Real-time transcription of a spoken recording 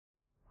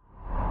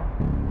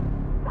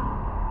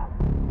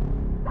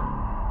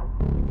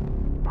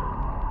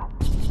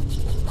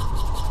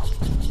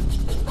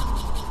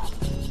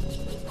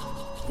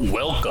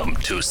Welcome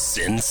to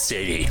Sin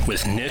City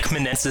with Nick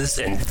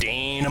Menezes and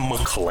Dane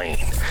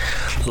McLean.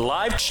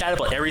 Live chat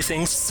about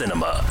everything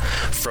cinema,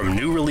 from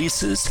new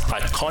releases,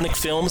 iconic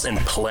films, and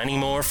plenty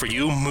more for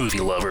you movie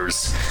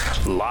lovers.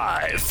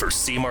 Live for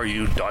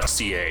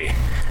CMRU.ca.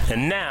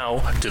 And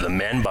now to the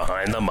men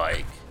behind the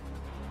mic.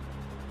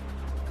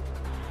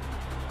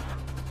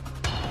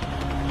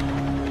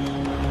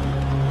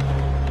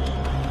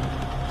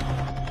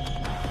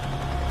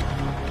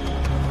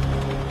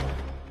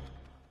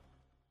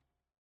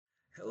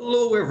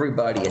 Hello,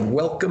 everybody, and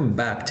welcome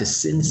back to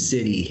Sin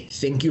City.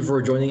 Thank you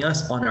for joining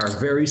us on our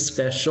very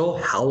special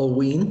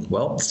Halloween,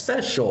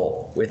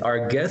 special, with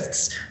our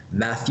guests,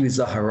 Matthew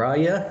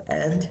Zaharia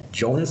and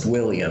Jonas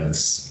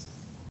Williams.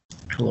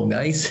 Hello,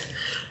 guys.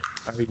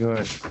 How are you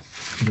doing?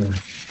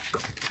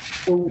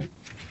 Well,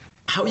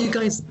 how you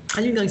guys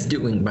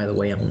doing, by the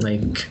way? I'm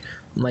like,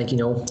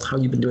 how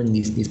you been doing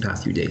these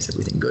past few days?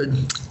 Everything good?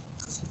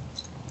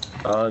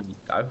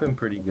 I've been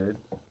pretty good.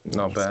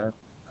 Not bad.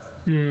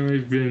 Yeah,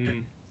 I've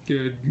been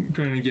good,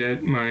 trying to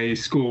get my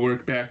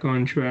schoolwork back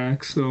on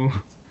track, so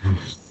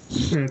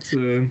that's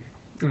a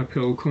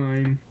uphill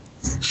climb.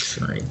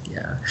 Right,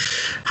 yeah.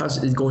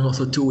 How's it going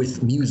also too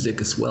with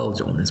music as well,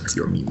 Jonas, with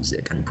your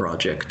music and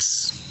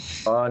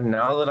projects?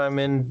 Now that I'm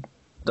in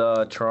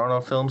the Toronto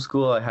Film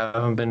School, I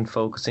haven't been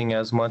focusing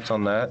as much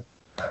on that.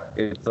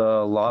 It's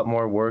a lot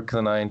more work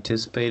than I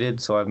anticipated,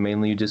 so I've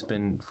mainly just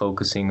been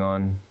focusing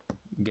on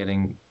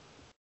getting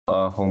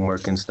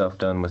homework and stuff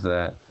done with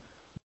that.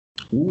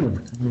 Ooh,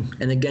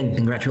 and again,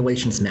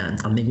 congratulations, man,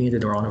 on making it to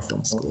Toronto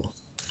Film School.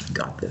 You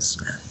got this,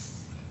 man.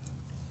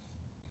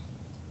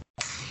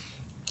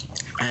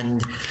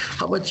 And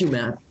how about you,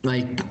 Matt?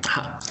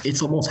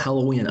 It's almost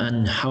Halloween,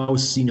 and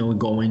how's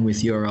going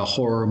with your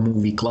horror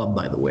movie club,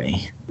 by the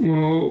way?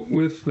 Well,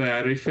 with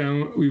that, I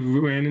found we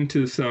ran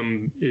into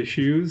some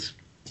issues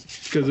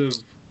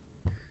because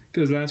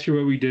last year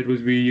what we did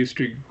was we used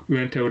to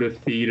rent out a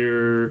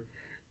theater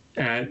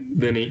at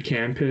the NAIT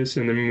campus,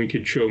 and then we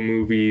could show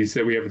movies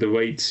that we have the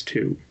rights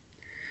to.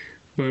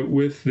 But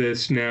with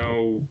this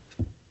now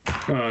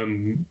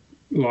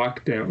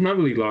lockdown, not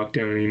really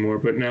lockdown anymore,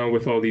 but now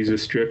with all these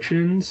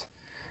restrictions,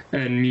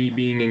 and me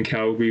being in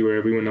Calgary where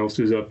everyone else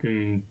is up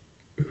in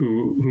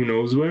who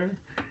knows where,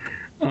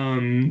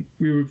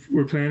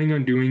 we're planning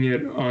on doing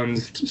it on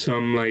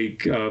some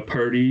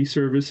party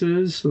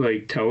services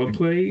like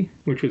Teleplay,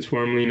 which was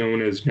formerly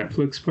known as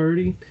Netflix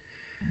Party.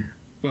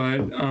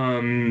 But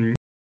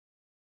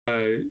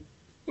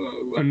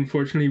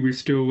unfortunately, we're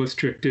still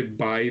restricted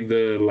by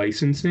the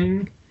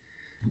licensing,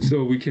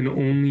 so we can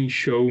only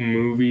show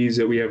movies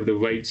that we have the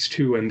rights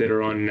to and that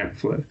are on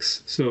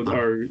Netflix. So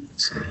our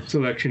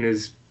selection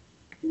is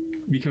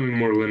becoming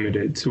more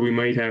limited. So we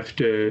might have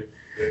to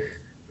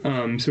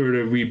sort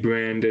of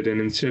rebrand it, and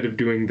instead of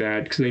doing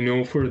that, because I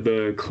know for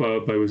the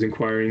club, I was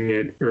inquiring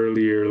it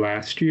earlier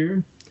last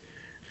year.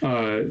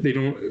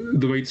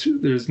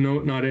 There's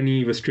not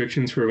any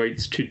restrictions for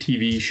rights to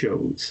TV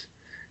shows.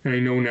 And I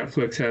know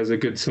Netflix has a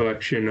good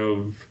selection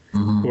of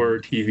horror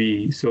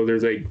TV. So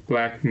there's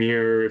Black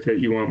Mirror if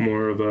you want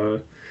more of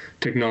a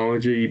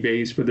technology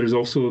base, but there's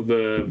also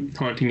the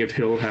Haunting of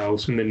Hill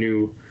House and the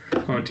new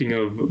Haunting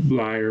of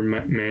Bly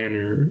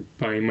Manor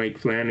by Mike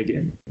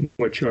Flanagan,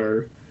 which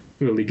are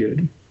really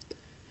good.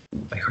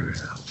 I heard of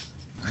that.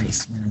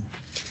 Nice, man.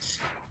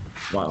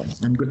 Wow,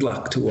 and good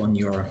luck too on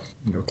your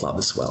club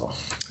as well.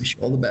 Wish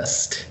you all the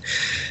best.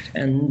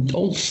 And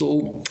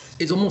also,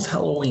 it's almost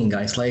Halloween,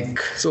 guys.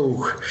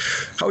 So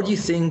how do you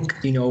think,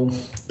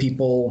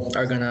 people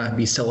are gonna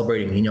be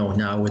celebrating,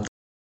 now with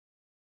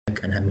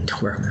and having to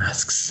wear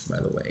masks,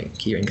 by the way,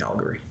 here in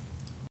Calgary?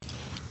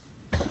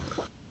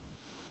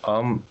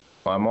 I'm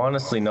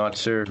honestly not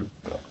sure.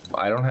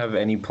 I don't have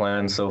any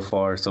plans so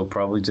far, so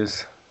probably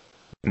just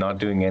not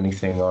doing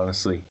anything,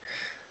 honestly,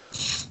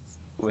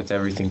 with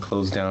everything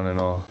closed down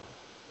and all.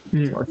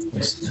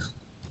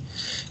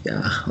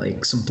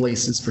 Yeah, some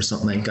places for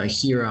something I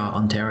hear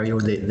Ontario,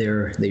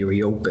 they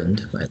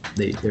reopened, but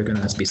they're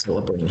gonna be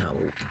celebrating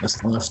Halloween.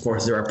 As long as, of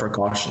course, there are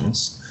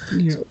precautions.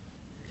 Yeah. So,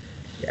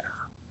 yeah.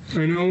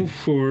 I know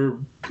for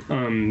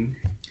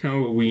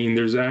Halloween,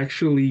 there's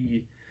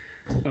actually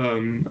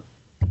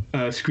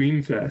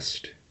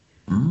Screamfest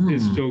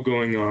is still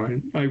going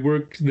on. I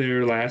worked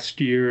there last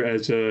year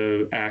as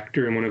a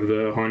actor in one of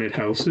the haunted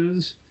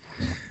houses.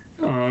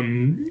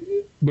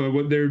 But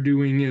what they're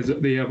doing is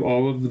they have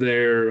all of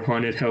their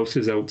haunted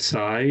houses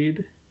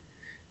outside,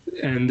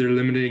 and they're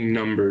limiting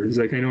numbers.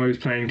 I know I was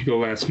planning to go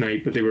last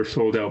night, but they were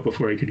sold out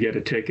before I could get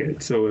a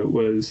ticket. So it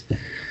was,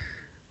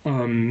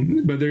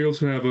 but they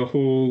also have a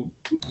whole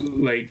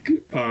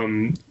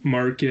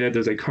market.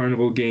 There's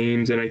carnival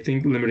games, and I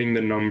think limiting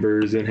the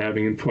numbers and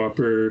having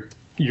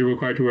you're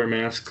required to wear a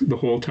mask the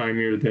whole time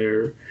you're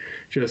there.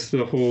 Just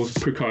the whole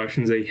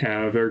precautions they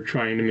have are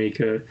trying to make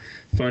a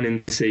fun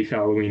and safe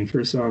Halloween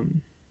for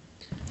some.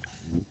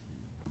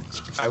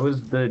 I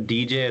was the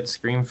DJ at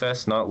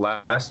Screamfest not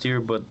last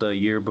year, but the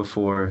year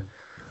before.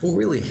 Oh,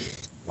 really?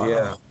 Wow.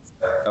 Yeah.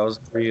 That was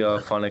a pretty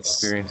fun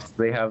experience.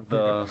 They have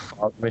the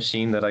fog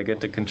machine that I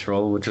get to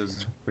control, which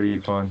is pretty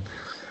fun.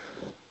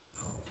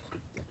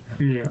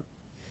 Yeah.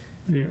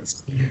 Yeah.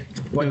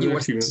 What year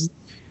was this?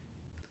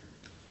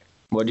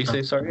 What do you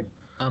say? Sorry.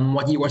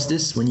 What year was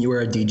this when you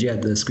were a DJ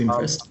at the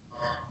Screamfest?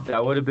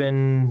 That would have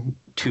been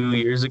 2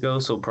 years ago,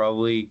 so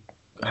probably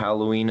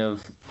Halloween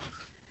of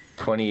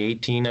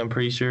 2018. I'm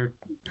pretty sure.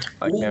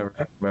 I can't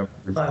remember.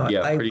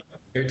 Yeah, I pretty.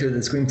 here to the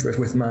Screamfest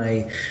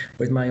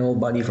with my old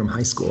buddy from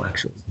high school,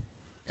 actually.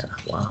 Yeah.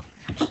 Wow.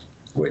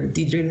 We're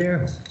the DJ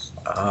there.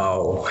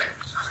 Oh.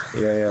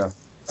 Yeah.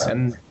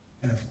 And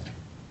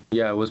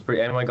yeah, it was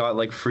pretty. And I got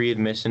like free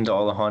admission to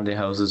all the haunted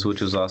houses,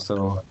 which was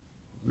also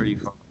pretty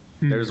fun.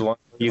 There's one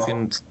where you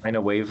can sign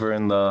a waiver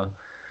and the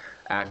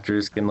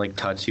actors can like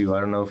touch you. I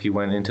don't know if you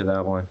went into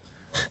that one.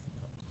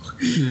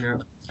 Yeah,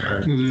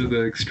 those are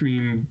the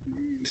extreme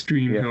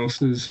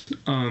houses.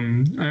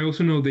 I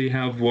also know they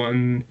have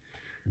one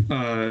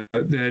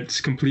that's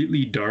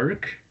completely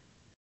dark.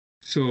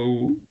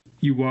 So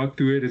you walk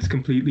through it, it's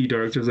completely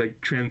dark. There's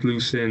like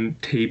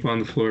translucent tape on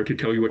the floor to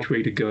tell you which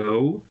way to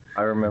go.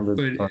 I remember.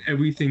 But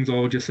everything's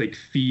all just like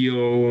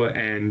feel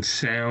and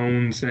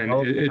sounds, and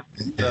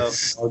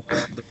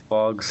the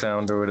fog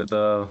sound or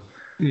the.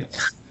 Yeah.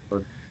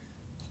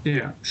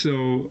 Yeah.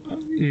 So but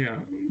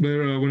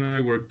when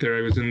I worked there,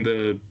 I was in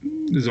the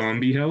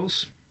zombie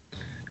house,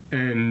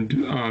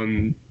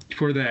 and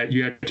for that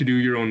you had to do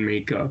your own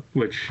makeup,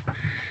 which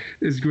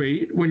is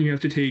great when you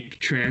have to take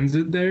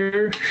transit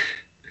there.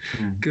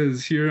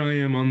 Because here I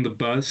am on the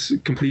bus,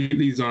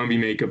 completely zombie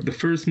makeup. The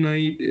first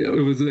night, it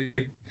was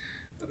like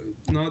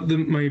not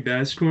my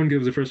best one, because it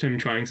was the first time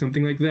trying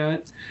something like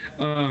that.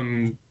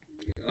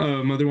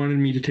 Mother wanted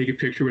me to take a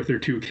picture with her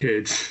 2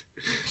 kids.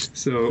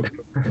 So,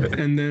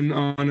 and then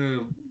on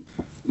a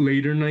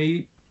later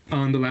night,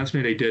 on the last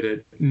night I did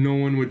it, no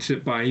one would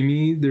sit by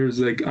me. There's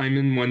like, I'm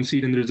in one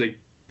seat and there's like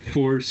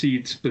 4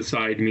 seats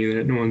beside me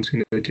that no one's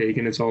going to take,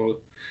 and it's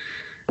all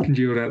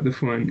congealed at the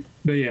front.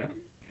 But yeah,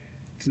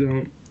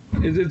 so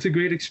it's a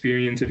great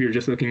experience if you're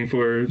just looking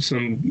for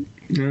some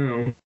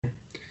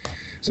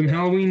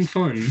Halloween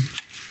fun.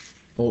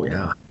 Oh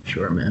yeah,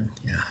 sure, man.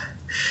 Yeah.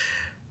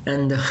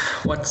 And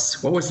what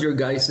was your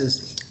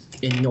guys's,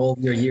 in all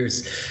your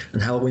years in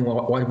Halloween,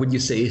 what would you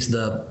say is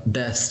the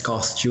best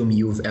costume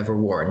you've ever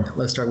worn?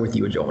 Let's start with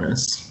you,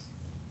 Jonas.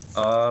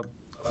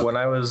 When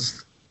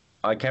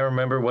I can't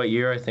remember what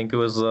year. I think it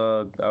was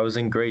I was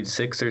in grade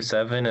 6 or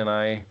 7, and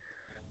I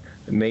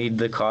made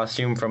the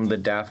costume from the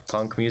Daft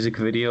Punk music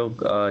video,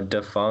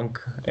 Da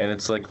Funk, and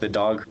it's like the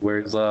dog who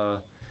wears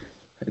a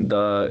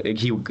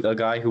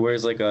guy who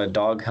wears like a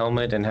dog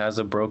helmet and has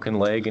a broken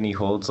leg, and he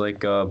holds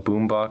like a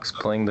boombox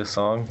playing the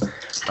song.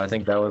 I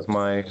think that was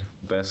my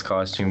best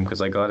costume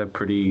because I got it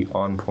pretty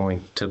on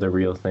point to the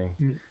real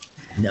thing.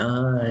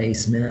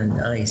 Nice, man.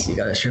 Nice. You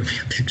gotta show me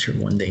a picture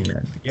one day,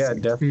 man. Yeah,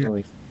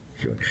 definitely.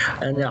 Sure.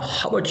 And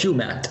how about you,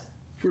 Matt?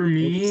 For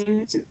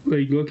me,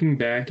 like looking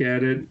back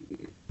at it,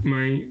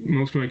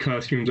 most of my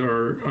costumes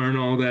aren't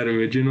all that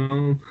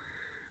original.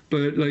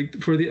 But like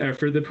for the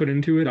effort that put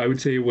into it, I would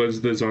say it was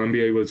the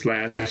zombie I was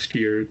last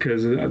year,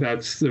 because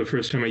that's the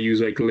first time I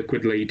used like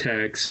liquid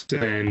latex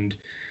and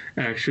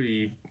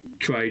actually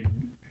tried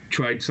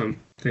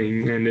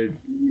something, and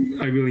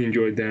I really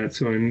enjoyed that.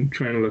 So I'm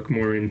trying to look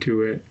more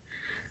into it.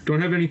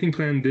 Don't have anything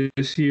planned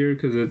this year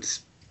because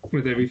it's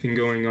with everything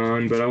going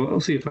on, but I'll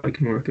see if I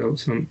can work out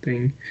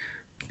something.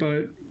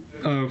 But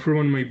for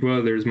one of my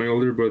brothers, my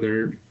older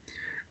brother,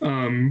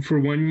 for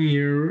 1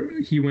 year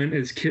he went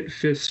as Kit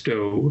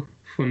Fisto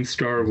from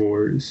Star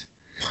Wars.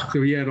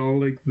 So he had all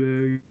like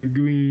the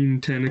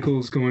green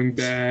tentacles going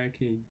back.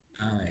 He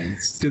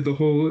did the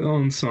whole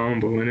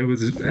ensemble, and it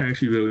was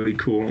actually really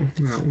cool,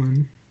 that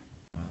one.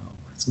 Wow,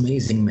 that's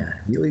amazing,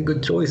 man. Really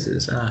good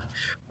choices.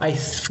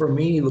 For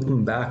me,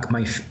 looking back,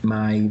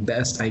 my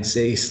best, I'd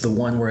say, is the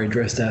one where I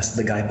dressed as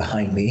the guy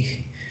behind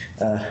me,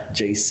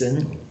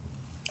 Jason.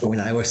 When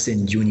I was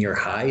in junior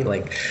high,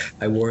 like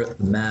I wore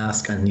the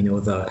mask and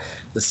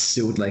the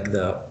suit, like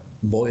the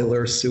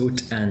boiler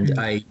suit, and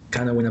I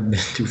kind of went a bit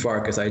too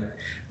far because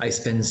I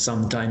spent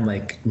some time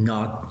like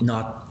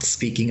not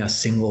speaking a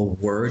single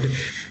word,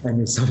 and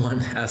if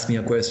someone asked me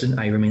a question,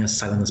 I remain as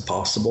silent as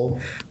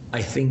possible.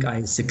 I think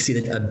I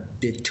succeeded a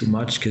bit too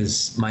much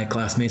because my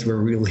classmates were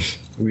really,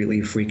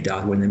 really freaked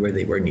out whenever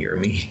they were near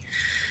me.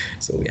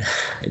 So yeah,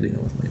 I think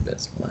that was my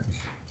best one.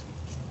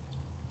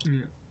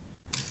 Yeah.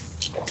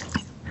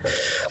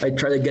 I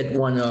tried to get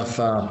one of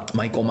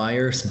Michael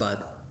Myers,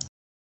 but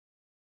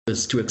it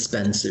was too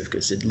expensive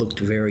because it looked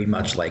very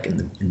much like in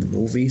the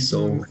movie.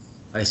 So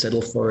I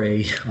settled for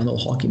a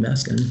hockey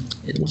mask, and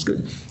it was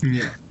good.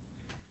 Yeah.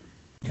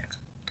 Yeah.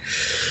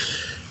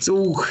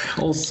 So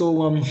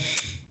also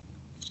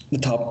the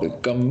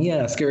topic,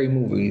 scary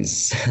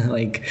movies.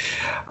 Like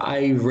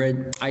I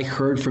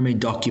heard from a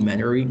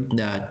documentary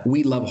that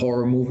we love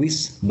horror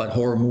movies, but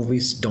horror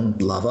movies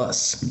don't love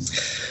us.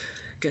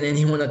 Can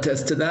anyone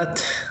attest to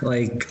that?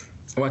 Like,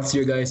 what's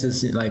your guys'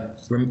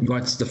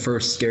 what's the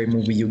first scary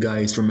movie you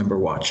guys remember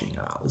watching?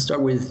 Let's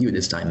start with you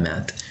this time,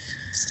 Matt.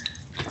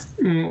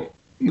 Well,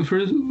 the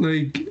first,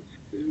 like,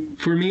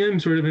 for me, I'm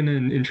sort of in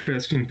an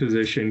interesting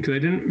position because I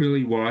didn't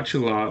really watch a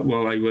lot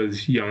while I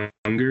was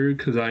younger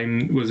because I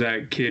was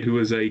that kid who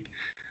was like,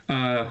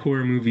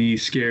 horror movie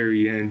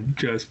scary and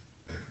just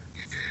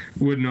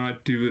would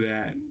not do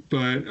that.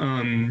 But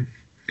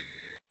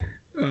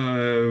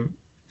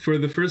for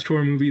the first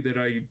horror movie that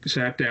I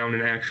sat down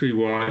and actually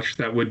watched,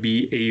 that would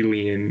be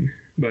Alien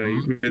by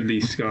Ridley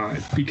Scott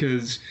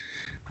because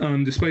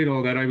despite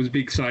all that, I was a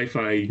big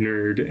sci-fi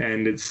nerd,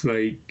 and it's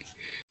like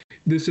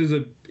this is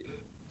a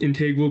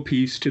integral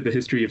piece to the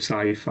history of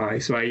sci-fi,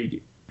 so I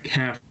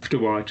have to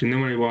watch. And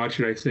then when I watch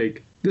it, I say,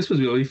 this was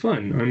really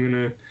fun. I'm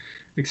gonna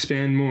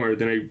expand more.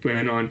 Then I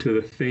went on to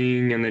The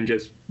Thing, and then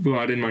just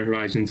broadened my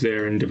horizons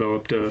there and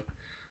developed a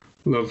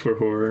love for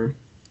horror.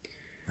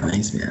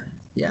 Nice, man.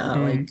 Yeah,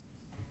 like,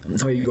 I'm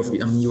sorry, you go for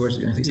you were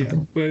going to say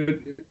something?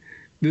 But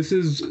this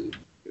is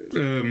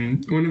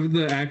one of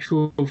the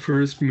actual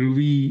first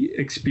movie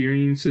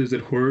experiences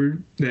that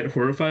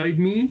horrified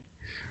me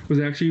was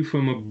actually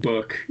from a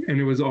book, and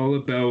it was all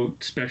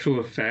about special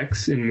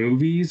effects in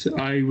movies.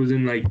 I was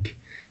in like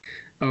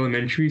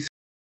elementary school,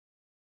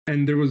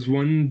 and there was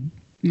one.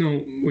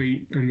 No,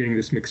 wait, I'm getting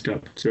this mixed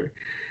up. Sorry.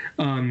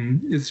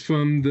 It's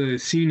from the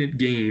Scene It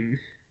game,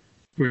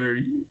 where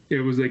it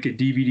was like a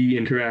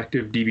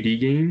interactive DVD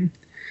game,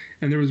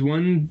 and there was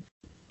one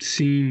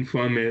scene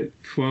from it,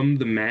 from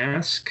The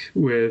Mask,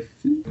 with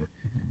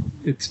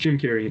it's Jim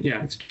Carrey.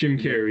 Yeah, it's Jim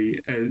Carrey,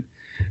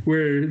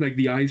 where like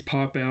the eyes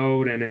pop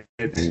out, and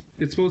it's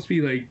supposed to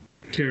be like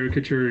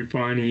caricature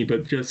funny,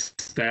 but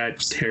just that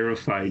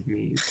terrified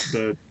me.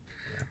 But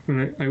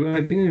when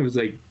I think it was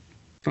like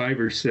 5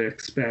 or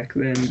 6 back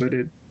then, but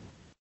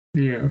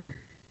yeah.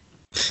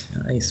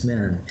 Nice,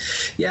 man.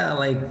 Yeah,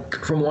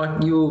 like from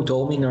what you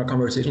told me in our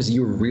conversations,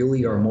 you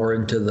really are more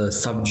into the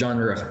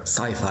subgenre of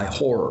sci-fi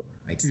horror,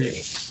 I'd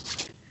say.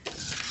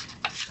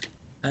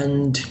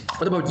 And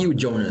what about you,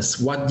 Jonas?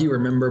 What do you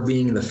remember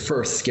being the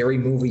first scary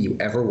movie you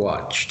ever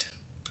watched?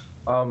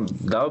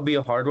 That would be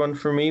a hard one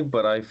for me,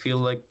 but I feel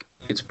like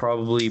it's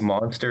probably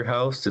Monster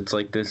House. It's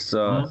like this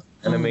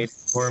animated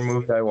horror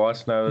movie I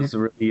watched when I was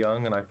really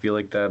young, and I feel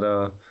like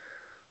that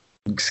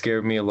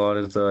scared me a lot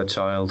as a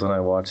child when I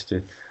watched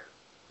it.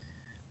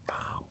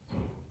 Wow.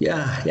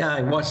 Yeah,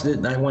 I watched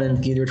it. I went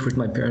in theaters with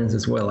my parents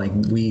as well. Like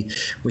we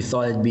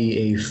thought it'd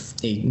be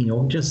we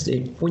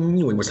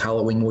knew it was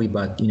Halloween movie,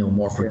 but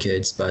more for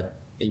kids. But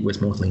it was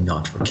mostly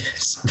not for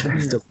kids.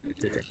 Still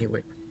did it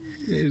anyway.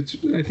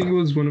 I think it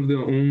was one of the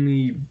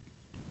only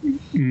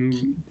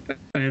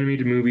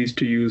animated movies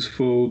to use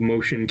full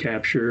motion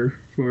capture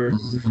for.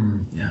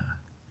 Yeah.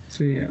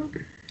 So yeah.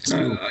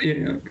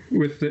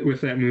 With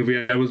that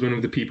movie, I was one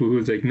of the people who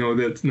was like, no,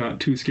 that's not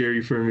too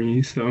scary for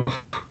me. So.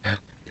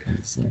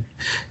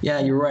 Yeah,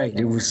 you're right.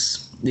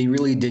 They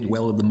really did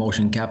well with the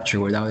motion capture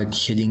without it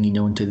hitting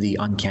into the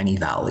uncanny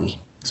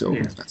valley. So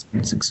that's been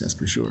a success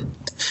for sure.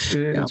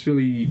 It's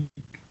really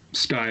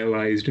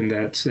stylized in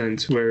that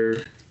sense,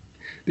 where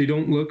they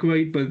don't look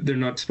right, but they're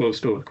not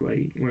supposed to look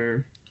right.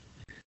 Where.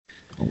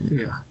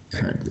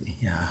 Exactly.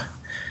 Yeah.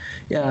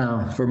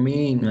 For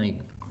me,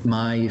 like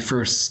my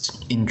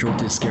first intro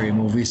to scary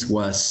movies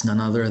was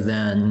none other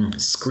than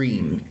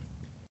Scream.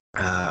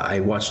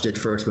 I watched it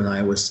first when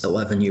I was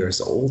 11 years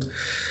old.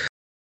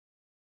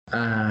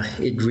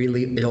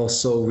 It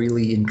also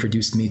really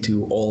introduced me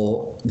to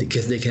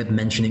because they kept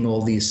mentioning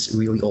all these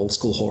really old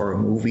school horror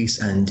movies,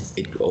 and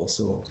it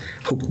also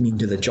hooked me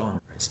into the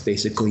genre. It's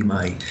basically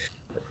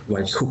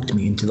what hooked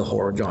me into the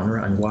horror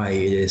genre and why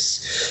it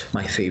is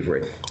my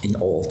favorite in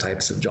all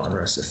types of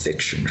genres of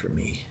fiction for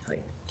me.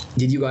 Like,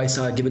 did you guys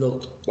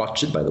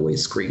watch it, by the way,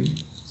 Scream?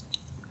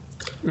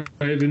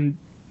 I haven't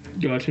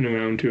gotten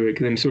around to it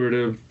because I'm sort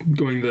of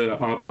going the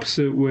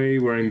opposite way,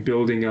 where I'm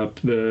building up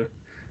the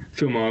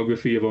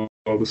filmography of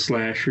all the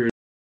slashers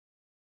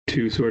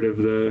to sort of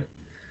the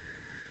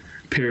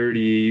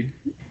parody,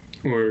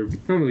 or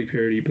not really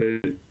parody,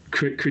 but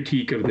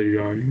critique of the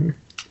genre.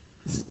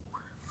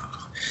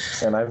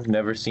 And I've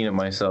never seen it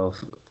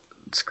myself,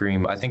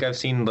 Scream. I think I've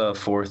seen the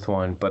 4th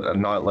one, but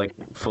not like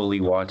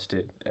fully watched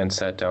it and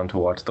sat down to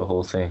watch the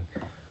whole thing.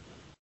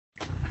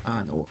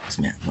 No,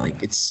 man.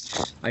 Like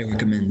I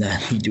recommend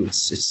that you do.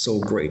 It's so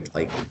great.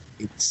 Like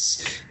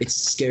it's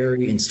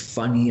scary and it's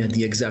funny at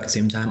the exact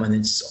same time, and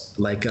it's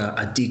like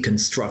a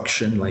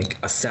deconstruction, like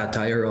a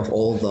satire of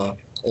all the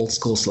old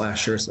school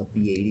slashers of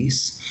the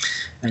 80s,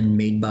 and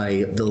made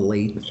by the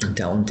late and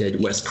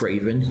talented Wes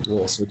Craven, who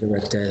also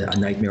directed A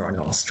Nightmare on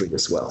Elm Street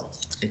as well.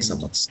 It's a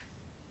must.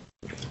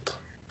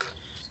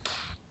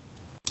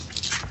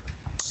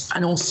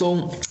 And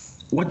also,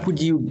 what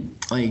would you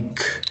like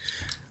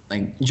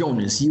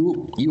Jonas,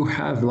 you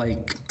have,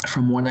 like,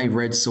 from what I've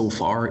read so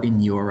far in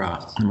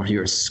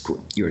your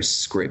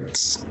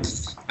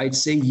scripts, I'd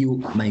say you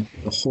like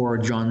the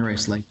horror genre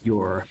is like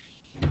your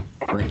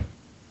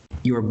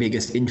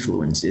biggest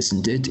influence,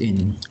 isn't it?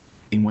 In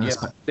one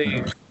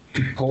aspect.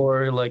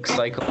 Horror, like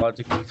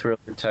psychological thriller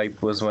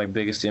type, was my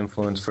biggest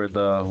influence for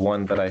the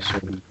one that I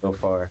showed you so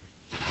far.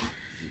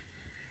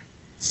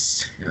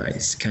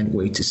 Guys, can't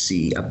wait to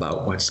see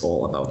about what's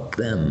all about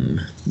them.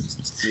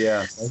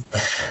 Yeah.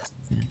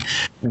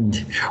 And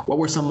what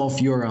were some of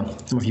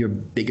your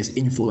biggest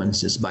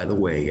influences, by the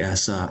way,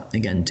 as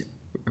again to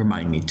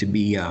remind me to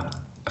be a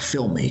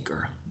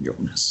filmmaker,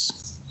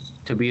 Jonas?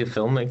 To be a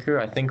filmmaker,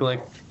 I think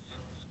like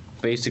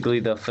basically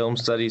the film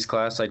studies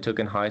class I took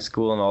in high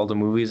school and all the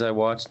movies I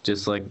watched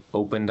just like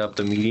opened up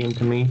the medium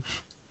to me.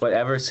 But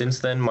ever since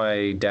then,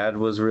 my dad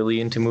was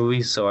really into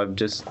movies, so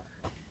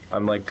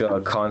I'm like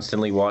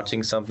constantly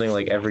watching something.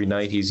 Like every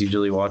night, he's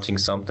usually watching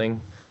something.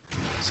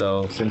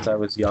 So since I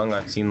was young,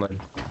 I've seen like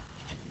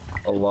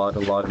a lot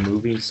of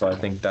movies. So I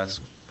think that's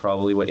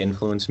probably what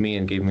influenced me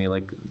and gave me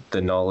like the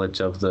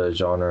knowledge of the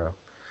genre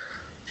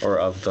or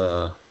of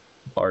the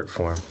art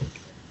form.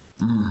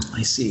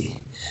 I see.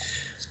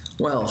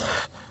 Well,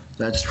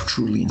 that's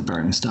truly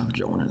inspiring stuff,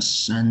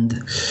 Jonas.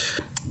 And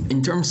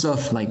in terms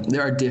of like,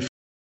 there are different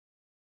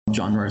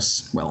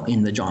genres. Well,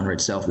 in the genre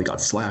itself, we got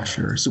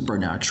slasher,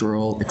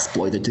 supernatural,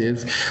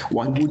 exploitative.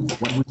 What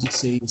would you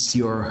say is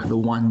the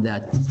one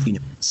that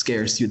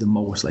scares you the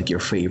most, like your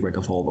favorite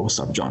of all those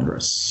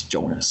subgenres,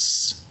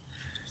 Jonas?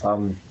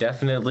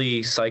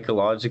 Definitely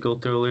psychological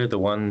thriller, the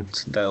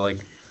ones that like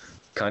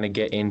kind of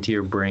get into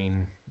your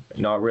brain.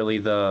 Not really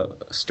the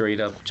straight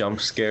up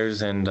jump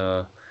scares and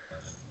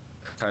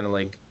kind of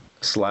like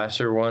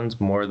slasher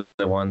ones, more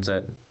the ones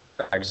that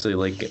actually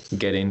like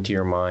get into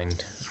your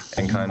mind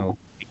and kind of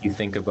make you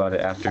think about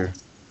it after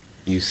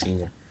you've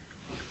seen it.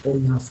 Oh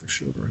yeah, for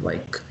sure.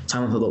 Like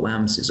Silence of the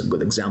Lambs is a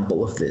good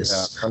example of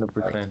this. Yeah,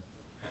 100%.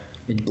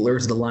 It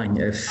blurs the line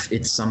if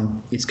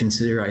it's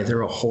considered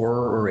either a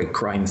horror or a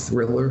crime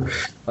thriller,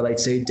 but I'd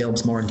say it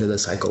delves more into the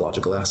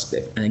psychological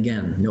aspect. And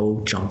again,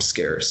 no jump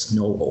scares,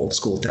 no old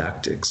school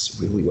tactics.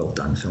 Really well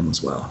done film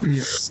as well.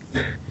 Yes.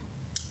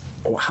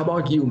 Oh, how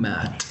about you,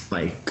 Matt?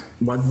 Like,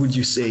 what would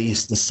you say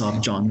is the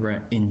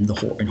subgenre in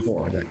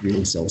horror that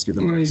really sells you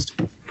the most?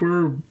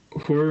 For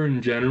horror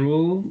in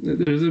general,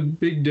 there's a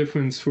big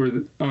difference for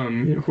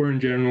horror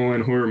in general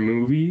and horror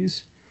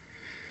movies.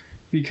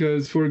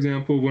 Because, for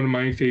example, one of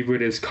my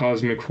favorite is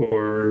cosmic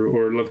horror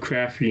or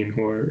Lovecraftian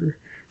horror.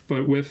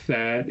 But with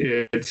that,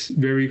 it's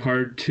very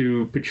hard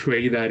to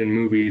portray that in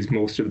movies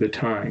most of the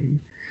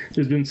time.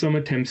 There's been some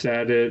attempts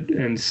at it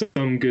and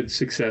some good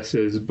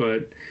successes,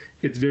 but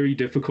it's very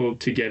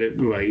difficult to get it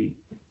right.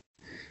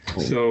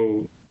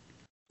 So,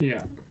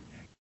 yeah.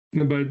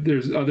 But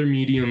there's other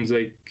mediums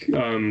like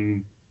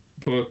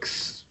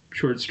books,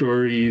 short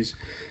stories,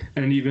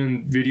 and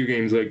even video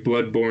games like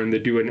Bloodborne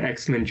that do an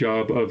excellent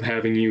job of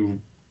having you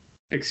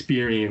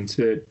experience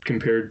it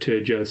compared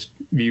to just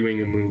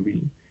viewing a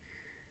movie.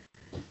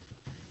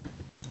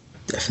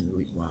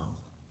 Definitely. Wow.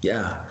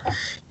 Yeah,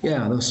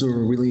 those are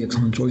really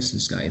excellent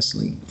choices, guys.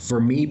 Like, for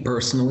me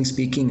personally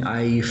speaking,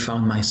 I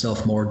found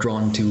myself more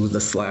drawn to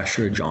the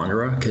slasher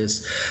genre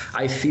because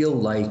I feel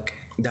like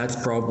that's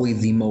probably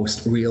the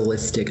most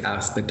realistic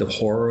aspect of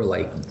horror.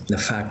 Like the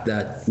fact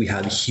that we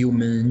have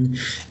human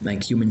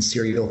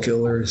serial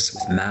killers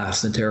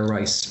mass and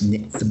terrorize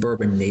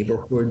suburban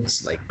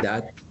neighborhoods, like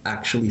that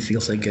actually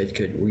feels like it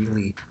could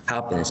really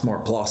happen. It's more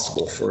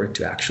plausible for it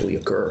to actually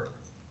occur.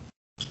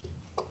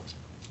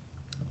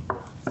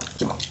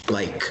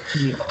 Like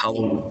how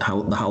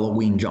the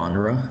Halloween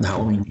genre, the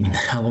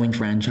Halloween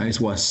franchise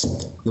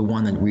was the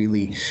one that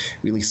really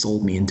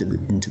sold me into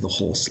the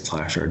whole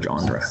slasher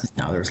genre.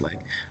 Now there's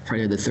like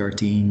Friday the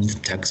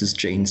 13th, Texas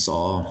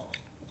Chainsaw.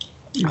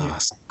 Yeah,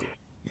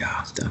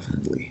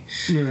 definitely.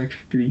 No,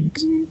 actually,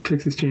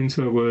 Texas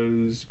Chainsaw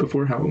was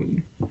before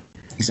Halloween.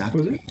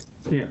 Exactly. Was it?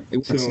 Yeah. It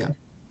was, so,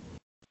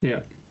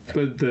 yeah,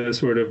 but the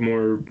sort of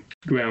more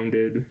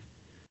grounded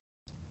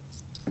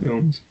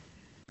films.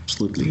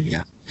 Absolutely,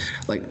 yeah.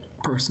 Like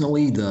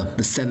personally, the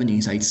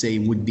 70s I'd say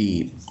would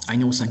be. I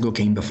know Psycho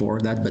came before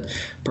that,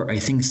 but I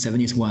think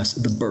 70s was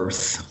the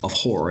birth of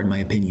horror in my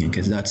opinion,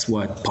 because that's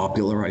what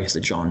popularized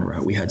the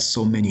genre. We had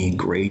so many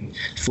great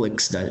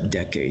flicks that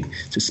decade: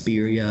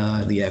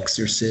 Suspiria, The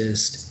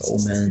Exorcist,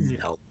 Omen,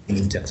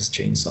 Halloween, Texas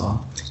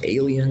Chainsaw,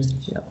 Alien.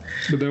 Yeah.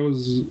 But that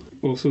was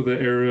also the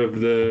era of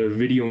the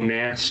video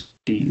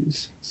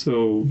nasties.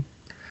 So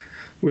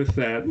with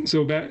that,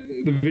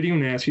 the video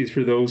nasties,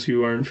 for those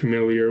who aren't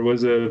familiar,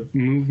 was a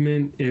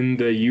movement in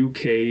the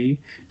UK,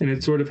 and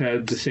it sort of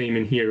had the same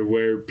in here,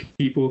 where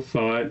people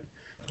thought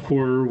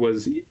horror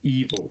was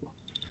evil.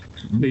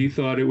 They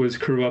thought it was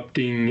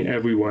corrupting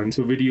everyone.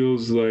 So a lot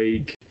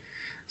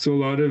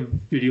of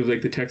videos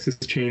like the Texas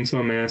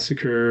Chainsaw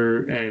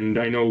Massacre, and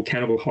I know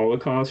Cannibal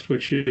Holocaust,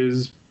 which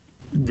is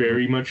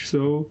very much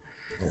so,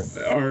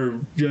 are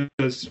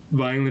just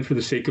violent for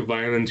the sake of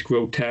violence,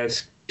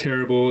 grotesque,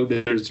 terrible.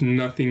 There's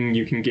nothing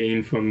you can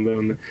gain from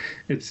them.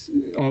 It's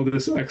all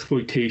this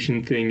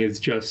exploitation thing is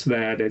just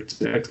that. It's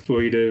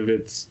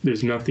exploitive.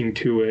 There's nothing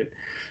to it.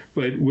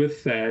 But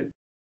with that,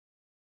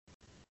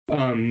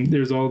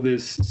 there's all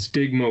this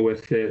stigma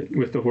with it,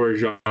 with the horror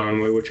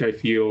genre, which I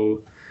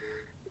feel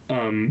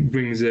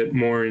brings it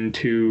more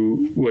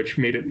into, which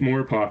made it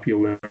more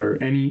popular.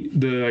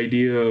 The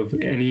idea of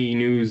any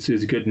news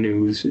is good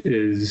news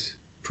is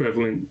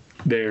prevalent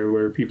there,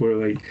 where people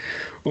are like,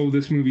 "Oh,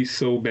 this movie's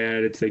so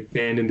bad, it's like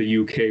banned in the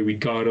UK. We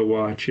gotta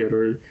watch it,"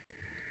 or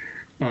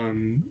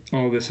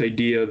all this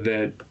idea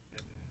that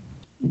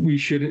we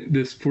shouldn't.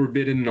 This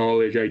forbidden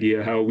knowledge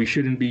idea, how we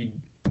shouldn't be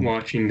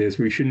watching this,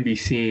 we shouldn't be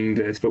seeing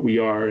this, but we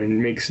are,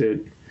 and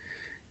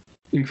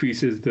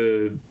increases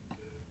the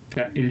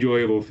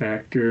enjoyable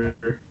factor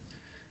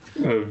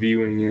of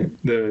viewing it,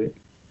 the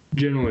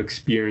general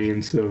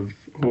experience of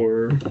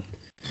horror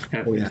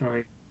at the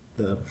time.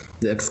 The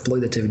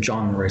exploitative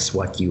genre is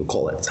what you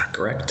call it. Is that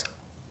correct?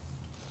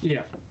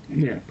 Yeah,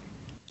 and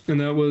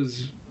that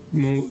was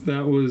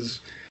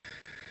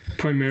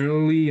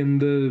primarily in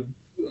the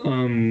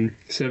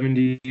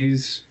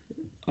 70s,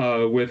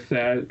 with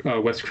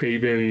that Wes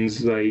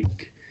Craven's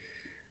like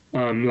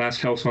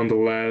Last House on the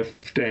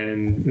Left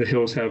and The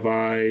Hills Have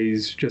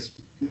Eyes,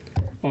 just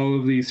all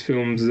of these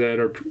films that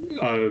are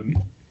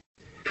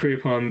prey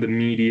upon the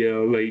media.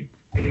 Like,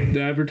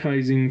 the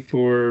advertising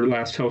for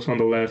Last House on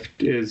the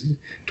Left is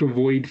to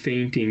avoid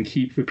fainting,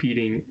 keep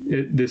repeating,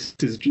 it's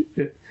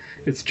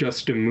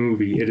just a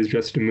movie. It is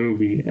just a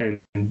movie. And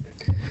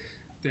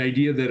the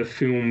idea that a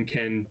film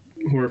can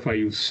horrify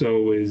you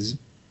so is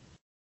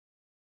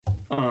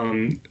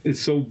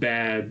so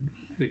bad.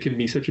 It can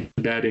be such a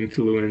bad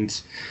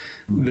influence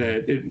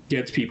that it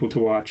gets people to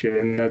watch it,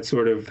 and that's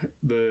sort of how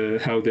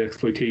the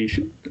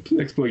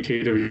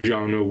exploitative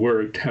genre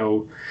worked.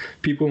 How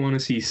people want to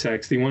see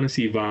sex, they want to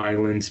see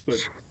violence, but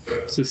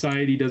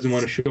society doesn't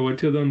want to show it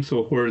to them,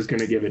 so horror is going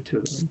to give it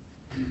to them.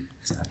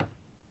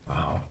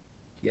 Wow.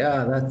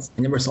 Yeah, I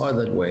never saw it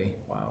that way.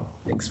 Wow.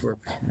 Thanks for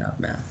bringing that,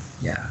 man.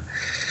 Yeah,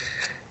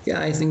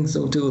 I think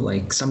so too.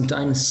 Like,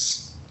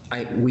 sometimes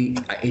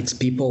it's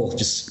people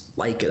just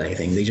like it. I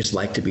think they just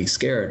like to be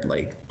scared.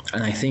 Like,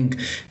 and I think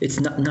it's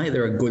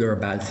neither a good or a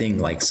bad thing.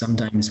 Like,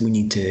 sometimes we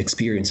need to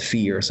experience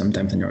fear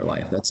sometimes in our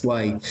life. That's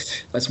one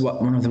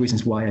of the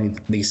reasons why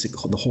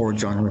the horror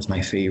genre is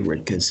my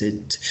favorite, because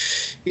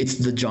it's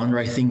the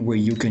genre, I think, where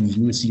you can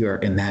use your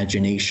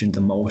imagination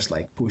the most,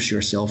 like push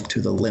yourself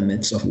to the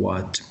limits of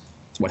what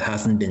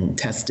hasn't been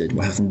tested,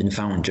 what hasn't been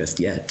found just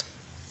yet.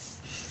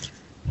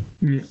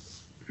 Yeah.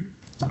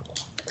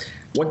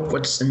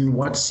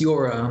 What's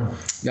your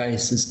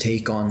guys'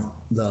 take on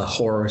the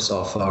horrors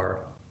of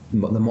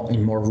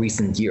in more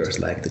recent years,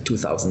 like the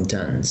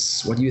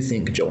 2010s? What do you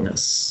think,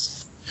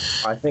 Jonas?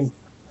 I think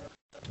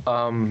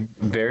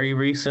very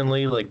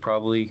recently, like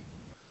probably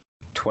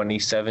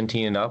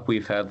 2017 and up,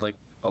 we've had like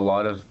a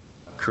lot of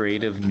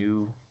creative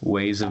new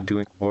ways of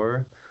doing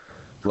horror,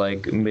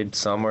 like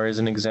Midsommar is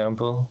an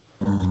example.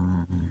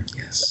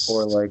 Yes.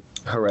 Or like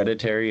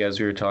Hereditary, as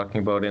we were talking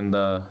about in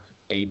the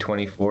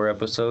A24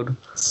 episode.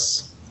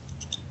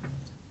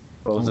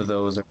 Both of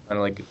those are kind of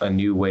like a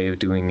new way of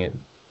doing it,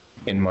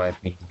 in my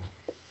opinion.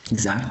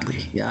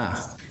 Exactly.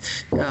 Yeah.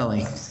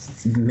 Like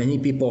many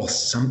people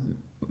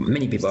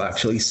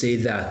actually say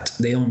that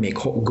they don't make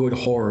good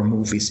horror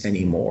movies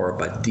anymore,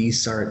 but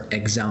these are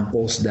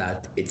examples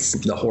that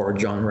the horror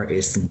genre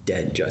isn't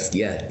dead just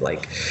yet.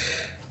 Like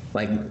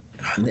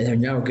they're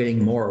now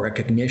getting more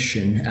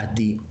recognition at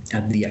the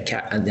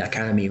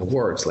Academy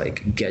Awards,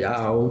 like Get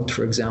Out,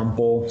 for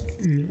example.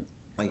 Mm.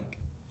 Like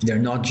they're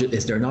not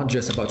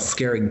just about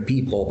scaring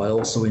people, but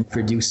also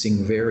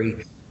introducing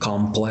very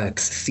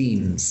complex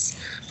themes,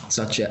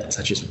 such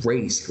as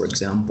race, for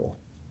example.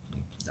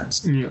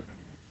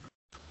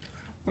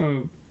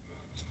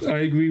 I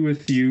agree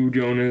with you,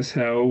 Jonas,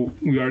 how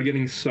we are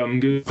getting some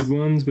good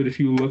ones, but if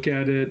you look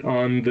at it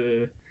on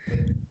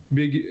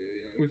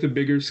with a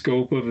bigger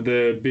scope of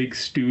the big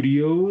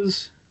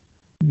studios,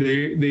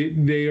 they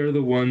are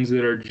the ones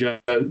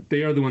that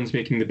they are the ones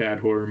making the bad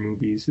horror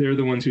movies. They're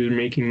the ones who are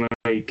making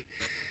like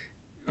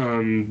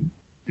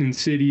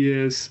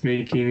Insidious,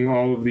 making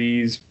all of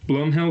these.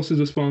 Blumhouse is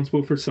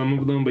responsible for some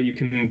of them, but you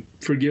can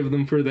forgive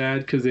them for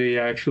that because they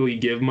actually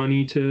give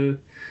money to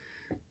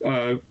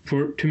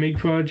make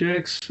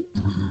projects.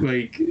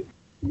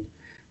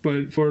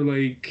 But for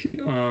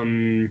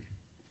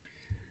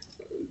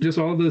just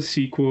all the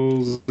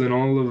sequels and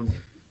all of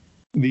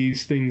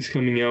these things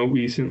coming out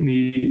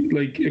recently,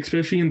 like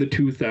especially in the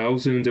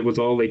 2000s, it was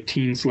all like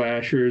teen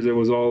slashers. It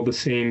was all the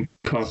same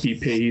copy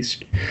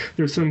paste.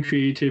 There's some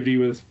creativity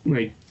with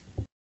like,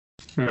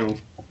 I don't know,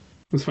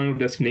 was Final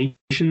Destination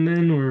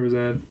then, or was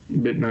that a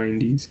bit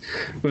 90s?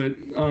 But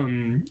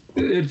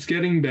it's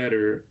getting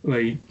better.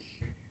 Like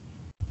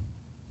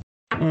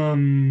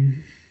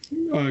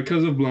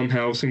because of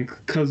Blumhouse and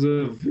because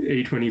of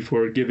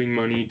A24 giving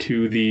money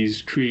to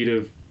these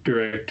creative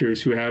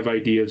directors who have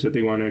ideas that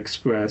they want to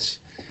express.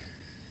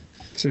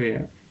 So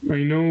yeah,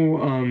 I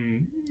know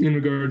in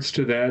regards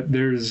to that,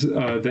 there's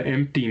The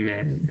Empty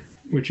Man,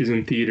 which is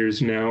in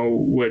theaters now,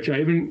 which I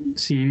haven't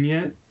seen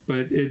yet,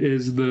 but it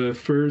is the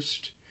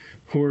first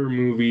horror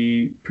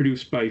movie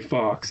produced by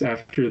Fox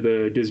after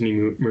the Disney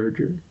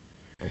merger.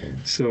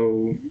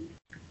 So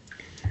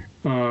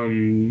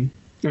I'm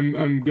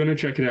gonna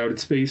check it out.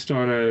 It's based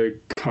on a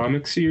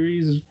comic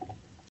series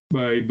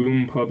by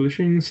Boom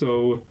Publishing,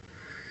 so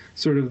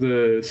sort of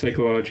the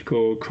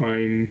psychological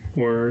crime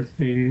horror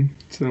thing.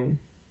 So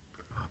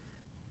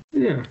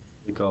Yeah.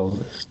 I think I'll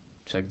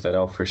check that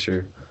out for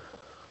sure.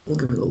 We'll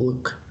give it a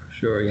look.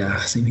 Sure, yeah,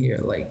 same here.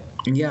 Like,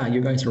 yeah, you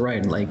guys are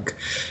right. Like,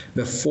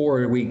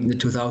 before the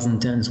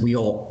 2010s, we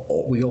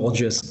all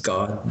just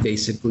got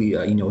basically,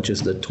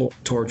 just the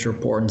torture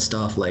porn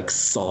stuff like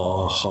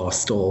Saw,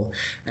 Hostel,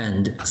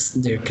 and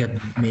they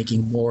kept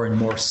making more and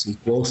more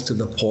sequels to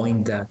the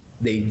point that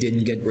they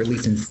didn't get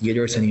released in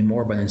theaters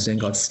anymore, but instead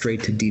got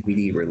straight to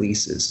DVD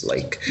releases.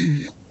 Like,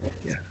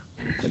 yeah,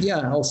 but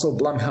yeah, also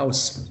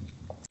Blumhouse.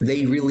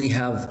 They really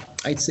have,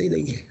 I'd say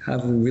they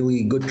have a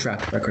really good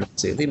track record. I'd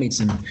say they made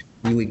some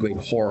really great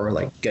horror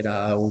like Get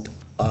Out,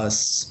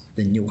 Us,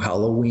 The New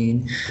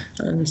Halloween,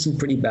 and some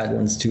pretty bad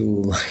ones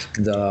too, like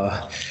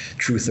the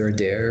Truth or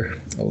Dare.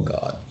 Oh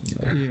God.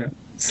 Yeah.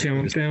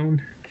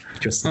 Countdown.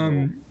 Just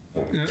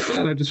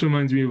that just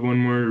reminds me of one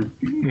more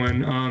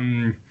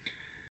one.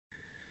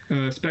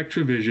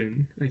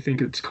 SpectraVision, I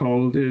think it's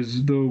called, it's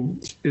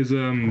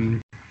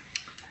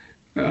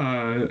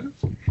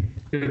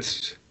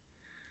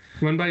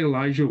run by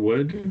Elijah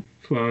Wood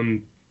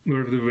from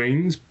Lord of the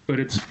Rings, but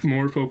it's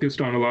more focused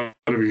on a lot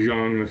of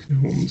genre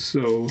films.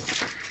 So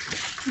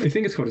I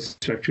think it's called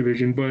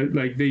SpectraVision, but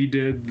like they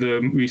did the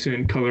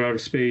recent Color Out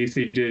of Space,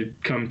 they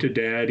did Come to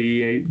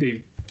Daddy,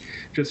 they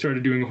just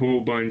started doing a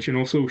whole bunch, and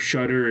also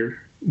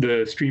Shudder,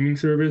 the streaming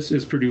service,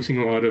 is producing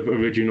a lot of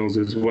originals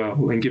as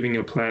well and giving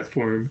a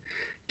platform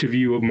to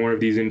view more of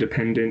these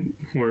independent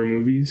horror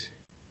movies.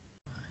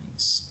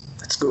 Nice.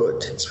 That's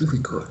good. It's really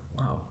good.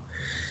 Wow.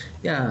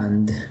 Yeah,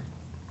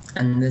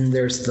 and then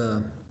there's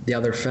the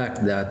other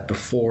fact that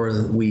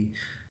before we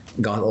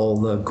got all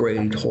the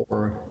great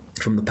horror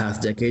from the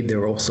past decade,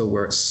 there also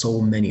were so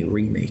many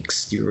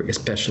remakes,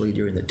 especially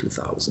during the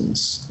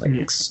 2000s.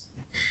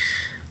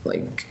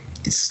 Like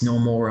it's no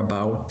more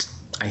about,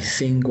 I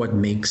think, what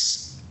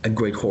makes a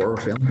great horror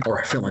film or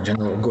a film in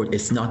general good.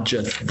 It's not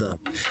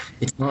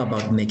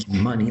about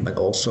making money, but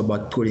also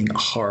about putting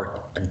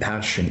heart and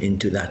passion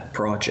into that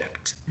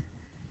project.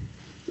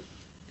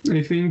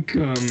 I think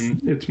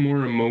it's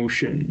more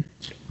emotion.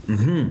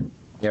 Mm-hmm.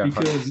 Yeah.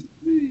 Because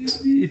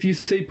if you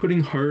say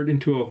putting heart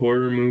into a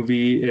horror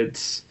movie,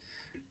 it's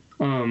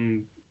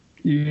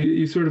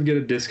you sort of get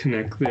a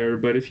disconnect there.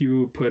 But if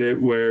you put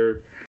it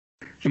where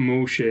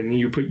emotion,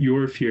 you put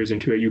your fears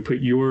into it, you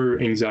put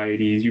your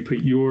anxieties, you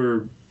put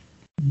your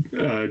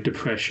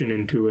depression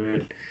into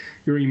it,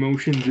 your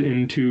emotions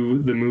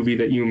into the movie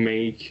that you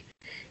make,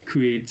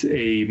 creates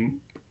a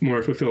more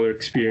of a fuller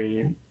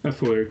experience.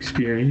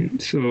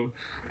 So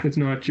it's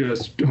not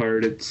just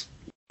heart, it's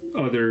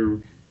other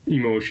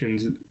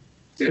emotions,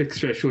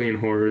 especially in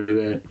horror,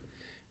 that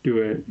do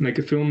it. Like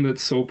a film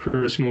that's so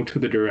personal to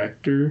the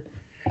director,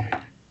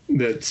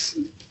 that's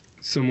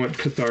somewhat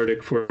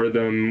cathartic for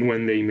them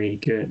when they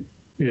make it,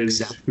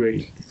 is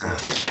great.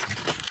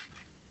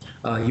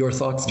 Your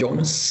thoughts,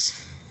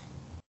 Jonas?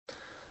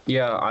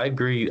 Yeah, I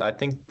agree. I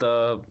think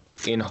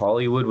in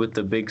Hollywood with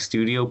the big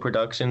studio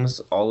productions,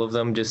 all of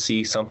them just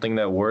see something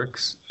that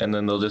works and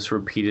then they'll just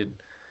repeat it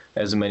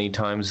as many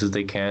times as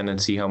they can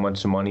and see how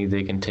much money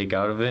they can take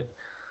out of it.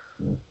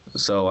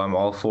 So I'm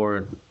all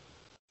for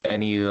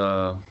any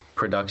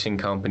production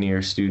company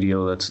or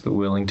studio that's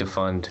willing to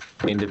fund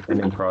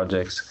independent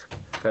projects,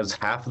 because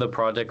half of the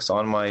projects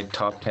on my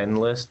top 10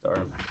 list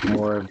are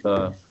more of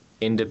the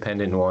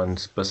independent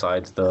ones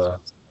besides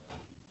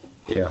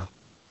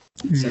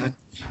Exactly.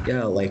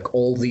 Yeah, like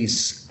all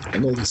these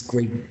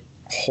great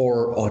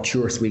horror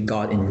auteurs we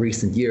got in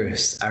recent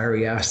years,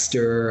 Ari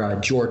Aster,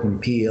 Jordan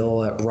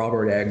Peele,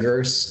 Robert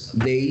Eggers,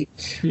 they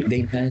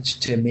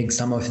managed to make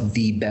some of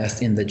the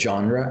best in the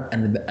genre,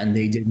 and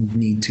they didn't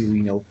need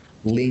to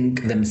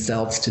link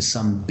themselves to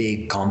some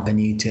big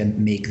company to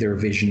make their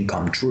vision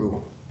come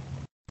true.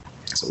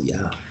 So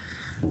yeah,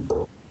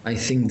 I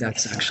think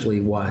that's actually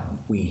what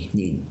we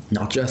need,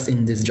 not just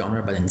in this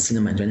genre, but in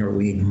cinema in general.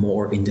 We need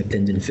more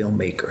independent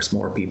filmmakers,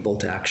 more people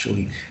to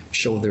actually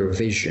show their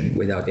vision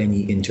without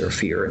any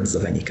interference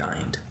of any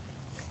kind.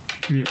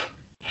 Yeah.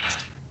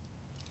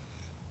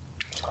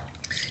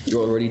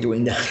 You're already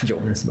doing that,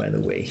 Jonas, by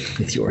the way,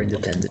 with your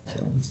independent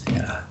films.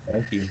 Yeah.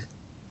 Thank you.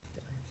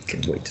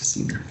 Can't wait to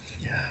see them.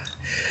 Yeah.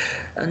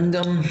 And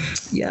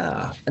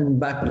and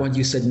back to what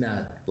you said,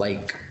 Matt,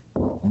 like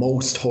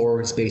most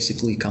horrors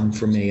basically come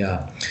from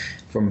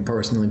from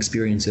personal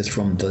experiences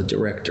from the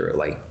director.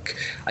 Like,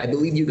 I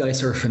believe you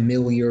guys are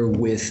familiar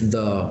with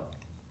the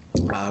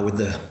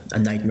A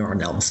Nightmare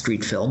on Elm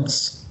Street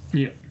films.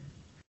 Yeah.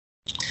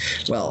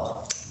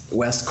 Well,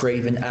 Wes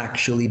Craven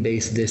actually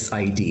based the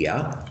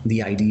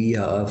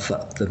idea of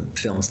the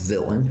film's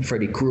villain,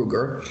 Freddy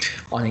Krueger,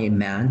 on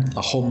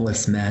a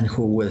homeless man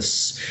who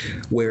was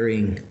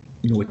wearing,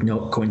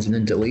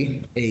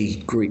 coincidentally,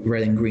 a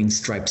red and green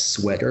striped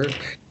sweater,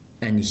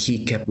 and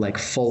he kept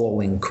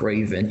following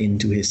Craven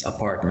into his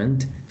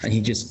apartment, and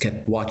he just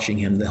kept watching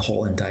him the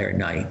whole entire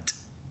night.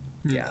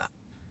 Yeah.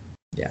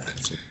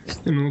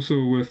 And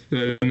also with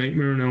the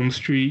Nightmare on Elm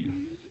Street,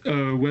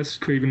 Wes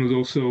Craven was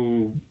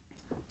also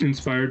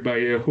inspired by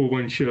a whole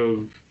bunch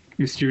of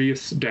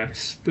mysterious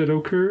deaths that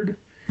occurred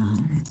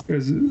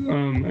As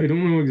I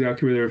don't know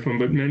exactly where they were from,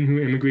 but men who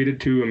immigrated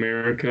to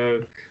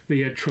America, they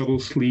had trouble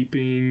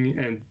sleeping,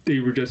 and they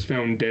were just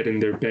found dead in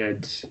their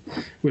beds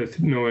with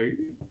no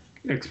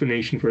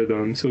explanation for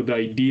them. So the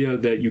idea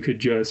that you could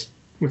just,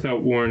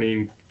 without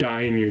warning,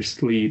 die in your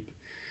sleep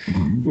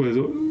was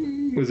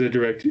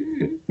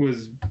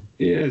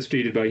as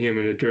stated by him,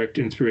 a direct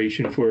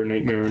inspiration for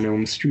Nightmare on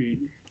Elm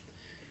Street.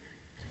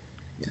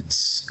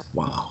 Yes.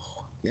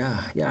 Wow.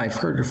 Yeah. I've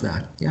heard of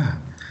that. Yeah.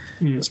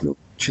 Yeah. It's real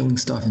chilling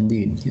stuff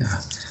indeed.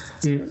 Yeah.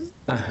 Yeah.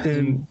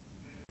 And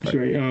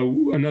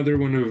another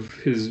one of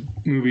his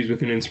movies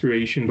with an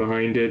inspiration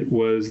behind it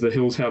was The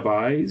Hills Have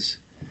Eyes,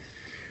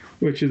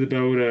 which is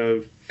about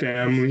a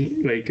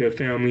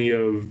family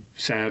of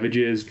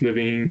savages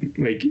living,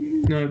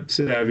 not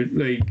savage,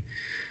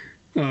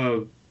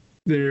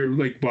 they're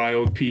like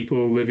wild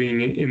people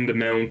living in the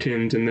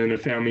mountains, and then a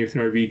family with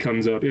an RV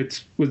comes up.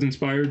 It was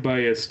inspired by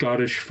a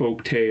Scottish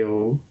folk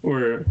tale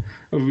or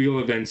a real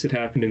events that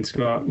happened in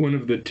Scotland. One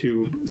of the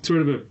two,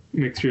 sort of a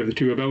mixture of the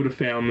two, about a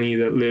family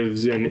that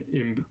lives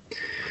that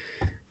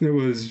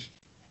was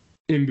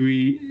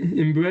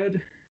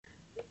inbred,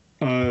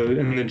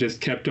 and then just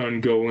kept on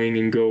going,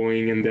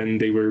 and then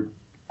they were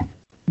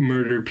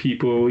murder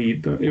people,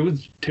 eat them. It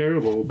was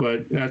terrible,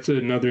 but that's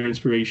another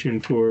inspiration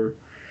for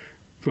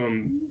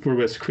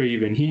Wes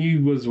Craven. He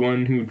was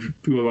one who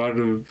drew a lot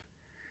of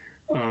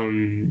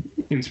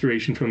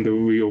inspiration from the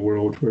real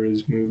world for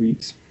his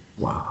movies.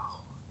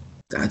 Wow.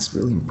 That's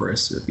really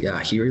impressive.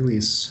 Yeah, he really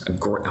is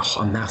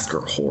a master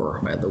of horror,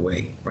 by the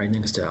way, right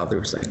next to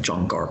others like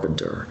John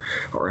Carpenter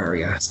or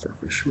Ari Aster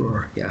for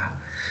sure. Yeah.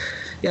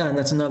 Yeah, and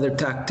that's another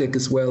tactic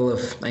as well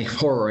of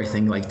horror, I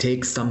think,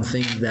 take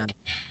something that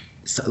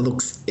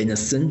looks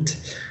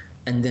innocent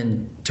and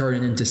then turn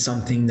it into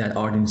something that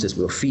audiences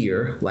will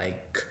fear,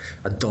 like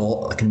a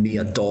doll. It can be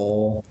a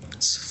doll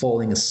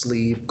falling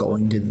asleep,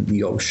 going to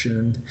the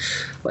ocean.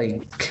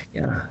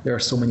 There are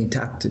so many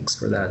tactics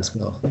for that as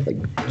well.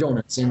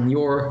 Jonas, in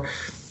your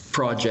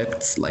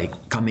projects,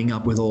 coming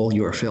up with all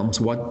your films,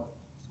 what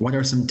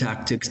are some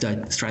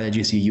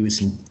strategies you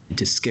use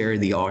to scare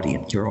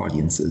your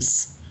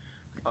audiences?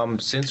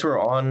 Since we're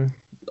on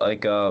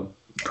a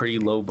pretty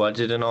low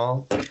budget and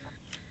all,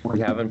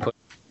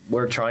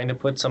 we're trying to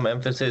put some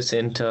emphasis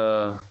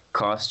into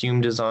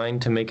costume design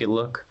to make it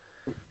look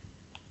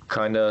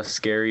kind of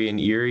scary and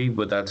eerie,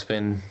 but that's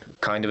been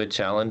kind of a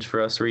challenge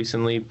for us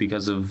recently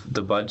because of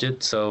the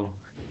budget. So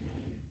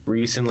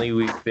recently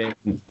we've been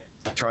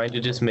trying to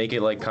just make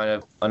it kind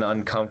of an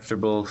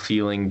uncomfortable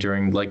feeling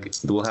during,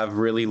 we'll have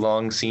really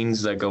long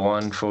scenes that go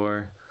on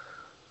for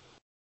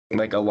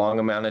a long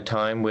amount of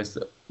time with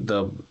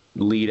the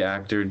lead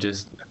actor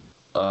just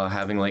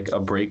having a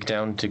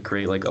breakdown to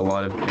create a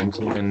lot of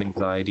tension and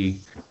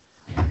anxiety,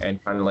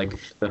 and kind of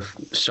the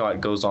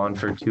shot goes on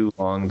for too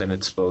long than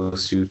it's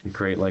supposed to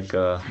create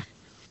a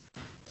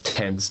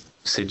tense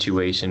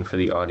situation for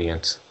the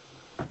audience.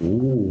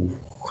 Ooh,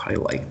 I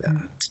like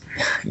that.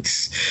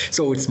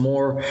 So it's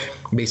more,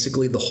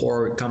 basically the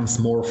horror comes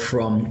more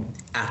from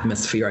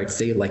atmosphere, I'd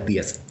say,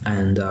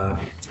 and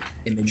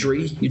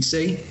imagery, you'd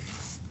say?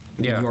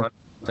 Yeah,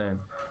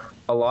 100%.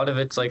 A lot of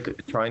it's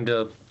trying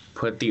to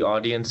put the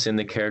audience in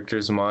the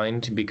character's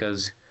mind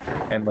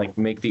and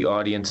make the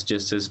audience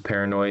just as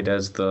paranoid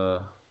as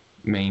the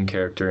main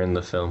character in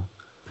the film.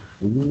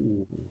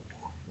 Ooh,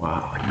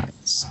 wow,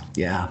 yes.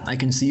 Yeah, I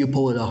can see you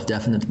pull it off,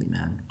 definitely,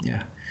 man.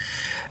 Yeah.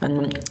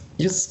 And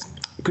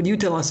could you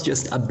tell us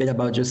just a bit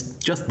about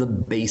just the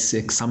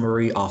basic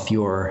summary of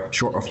your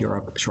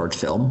short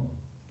film?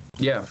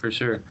 Yeah, for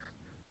sure.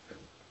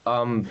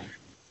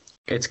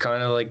 It's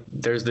kind of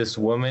there's this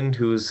woman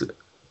who's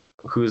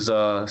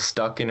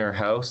stuck in her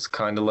house,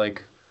 kind of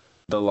like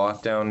the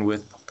lockdown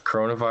with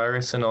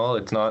coronavirus and all.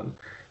 It's not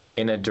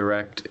in a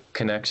direct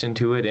connection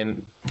to it,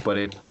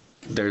 but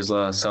there's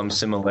some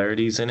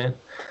similarities in it.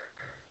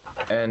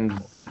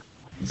 And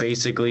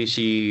basically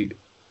she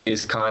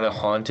is kind of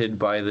haunted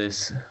by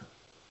this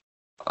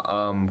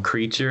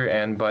creature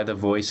and by the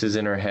voices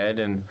in her head,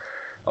 and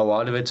a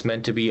lot of it's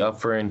meant to be up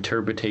for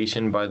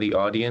interpretation by the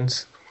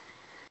audience.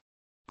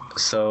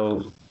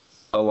 So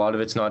a lot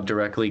of it's not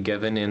directly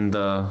given in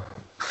the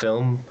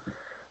film,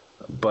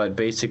 but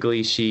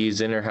basically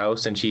she's in her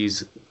house and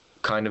she's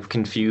kind of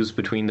confused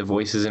between the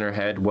voices in her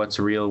head, what's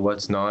real,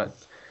 what's not,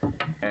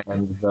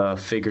 and the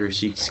figure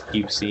she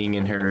keeps seeing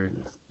in her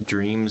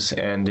dreams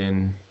and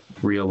in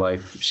real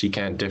life she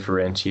can't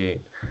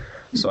differentiate.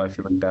 So I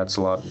feel that's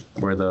a lot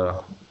where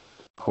the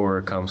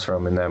horror comes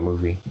from in that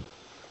movie.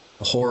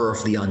 The horror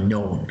of the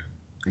unknown.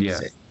 Yeah.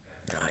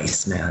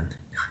 Nice, man.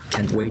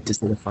 Can't wait to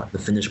see the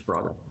finished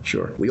product.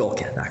 Sure, we all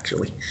can,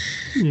 actually.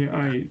 Yeah,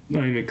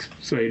 I'm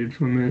excited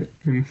from it,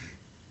 and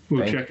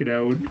we'll check it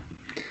out.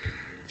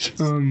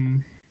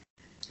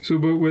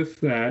 But with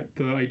that,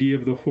 the idea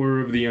of the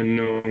horror of the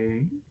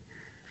unknown,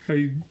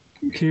 I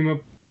came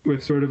up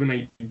with sort of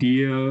an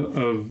idea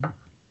of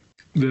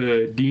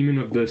the demon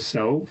of the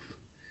self,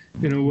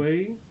 in a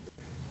way,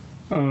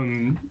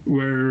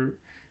 where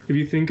if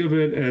you think of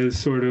it as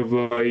sort of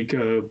like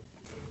a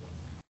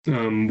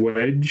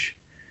wedge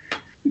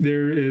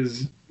there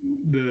is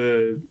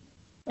the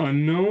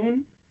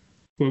unknown,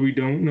 what we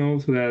don't know.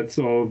 So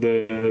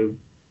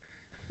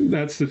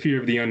that's the fear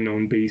of the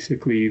unknown,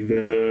 basically.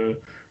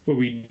 The what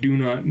we do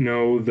not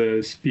know,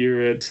 the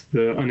spirits,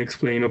 the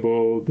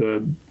unexplainable,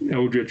 the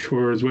eldritch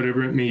horrors,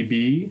 whatever it may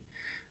be.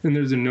 Then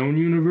there's a known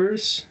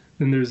universe,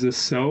 then there's the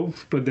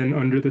self, but then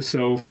under the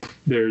self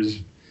there's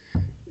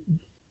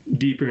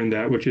deeper in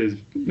that, which is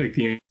like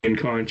the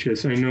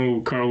unconscious. I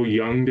know Carl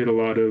Jung did a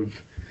lot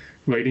of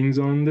writings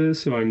on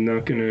this, so I'm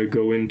not going to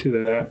go into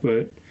that,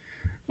 but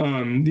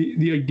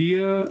the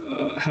idea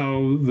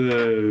how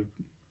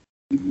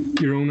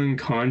your own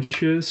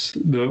unconscious,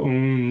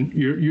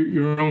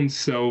 your own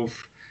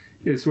self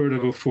is sort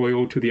of a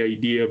foil to the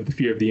idea of the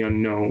fear of the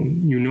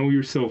unknown. You know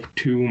yourself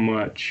too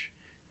much,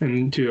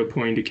 and to a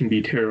point it can be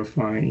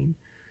terrifying.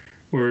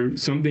 Or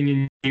something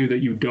in you that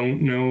you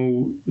don't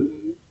know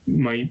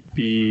might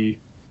be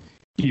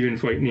even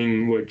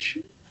frightening, which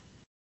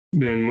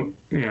then,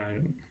 yeah, I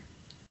don't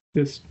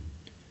just...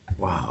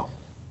 Wow.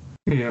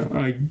 Yeah,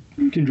 I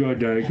can draw a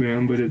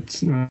diagram, but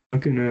it's not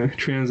going to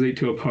translate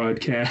to a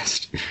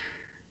podcast.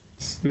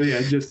 But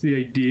yeah, just the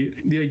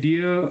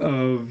idea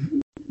of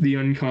the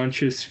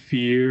unconscious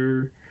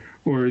fear,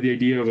 or the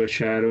idea of a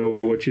shadow,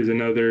 which is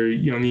another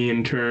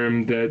Jungian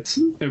term. That's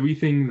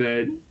everything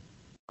that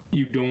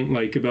you don't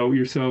like about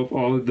yourself,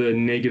 all of the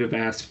negative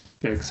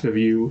aspects of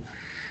you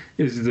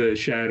is the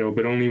shadow,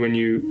 but only when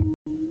you,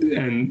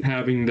 and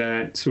having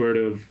that sort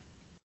of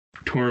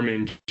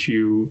torment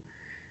you,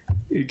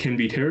 it can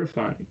be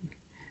terrifying.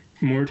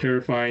 More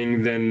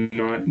terrifying than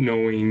not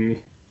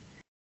knowing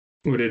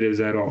what it is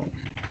at all.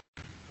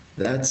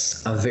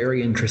 That's a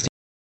very interesting.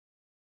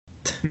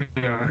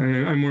 Yeah,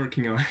 I'm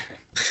working on it.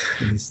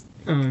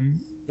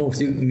 No,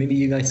 so maybe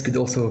you guys could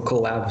also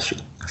collab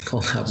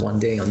one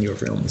day on your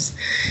films.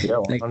 Yeah,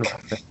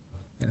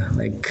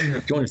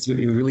 100%.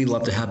 You really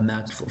love to have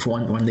Matt for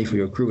one day for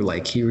your crew.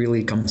 Like, he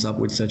really comes up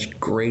with such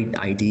great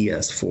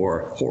ideas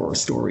for horror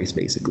stories.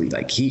 Basically,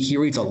 like he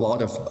reads a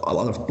lot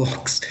of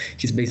books.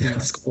 He's basically a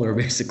scholar,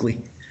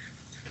 basically.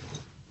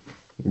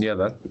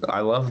 Yeah,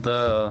 I love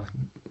the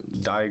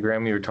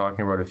diagram you were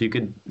talking about. If you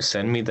could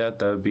send me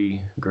that would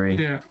be great.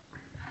 Yeah,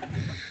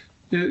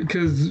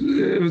 because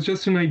it was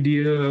just an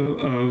idea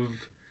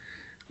of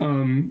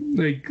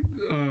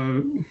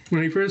when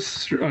I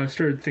first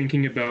started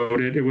thinking about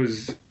it, it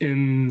was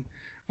I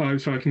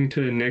was talking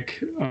to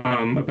Nick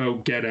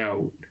about Get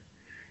Out,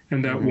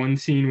 and that one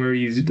scene where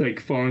he's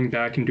like falling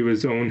back into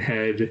his own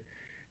head,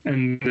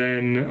 and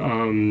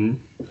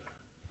then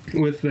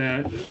with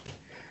that,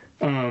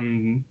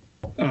 and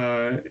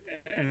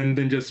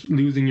then just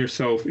losing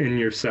yourself in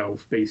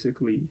yourself,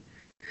 basically.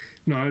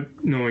 Not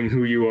knowing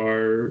who you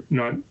are,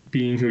 not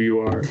being who you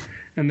are.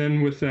 And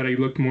then with that, I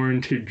looked more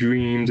into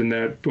dreams, and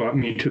that brought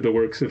me to the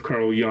works of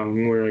Carl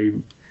Jung, where I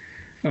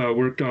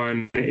worked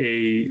on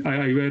I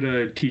read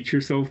a Teach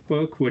Yourself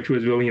book, which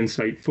was really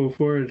insightful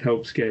for it. It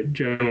helps get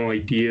general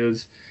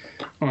ideas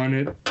on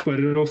it,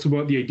 but it also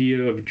brought the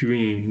idea of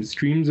dreams.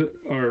 Dreams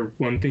are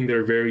one thing that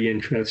are very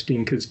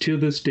interesting, because to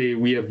this day,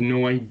 we have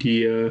no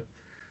idea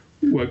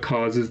what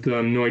causes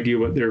them, no idea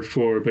what they're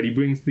for, but he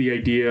brings the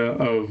idea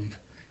of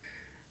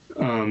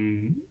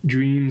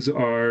dreams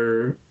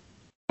are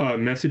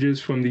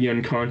messages from the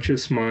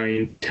unconscious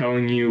mind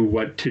telling you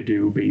what to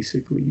do,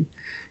 basically.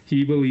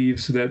 He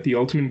believes that the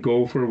ultimate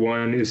goal for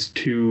one is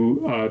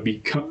to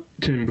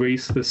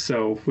embrace the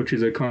self, which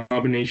is a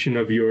combination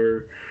of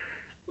your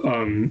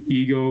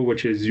ego,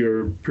 which is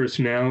your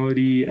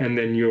personality, and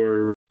then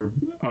your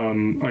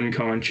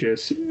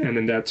unconscious, and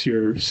then that's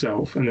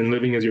yourself. And then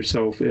living as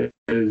yourself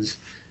is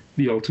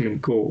the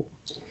ultimate goal.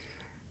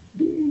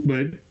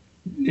 But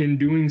in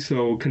doing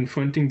so,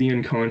 confronting the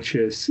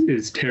unconscious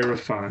is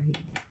terrifying.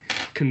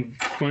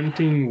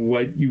 Confronting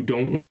what you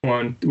don't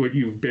want, what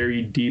you've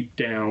buried deep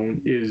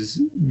down,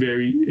 is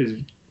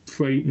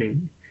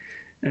frightening.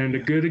 And a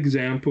good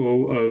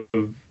example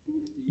of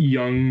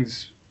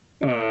Jung's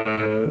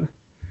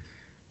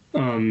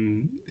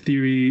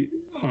theory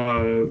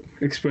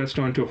expressed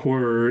onto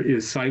horror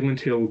is Silent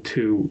Hill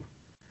 2.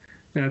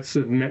 That's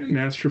a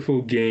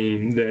masterful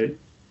game that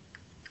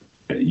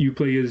you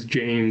play as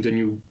James, and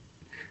you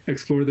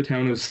explore the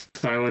town of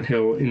Silent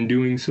Hill. In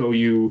doing so,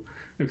 you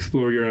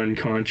explore your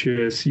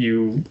unconscious.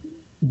 You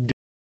don't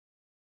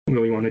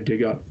really want to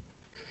dig up.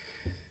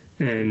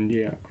 And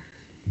yeah.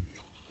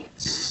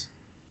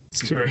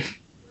 Sorry.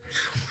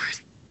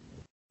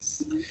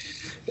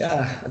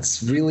 Yeah,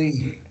 that's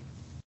really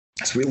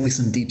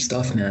some deep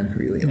stuff, man.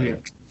 Really,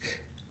 like,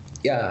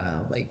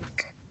 yeah,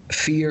 like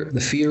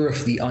the fear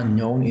of the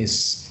unknown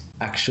is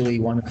actually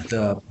one of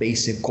the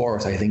basic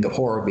cores, I think, of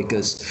horror,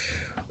 because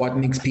what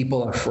makes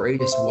people afraid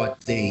is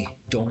what they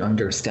don't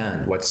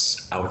understand,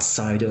 what's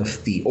outside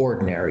of the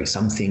ordinary,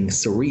 something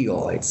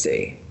surreal, I'd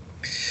say.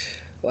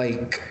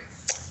 Like,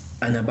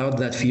 and about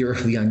that fear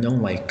of the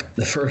unknown, like,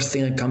 the first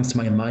thing that comes to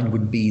my mind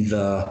would be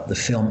the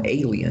film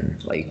Alien.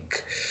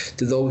 Like,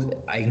 to those,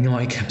 I know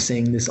I kept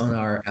saying this on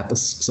our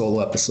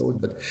solo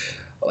episode, but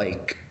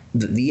like,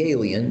 the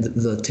alien,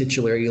 the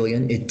titular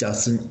alien, it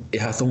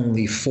has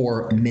only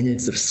 4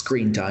 minutes of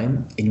screen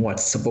time in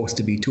what's supposed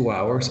to be 2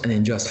 hours, and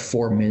in just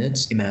 4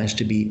 minutes it managed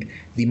to be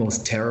the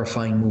most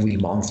terrifying movie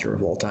monster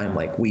of all time.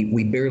 Like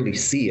we barely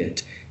see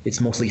it. It's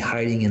mostly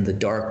hiding in the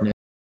darkness,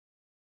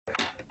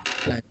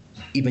 and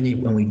even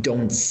when we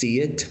don't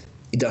see it,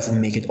 it doesn't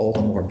make it all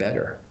the more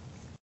better.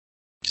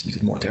 It makes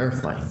it more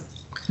terrifying.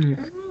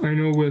 Yeah, I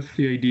know with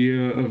the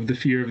idea of the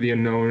fear of the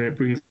unknown, it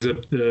brings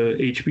up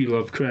the H.P.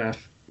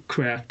 Lovecraft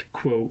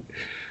quote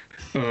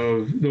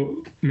of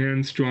the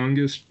man's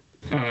strongest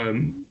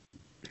known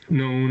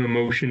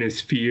emotion is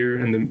fear,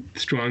 and the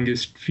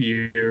strongest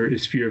fear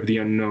is fear of the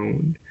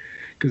unknown.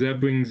 Because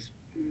that brings,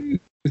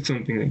 it's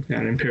something like that,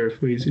 I'm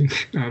paraphrasing,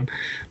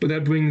 but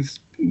that brings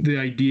the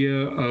idea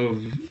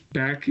of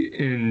back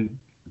in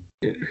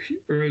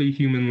early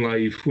human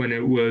life when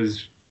it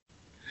was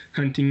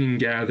hunting and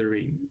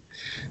gathering.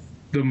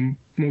 The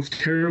most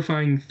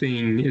terrifying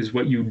thing is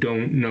what you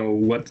don't know,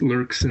 what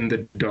lurks in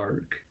the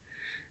dark.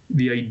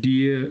 The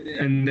idea,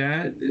 and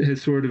that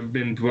has sort of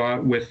been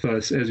brought with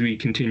us as we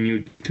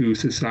continue through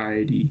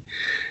society.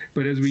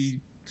 But as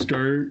we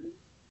start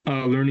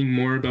learning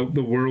more about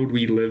the world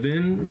we live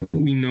in,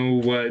 we know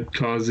what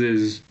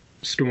causes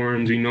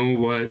storms, we know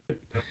what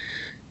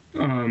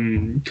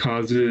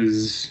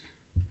causes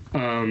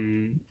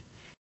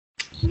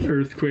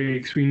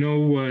earthquakes, we know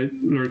what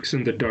lurks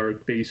in the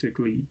dark,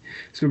 basically.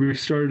 So we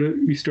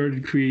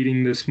started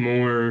creating this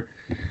more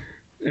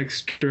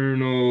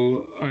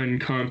external,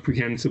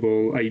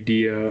 incomprehensible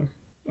idea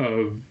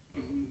of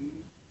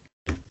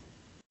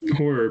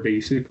horror,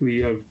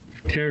 basically, of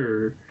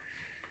terror.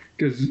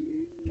 Because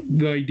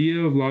the idea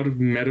of a lot of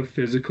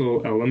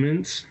metaphysical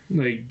elements,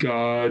 like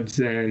gods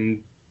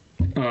and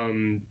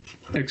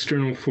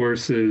external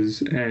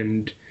forces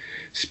and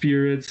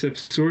spirits, have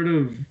sort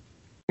of,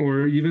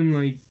 or even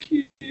like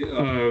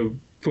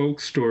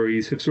folk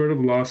stories, have sort of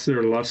lost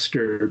their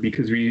luster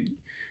because we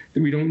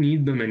don't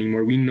need them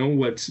anymore. We know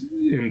what's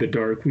in the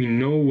dark, we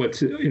know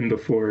what's in the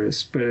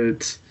forest, but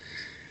it's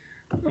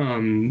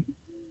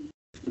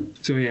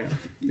so yeah,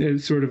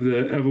 it's sort of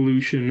the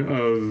evolution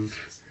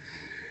of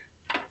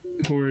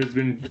horror has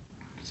been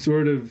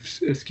sort of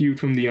skewed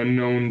from the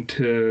unknown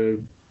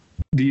to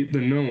the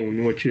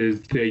known, which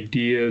is the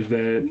idea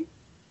that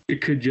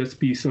it could just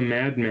be some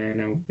madman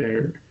out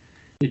there.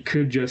 It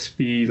could just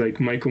be like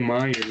Michael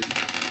Myers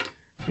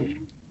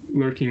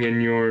lurking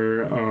in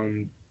your,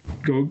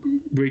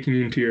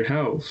 breaking into your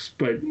house.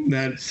 But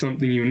that's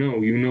something you know.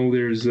 You know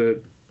there's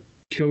a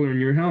killer in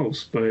your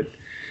house. But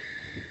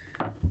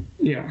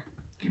yeah,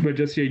 but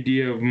just the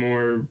idea of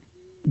more,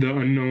 the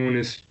unknown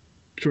is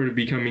sort of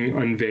becoming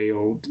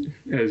unveiled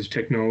as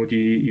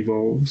technology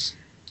evolves.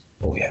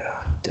 Oh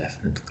yeah,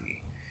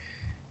 definitely.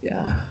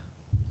 Yeah.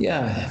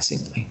 Yeah, it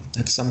seems like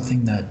that's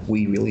something that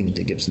we really need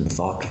to give some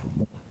thought for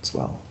more as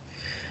well.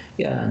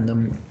 Yeah,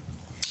 and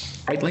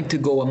I'd like to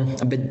go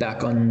a bit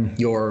back on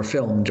your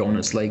film,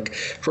 Jonas. Like,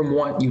 from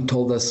what you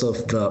told us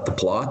of the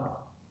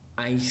plot,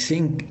 I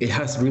think it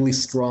has really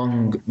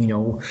strong,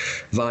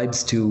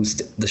 vibes to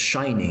The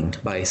Shining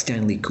by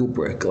Stanley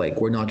Kubrick. Like,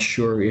 we're not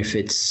sure if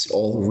it's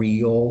all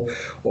real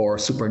or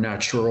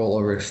supernatural,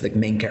 or if the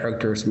main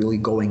character is really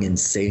going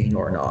insane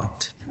or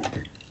not.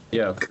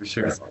 Yeah, for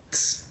sure.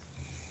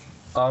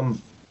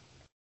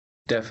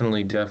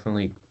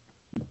 Definitely.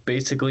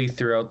 Basically,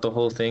 throughout the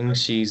whole thing,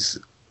 she's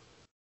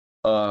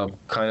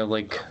kind of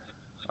like,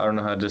 I don't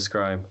know how to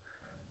describe.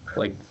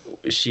 Like,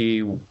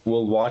 she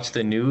will watch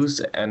the news,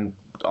 and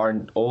our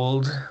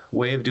old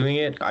way of doing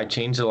it, I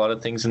changed a lot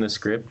of things in the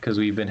script because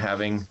we've been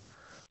having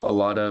a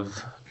lot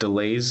of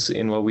delays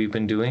in what we've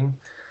been doing.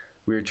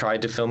 We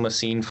tried to film a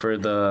scene for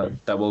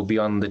that will be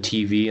on the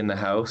TV in the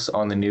house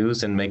on the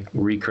news and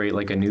recreate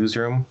like a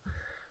newsroom,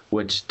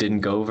 which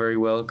didn't go very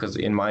well because,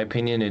 in my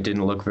opinion, it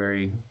didn't look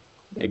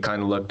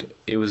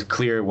it was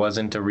clear it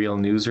wasn't a real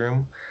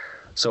newsroom.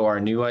 So our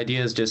new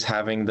idea is just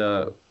having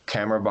the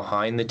camera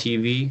behind the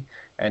TV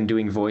and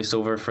doing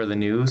voiceover for the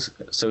news,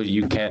 so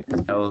you can't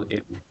tell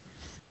if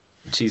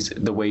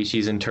the way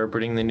she's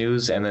interpreting the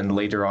news, and then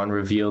later on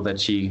reveal that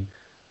she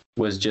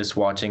was just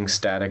watching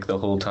static the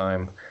whole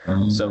time.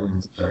 So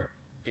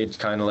it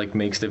kind of like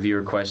makes the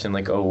viewer question,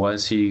 like, oh,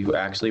 was he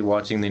actually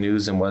watching the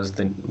news, and was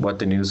what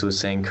the news was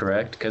saying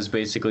correct? Because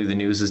basically the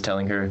news is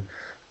telling her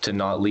to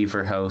not leave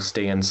her house,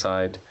 stay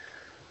inside,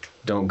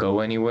 don't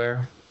go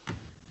anywhere.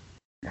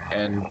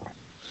 And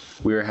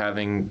we were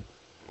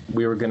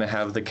going to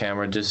have the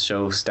camera just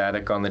show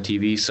static on the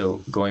TV,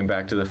 so going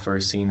back to the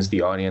first scenes,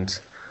 the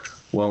audience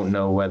won't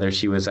know whether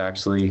she was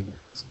actually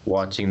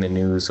watching the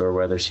news or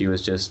whether she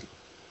was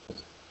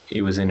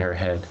it was in her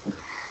head.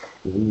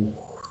 Ooh,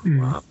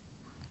 wow.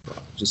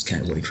 Just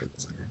can't wait for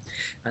this.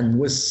 And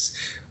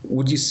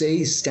would you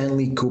say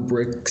Stanley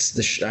Kubrick's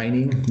The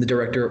Shining, the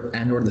director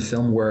and or the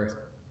film,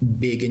 were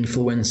big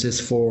influences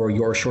for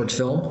your short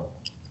film?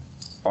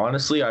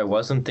 Honestly, I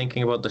wasn't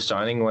thinking about The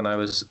Shining when I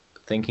was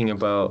thinking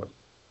about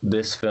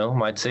this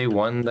film. I'd say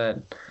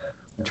I'm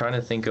trying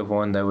to think of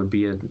one that would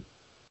be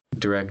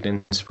direct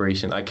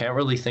inspiration. I can't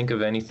really think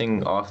of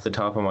anything off the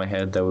top of my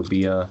head that would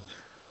be a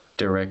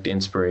direct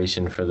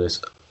inspiration for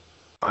this.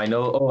 I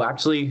know. Oh,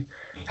 actually,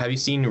 have you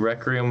seen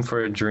Requiem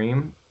for a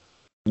Dream?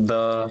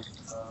 The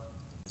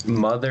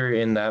mother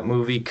in that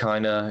movie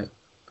kind of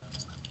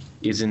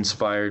is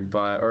inspired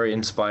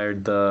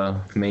the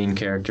main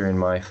character in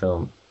my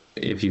film,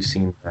 if you've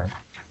seen that.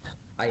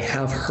 I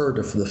have heard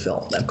of the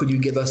film. Could you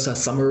give us a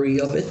summary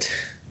of it?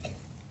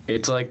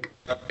 It's a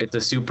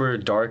super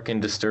dark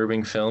and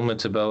disturbing film.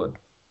 It's about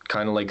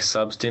kind of like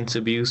substance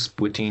abuse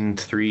between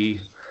three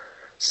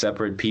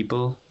separate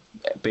people.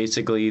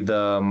 Basically,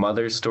 the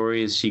mother's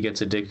story is she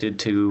gets addicted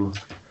to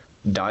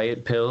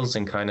diet pills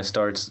and kind of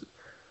starts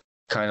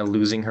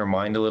losing her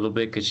mind a little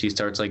bit because she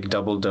starts like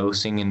double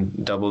dosing,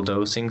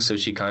 so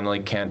she kind of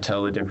like can't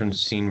tell the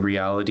difference between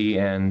reality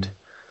and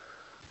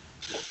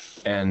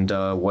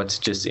what's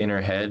just in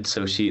her head.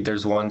 So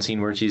there's one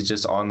scene where she's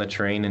just on the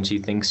train and she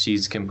thinks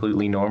she's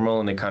completely normal,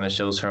 and it kind of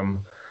shows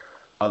from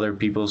other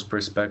people's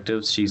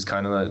perspectives. She's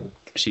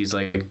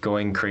like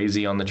going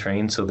crazy on the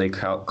train, so they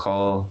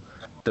call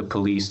the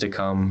police to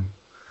come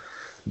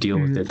deal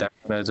with it.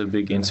 That's a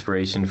big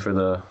inspiration for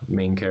the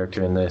main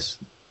character in this.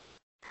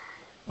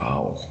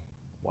 Wow.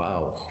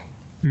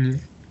 And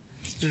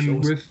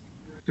with,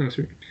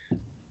 sorry,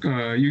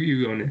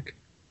 you go, Nick.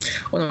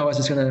 Well, no, I was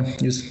just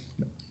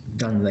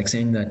done like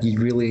saying that I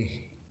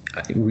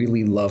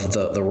really love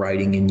the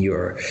writing in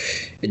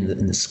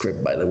the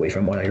script. By the way,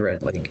 from what I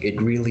read, like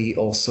it really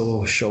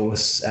also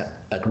shows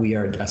that we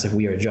are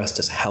just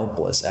as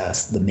helpless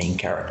as the main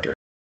character.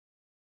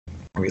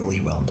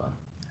 Really well done.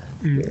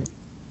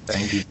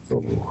 Thank you.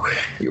 So,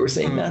 you were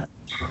saying that?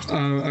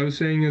 I was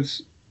saying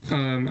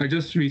I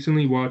just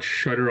recently watched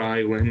Shutter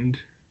Island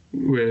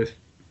with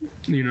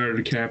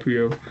Leonardo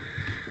DiCaprio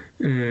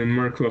and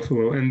Mark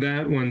Ruffalo, and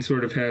that one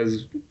sort of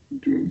has,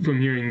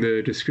 from hearing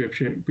the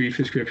brief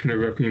description of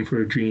Requiem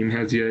for a Dream,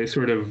 has the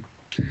sort of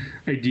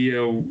idea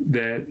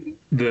that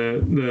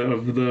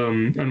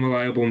the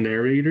unreliable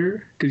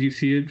narrator, because you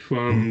see it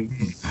from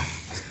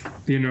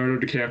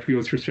Leonardo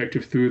DiCaprio's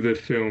perspective through the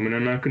film, and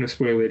I'm not going to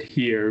spoil it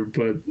here,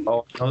 but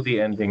I know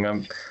the ending.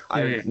 Now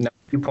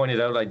you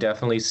pointed out, I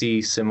definitely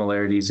see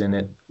similarities in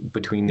it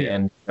between the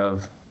end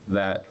of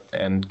that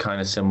and kind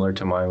of similar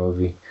to my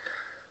movie.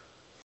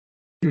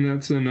 And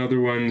that's another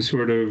one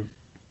sort of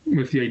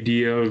with the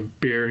idea of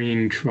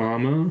burying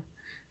trauma,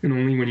 and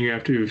only when you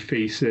have to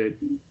face it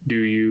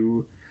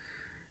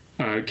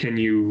can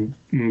you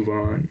move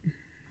on.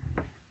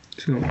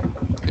 So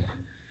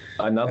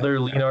another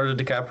Leonardo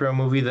DiCaprio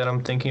movie that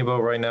I'm thinking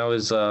about right now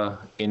is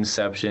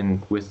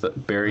Inception, with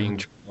burying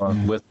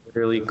trauma, with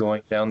literally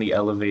going down the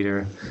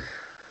elevator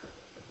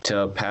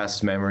to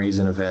past memories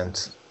and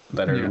events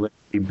that are literally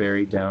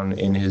buried down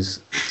in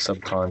his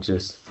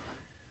subconscious.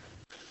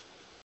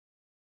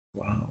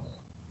 Wow.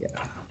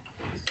 Yeah.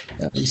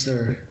 These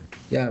are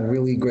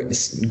really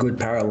good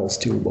parallels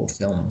to both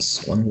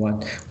films on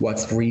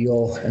what's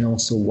real and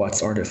also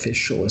what's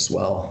artificial as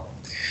well.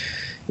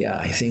 Yeah,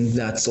 I think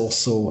that's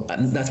also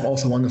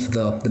one of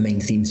the main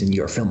themes in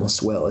your film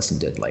as well,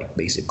 isn't it? Like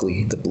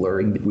basically the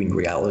blurring between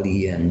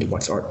reality and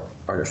what's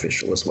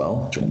artificial as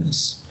well,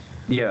 Jonas.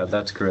 Yeah,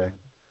 that's correct.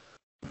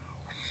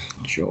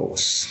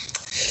 Joes.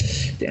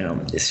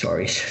 Damn,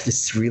 sorry.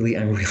 I'm really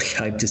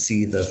hyped to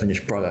see the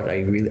finished product.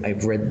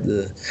 I've read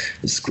the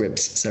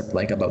scripts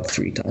like about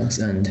 3 times,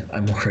 and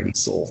I'm already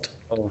sold.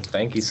 Oh,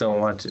 thank you so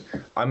much.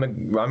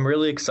 I'm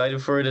really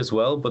excited for it as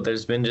well, but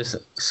there's been just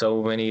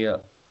so many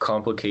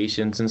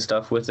complications and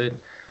stuff with it.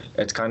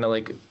 It's kind of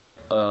like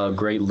a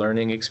great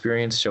learning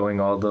experience,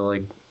 showing all the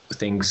like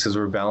things, because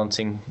we're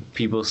balancing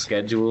people's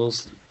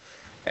schedules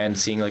and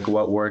seeing like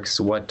what works,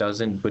 what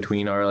doesn't,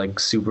 between our like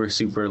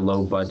super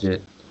low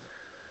budget.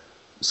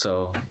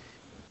 So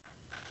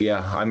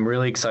yeah, I'm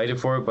really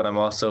excited for it, but I'm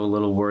also a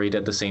little worried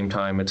at the same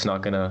time it's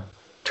not gonna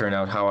turn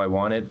out how I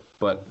want it.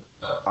 But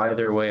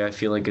either way, I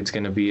feel like it's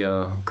gonna be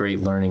a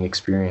great learning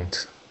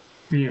experience.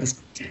 Yeah,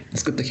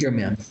 it's good to hear,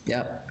 man.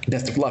 Yeah,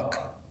 best of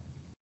luck.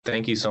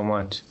 Thank you so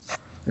much.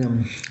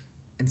 And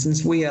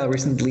since we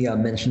recently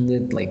mentioned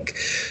it, like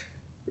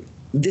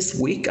this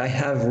week I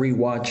have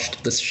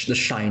rewatched The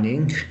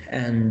Shining,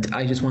 and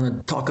I just want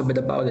to talk a bit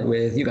about it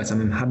with you guys.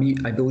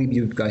 I believe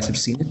you guys have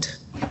seen it.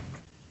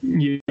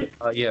 yeah.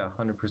 Yeah,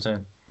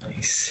 100%.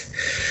 Nice.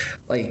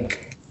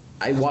 Like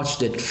I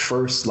watched it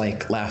first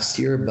like last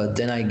year, but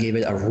then I gave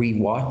it a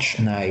rewatch,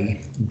 and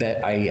I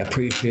bet I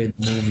appreciated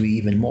the movie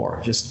even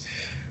more. Just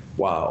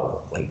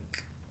wow.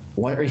 Like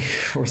what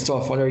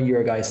are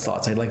your guys'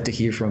 thoughts? I'd like to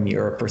hear from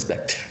your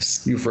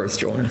perspectives. You first,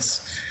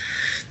 Jonas.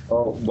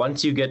 Well,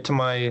 once you get to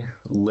my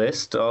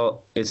list,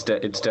 it's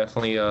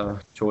definitely a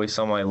choice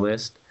on my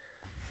list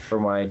for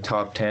my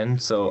top 10,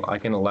 so I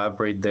can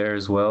elaborate there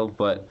as well.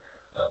 But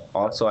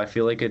also, I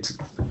feel like it's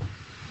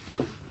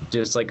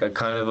just like a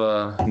kind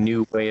of a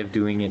new way of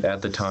doing it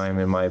at the time,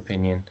 in my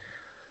opinion.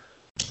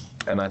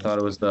 And I thought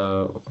it was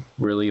a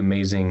really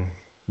amazing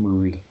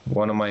movie.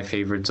 One of my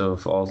favorites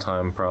of all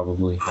time,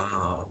 probably.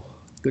 Wow.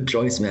 Good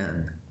choice,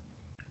 man.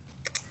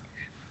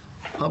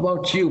 How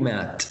about you,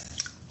 Matt?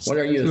 What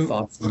are your So-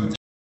 thoughts on?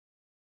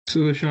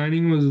 So The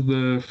Shining was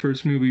the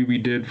first movie we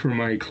did for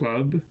my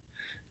club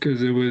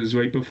because it was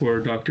right before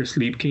Doctor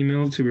Sleep came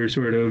out, so we were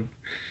sort of,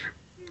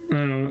 I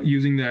don't know,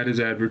 using that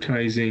as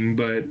advertising.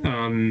 But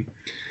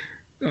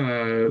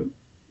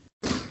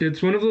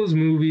it's one of those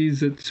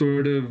movies that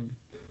sort of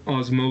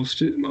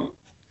osmosis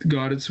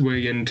got its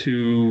way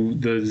into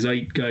the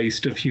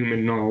zeitgeist of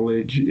human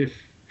knowledge. If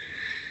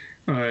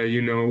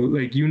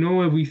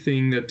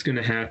everything that's going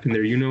to happen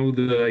there. You know,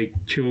 the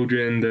like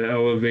children, the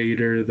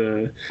elevator,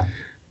 the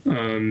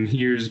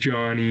here's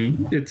Johnny.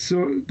 It's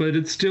so, but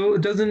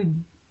it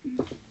doesn't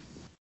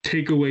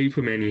take away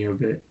from any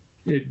of it.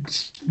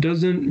 It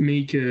doesn't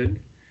make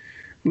it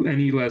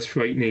any less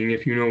frightening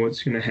if you know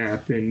what's going to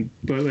happen.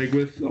 But like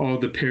with all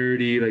the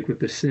parody, like with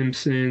The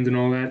Simpsons and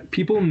all that,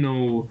 people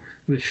know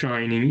The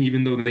Shining,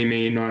 even though they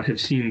may not have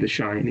seen The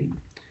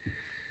Shining.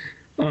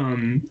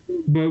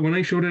 But when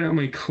I showed it at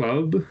my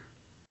club,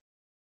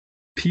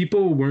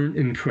 people weren't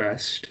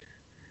impressed.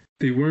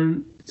 They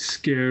weren't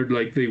scared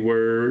like they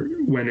were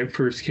when it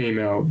first came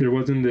out. There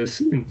wasn't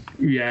this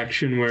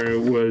reaction where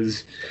it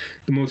was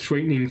the most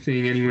frightening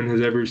thing anyone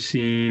has ever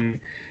seen,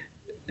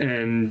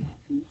 and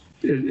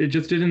it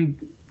just didn't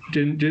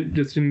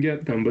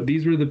get them. But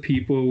these were the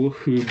people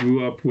who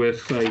grew up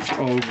with like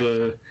all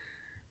the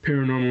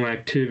paranormal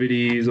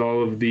activities,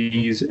 all of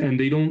these, and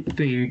they don't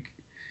think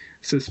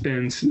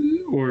suspense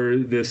or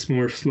this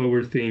more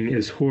slower thing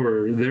is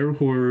horror. Their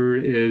horror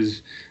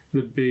is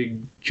the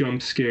big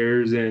jump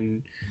scares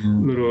and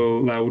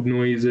little loud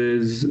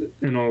noises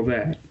and all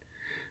that.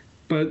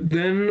 But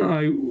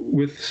then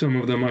with some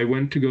of them, I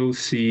went to go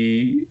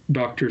see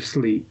Dr.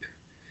 Sleep,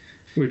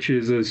 which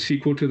is a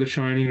sequel to The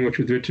Shining, which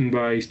was written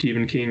by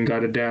Stephen King,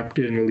 got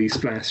adapted and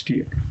released last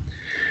year.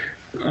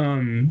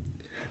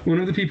 One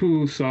of the people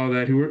who saw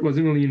that, who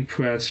wasn't really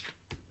impressed,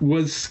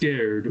 was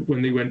scared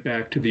when they went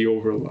back to the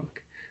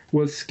Overlook.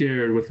 Was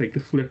scared with like the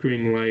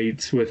flickering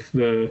lights, with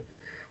the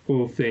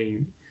whole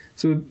thing.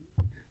 So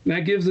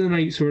that gives a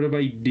nice sort of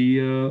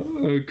idea,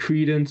 a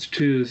credence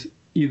to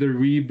either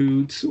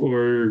reboots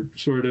or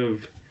sort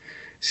of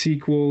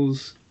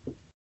sequels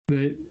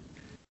that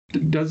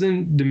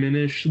doesn't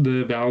diminish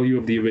the value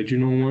of the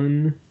original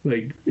one.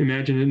 Like,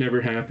 imagine it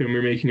never happened,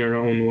 we're making our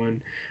own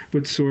one,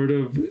 but sort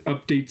of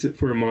updates it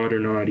for a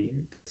modern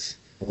audience.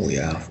 Oh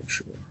yeah, for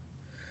sure.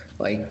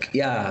 Like,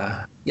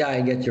 yeah,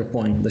 I get your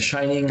point. The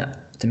Shining,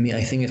 to me,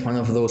 I think it's one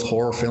of those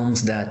horror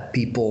films that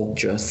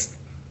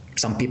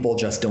some people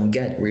just don't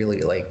get, really.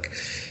 Like,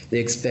 they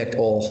expect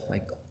all,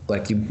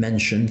 like you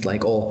mentioned,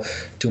 like all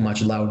too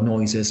much loud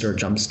noises or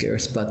jump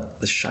scares, but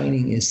The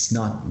Shining is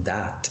not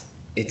that.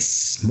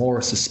 It's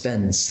more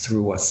suspense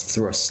through a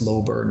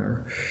slow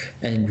burner,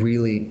 and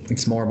really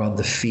it's more about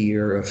the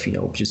fear of,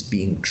 just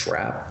being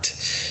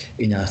trapped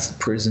in a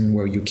prison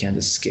where you can't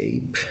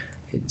escape.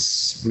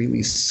 It's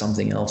really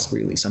something else,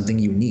 really something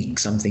unique,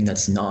 something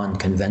that's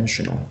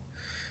non-conventional.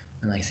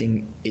 And I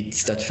think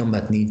it's that film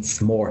that needs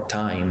more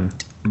time,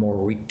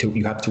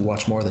 you have to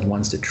watch more than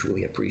once to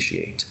truly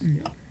appreciate.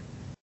 Yeah.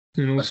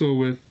 And also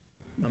with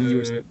Go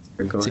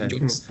ahead.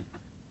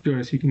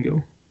 Jonas, you can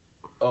go.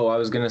 Oh, I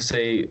was gonna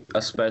say,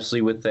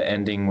 especially with the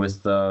ending,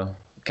 with the.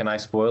 Can I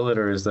spoil it,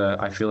 or is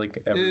that? I feel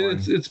like everyone.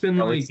 It's been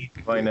like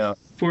by now.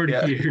 40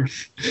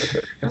 years.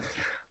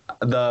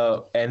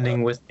 The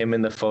ending with him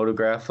in the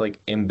photograph, like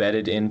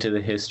embedded into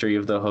the history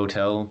of the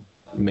hotel,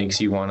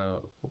 makes you want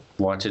to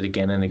watch it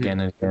again and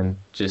again and again,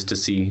 just to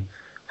see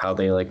how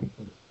they like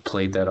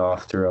played that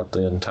off throughout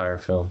the entire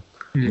film.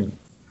 Yeah.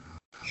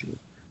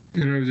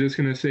 And I was just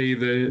going to say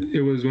that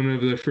it was one of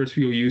the first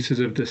real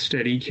uses of the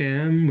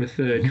Steadicam, with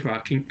the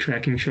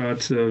tracking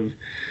shots of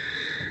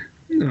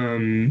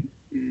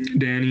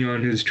Danny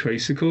on his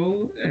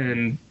tricycle,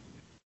 and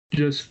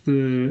just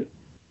the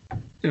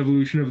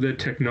evolution of the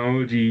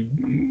technology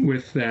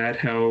with that,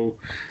 how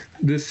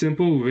this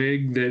simple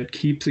rig that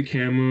keeps a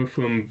camera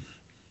from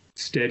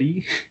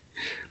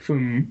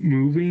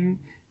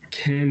moving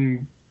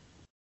can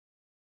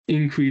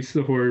increase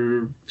the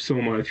horror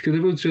so much. Because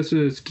if it was just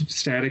a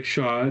static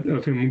shot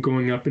of him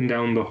going up and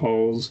down the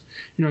halls,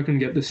 you're not going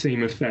to get the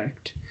same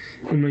effect.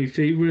 And my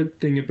favorite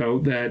thing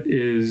about that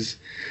is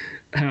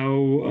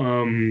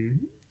how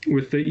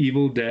with the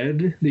Evil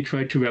Dead, they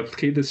tried to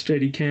replicate the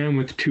Steadicam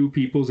with two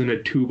peoples in a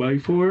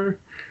 2x4,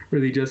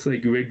 where they just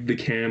like rigged the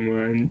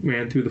camera and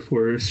ran through the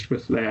forest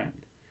with that.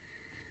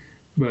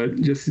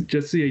 But just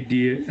the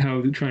idea,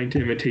 how they're trying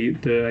to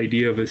imitate the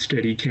idea of a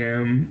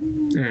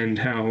Steadicam, and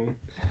how,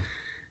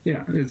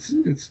 yeah,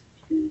 it's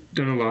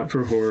done a lot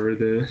for horror,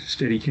 the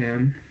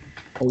Steadicam.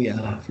 Oh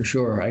yeah, for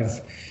sure.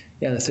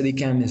 The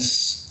Steadicam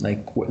is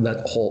like with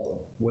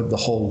the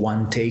whole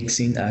one take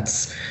scene.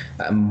 That's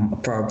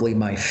probably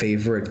my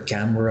favorite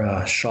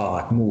camera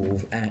shot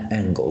move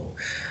angle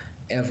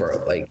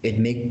ever. Like, it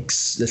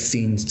makes the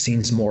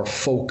scenes more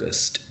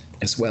focused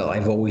as well.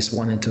 I've always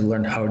wanted to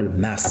learn how to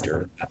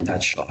master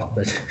that shot,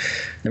 but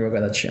never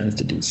got a chance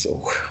to do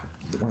so.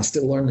 I want to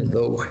still learn it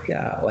though.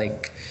 Yeah,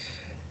 like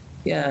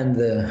Yeah, and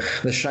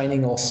the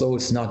Shining also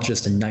is not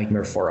just a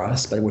nightmare for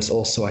us, but it was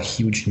also a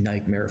huge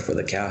nightmare for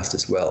the cast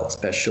as well,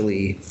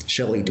 especially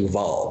Shelley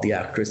Duvall, the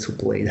actress who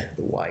played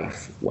the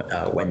wife,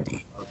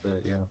 Wendy.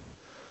 Yeah.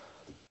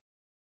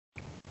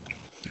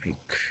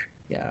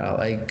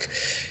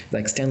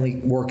 Like Stanley,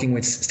 working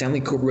with Stanley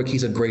Kubrick,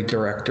 he's a great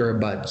director,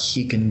 but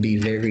he can be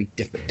very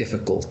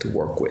difficult to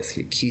work with.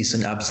 He's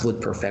an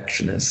absolute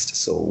perfectionist.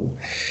 So,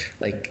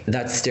 like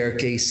that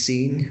staircase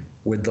scene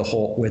with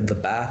the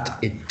bat,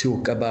 it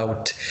took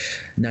about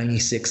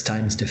 96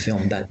 times to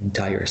film that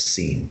entire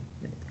scene.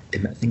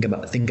 Think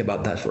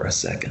about that for a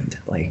second.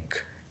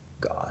 Like,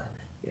 God,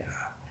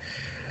 yeah.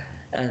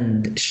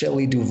 And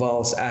Shelley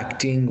Duvall's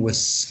acting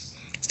was.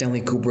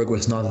 Stanley Kubrick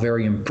was not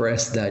very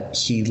impressed that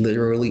he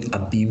literally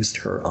abused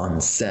her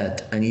on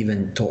set and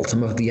even told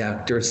some of the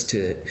actors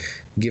to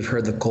give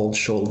her the cold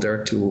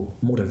shoulder to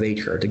motivate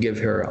her, to give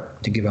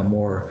a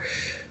more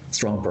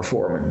strong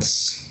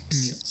performance.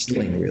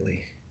 Stealing,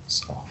 really.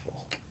 It's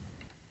awful.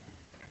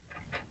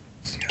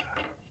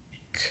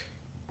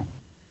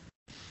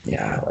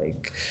 Yeah,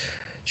 like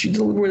she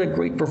delivered a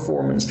great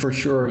performance for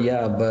sure,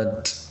 yeah,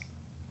 but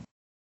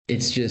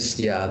it's just,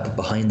 yeah, the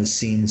behind the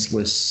scenes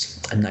was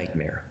a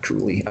nightmare,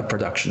 truly a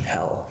production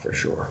hell for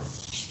sure.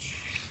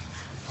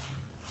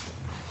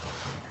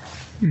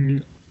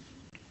 Mm.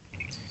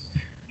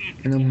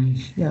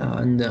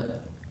 And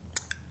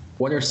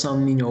what are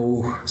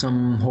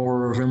some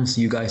horror films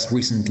you guys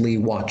recently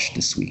watched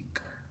this week,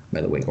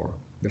 by the way, or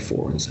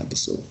before this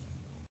episode?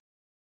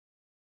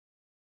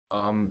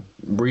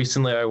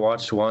 Recently I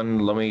watched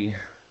one.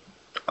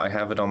 I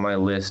have it on my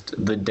list.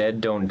 The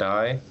Dead Don't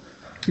Die.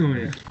 Oh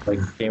yeah. Like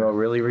came out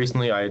really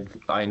recently. I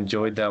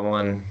enjoyed that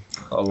one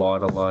a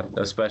lot,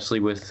 especially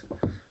with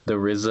the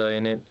RZA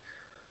in it,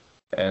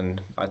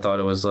 and I thought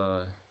it was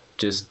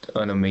just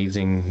an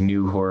amazing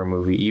new horror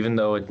movie. Even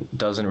though it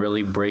doesn't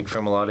really break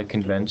from a lot of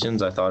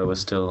conventions, I thought it was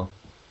still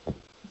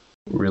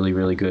really,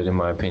 really good in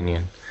my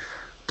opinion.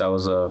 That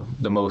was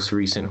the most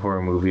recent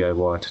horror movie I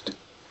watched.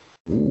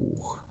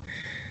 Ooh,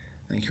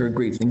 I heard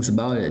great things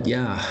about it.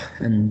 Yeah,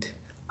 and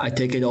I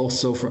take it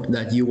also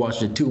that you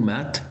watched it too,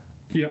 Matt.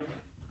 Yeah.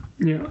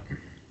 Yeah.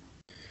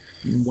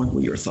 What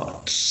were your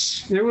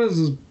thoughts? It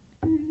was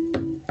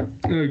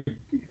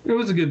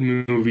a good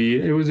movie.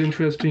 It was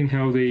interesting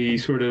how they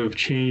sort of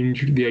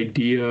changed the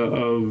idea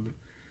of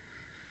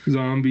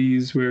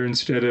zombies, where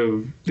instead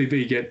of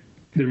they're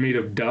made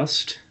of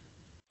dust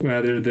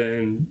rather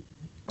than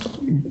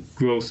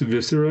gross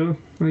viscera,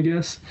 I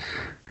guess.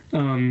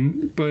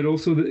 But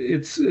also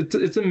it's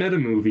a meta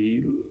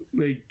movie.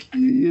 Like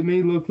it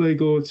may look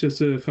like, oh, it's just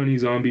a funny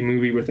zombie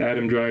movie with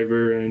Adam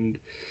Driver and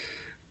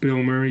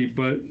Bill Murray,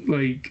 but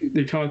like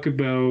they talk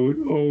about,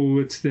 oh,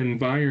 it's the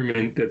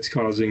environment that's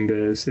causing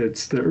this.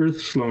 It's the Earth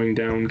slowing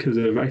down because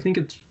of, I think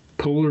it's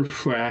polar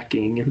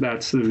fracking, if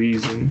that's the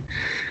reason.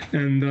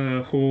 And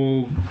the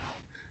whole,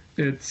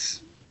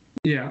 it's,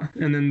 yeah.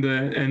 And then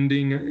the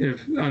ending,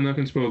 if I'm not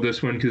going to spoil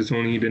this one because it's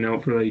only been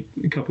out for like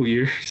a couple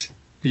years,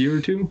 a year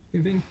or two,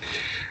 I think.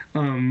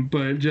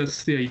 But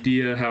just the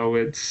idea how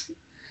it's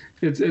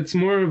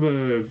more of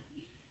a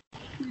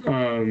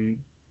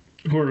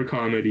horror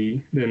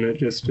comedy than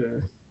just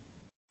a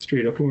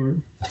straight up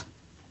horror.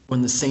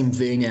 On the same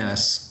vein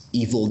as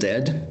Evil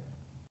Dead?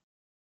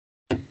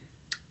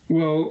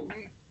 Well,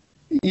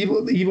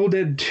 Evil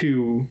Dead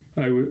 2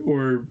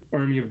 or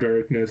Army of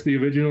Darkness, the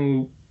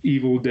original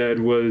Evil Dead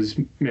was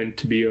meant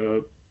to be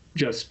a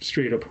just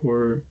straight up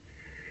horror.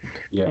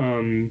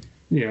 Yeah.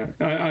 Yeah,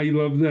 I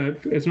love that.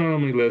 It's not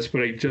on my list,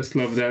 but I just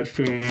love that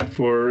film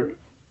for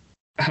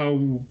how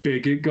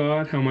big it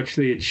got, how much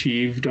they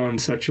achieved on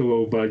such a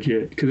low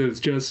budget. Because it was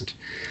just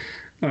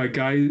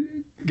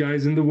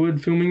guys in the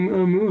wood filming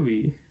a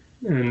movie.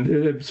 And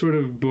it sort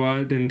of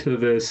brought into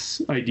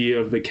this idea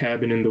of the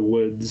cabin in the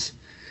woods,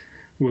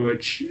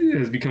 which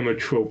has become a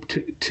trope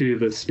to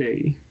this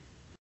day.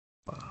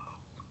 Wow.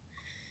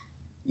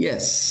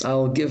 Yes,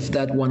 I'll give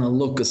that one a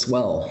look as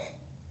well.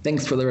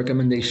 Thanks for the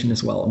recommendation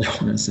as well,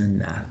 Jonas, and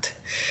Nat.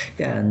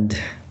 And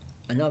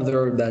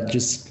another that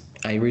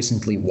I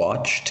recently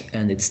watched,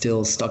 and it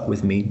still stuck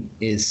with me,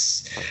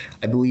 is,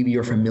 I believe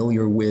you're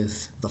familiar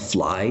with The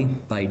Fly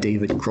by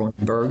David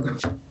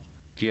Cronenberg.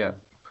 Yeah.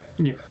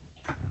 Yeah.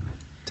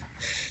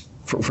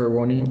 For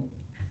warning,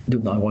 do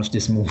not watch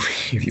this movie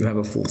if you have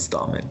a full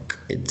stomach.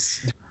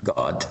 It's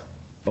God.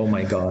 Oh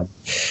my God.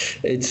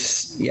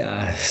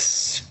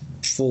 It's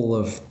full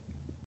of.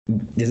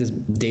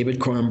 David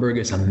Cronenberg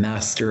is a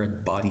master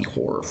at body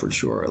horror for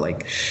sure.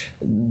 Like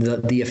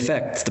the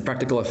effects, the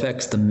practical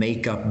effects, the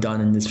makeup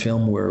done in this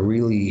film were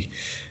really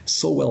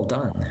so well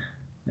done.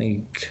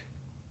 Like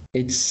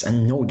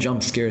and no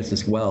jump scares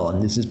as well.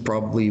 And this is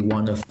probably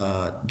one of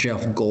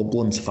Jeff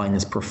Goldblum's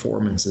finest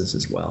performances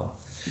as well.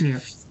 Yeah.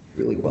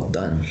 Really well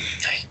done.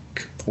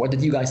 What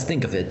did you guys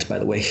think of it, by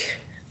the way?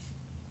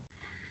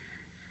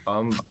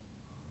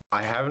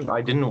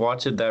 I didn't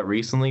watch it that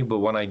recently, but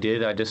when I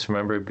did, I just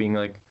remember it being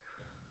like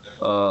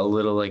a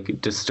little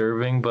like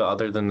disturbing. But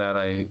other than that,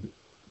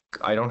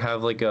 I don't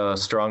have like a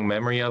strong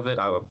memory of it.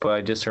 But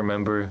I just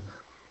remember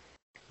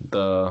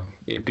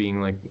it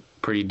being like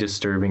pretty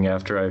disturbing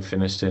after I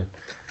finished it.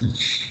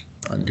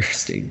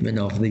 Understatement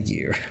of the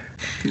year.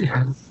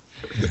 Yeah.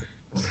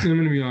 I'm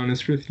gonna be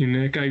honest with you,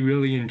 Nick. I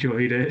really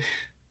enjoyed it.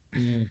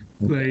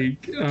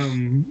 Like,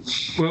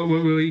 what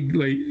really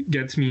like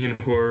gets me in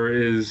horror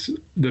is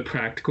the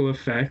practical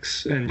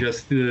effects and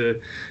just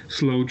the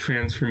slow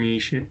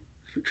transformation,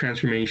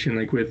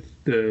 like with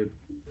the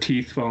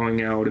teeth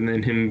falling out and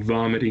then him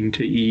vomiting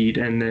to eat,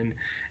 and then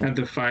at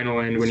the final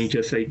end when he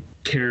just like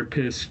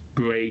carapace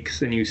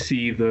breaks and you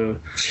see the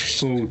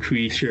whole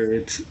creature.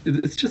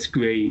 It's just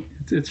great.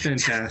 It's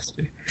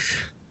fantastic.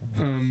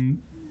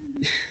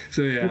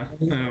 So yeah.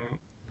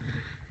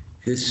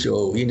 This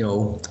show,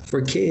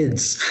 for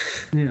kids.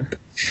 Yeah.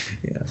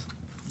 Yeah,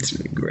 it's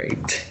really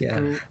great.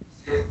 Yeah.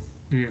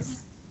 Yeah.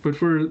 But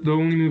for the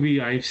only movie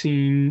I've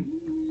seen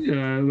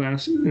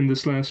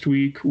this last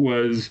week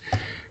was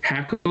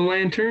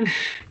Hack-O-Lantern.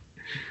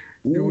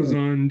 It was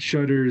on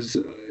Shudder's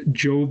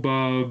Joe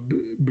Bob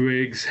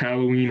Briggs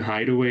Halloween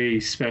Hideaway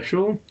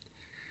special.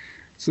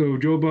 So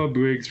Joe Bob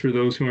Briggs, for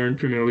those who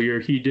aren't familiar,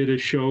 he did a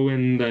show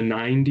in the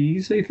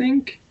 90s, I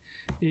think.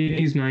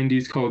 80s,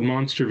 90s, called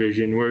Monster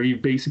Vision, where you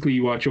basically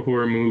watch a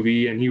horror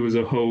movie and he was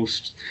a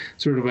host,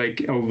 sort of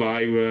like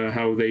Elvira,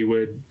 how they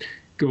would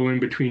go in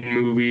between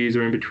movies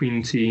or in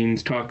between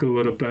scenes, talk a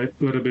little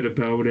bit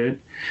about it.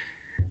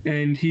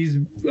 And he's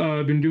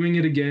been doing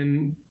it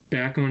again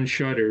back on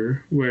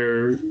Shudder,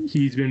 where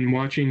he's been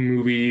watching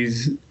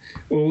movies,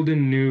 old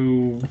and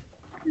new,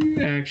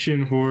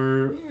 action,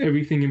 horror,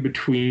 everything in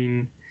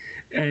between,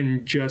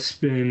 and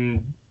just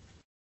been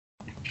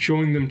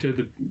showing them to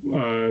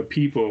the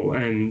people.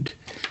 And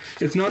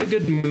it's not a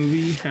good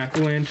movie,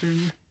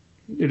 Hack-O-Lantern.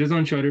 It is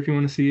on Shudder if you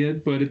want to see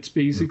it, but it's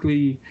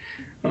basically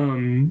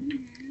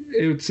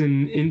it's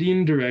an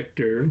Indian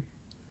director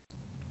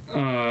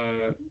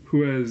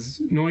who has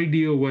no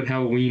idea what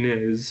Halloween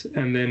is,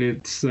 and then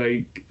it's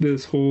like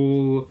this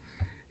whole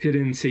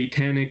hidden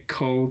satanic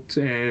cult,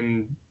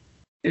 and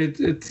it's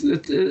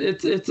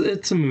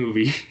a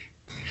movie.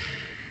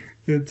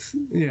 It's a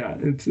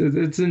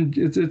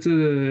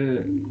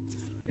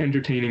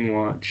entertaining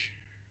watch.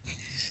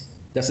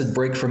 Does it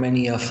break from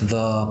any of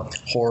the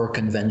horror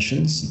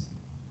conventions?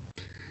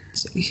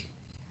 See?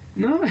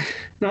 No,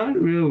 not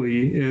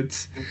really.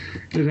 It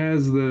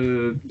has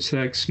the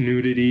sex,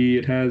 nudity.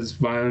 It has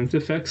violence.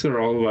 Effects are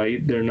all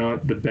right. They're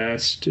not the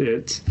best.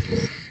 The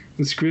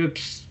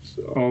script's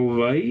all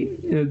right.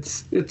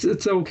 It's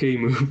okay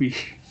movie.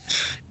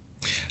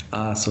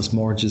 So it's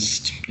more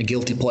just a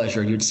guilty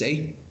pleasure, you'd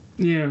say?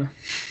 Yeah.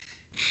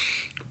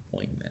 Good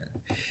point,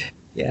 man.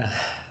 Yeah.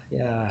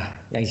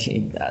 I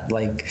hate that.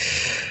 Like,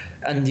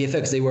 and the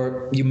effects,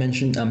 you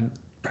mentioned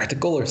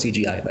practical or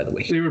CGI, by the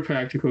way? They were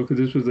practical because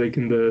this was like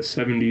in the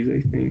 70s,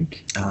 I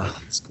think.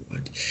 That's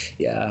good.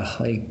 Yeah,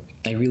 like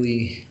I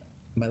really.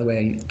 By the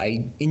way,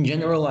 in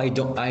general I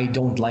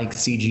don't like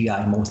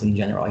CGI mostly in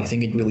general. I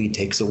think it really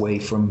takes away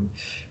from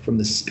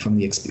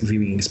the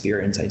viewing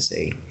experience, I'd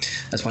say.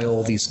 That's why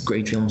all these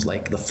great films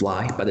like The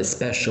Fly, but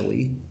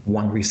especially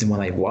one recent one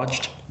I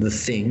watched, The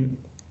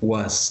Thing,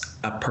 was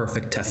a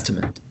perfect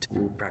testament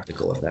to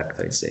practical effect,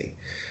 I'd say.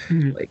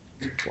 Mm-hmm. Like,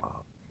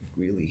 wow,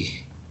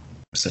 really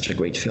such a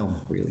great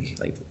film, really.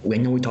 Like, I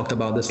know we talked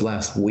about this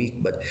last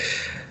week, but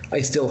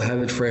I still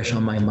have it fresh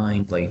on my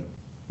mind, like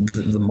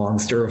the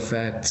monster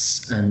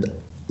effects, and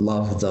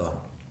love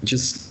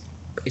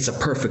it's a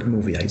perfect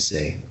movie, I'd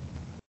say.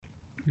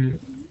 Yeah.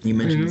 You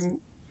mentioned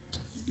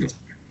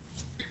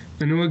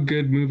I know a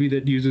good movie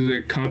that uses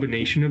a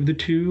combination of the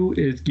two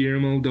is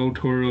Guillermo del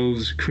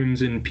Toro's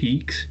Crimson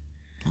Peaks,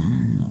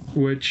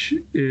 which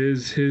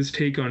is his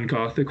take on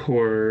gothic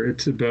horror.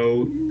 It's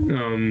about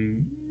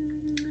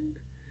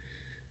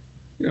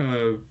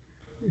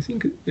I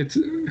think it's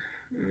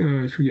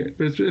I forget,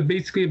 but it's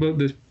basically about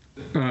this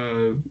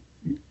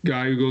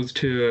guy who goes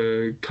to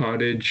a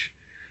cottage.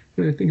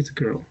 I think it's a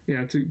girl.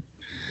 Yeah,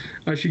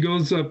 she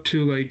goes up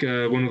to like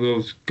one of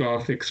those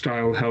gothic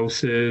style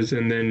houses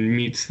and then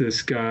meets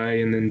this guy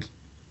and then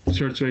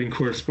starts writing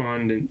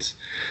correspondence.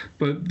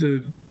 But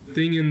the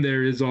thing in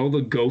there is all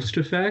the ghost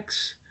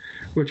effects,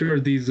 which are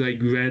these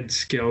like red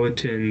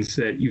skeletons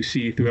that you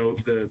see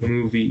throughout the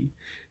movie.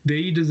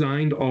 They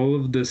designed all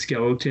of the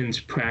skeletons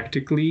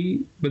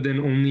practically, but then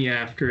only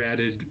after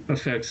added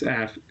effects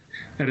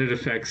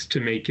to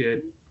make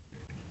it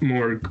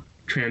more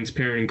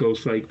transparent and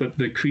ghost-like. But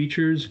the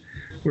creatures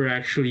were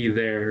actually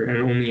there, and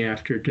only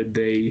after did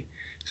they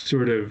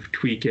sort of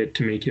tweak it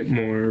to make it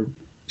more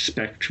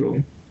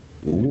spectral.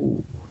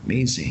 Ooh,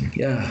 amazing.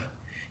 Yeah,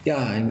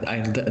 I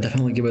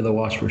definitely give it a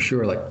watch for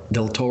sure. Like,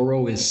 Del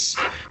Toro is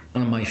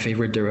one of my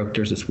favorite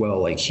directors as well.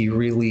 Like, he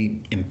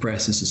really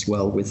impresses as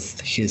well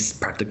with his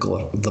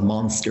the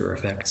monster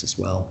effects as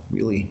well.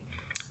 Really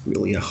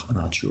an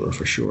auteur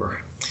for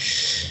sure.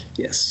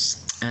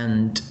 Yes,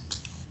 and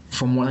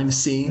from what I'm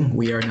seeing,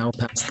 we are now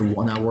past the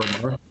 1 hour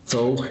mark,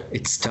 so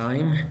it's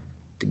time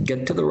to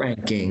get to the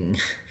ranking.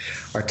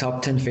 Our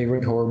top 10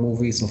 favorite horror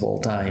movies of all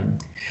time.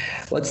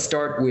 Let's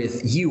start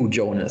with you,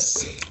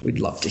 Jonas. We'd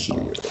love to hear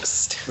your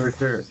list. For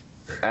sure.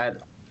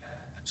 At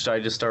Should I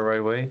just start right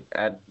away?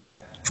 At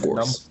Of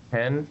number course.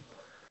 10,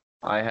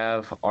 I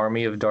have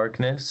Army of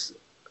Darkness.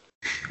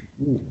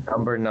 Ooh.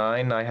 Number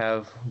 9, I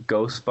have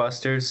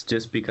Ghostbusters,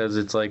 just because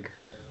it's like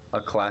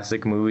a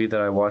classic movie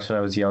that I watched when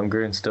I was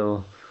younger and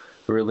still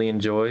really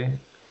enjoy.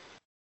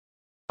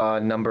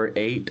 Number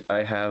 8,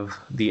 I have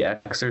The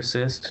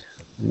Exorcist,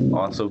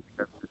 also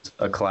because it's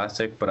a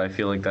classic, but I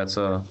feel like that's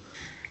a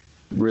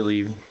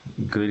really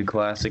good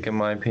classic in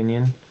my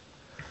opinion.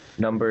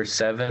 Number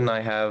 7, I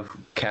have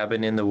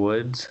Cabin in the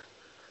Woods,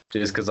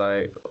 just because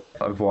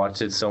I've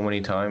watched it so many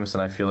times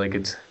and I feel like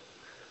it's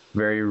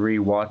very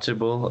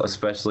rewatchable,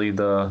 especially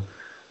the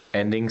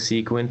ending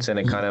sequence, and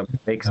it kind of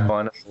makes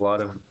fun of a lot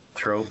of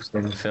tropes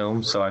in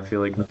films. So I feel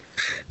like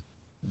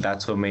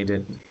that's what made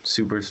it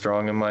super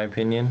strong in my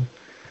opinion.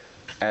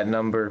 At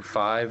number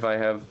 5, I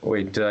have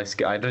I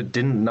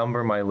didn't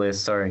number my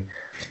list. Sorry.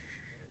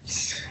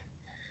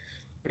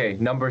 Okay,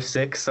 number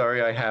 6.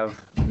 Sorry, I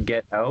have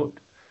Get Out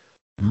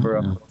for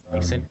a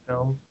recent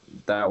film.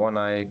 That one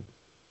I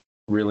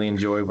really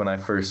enjoyed when I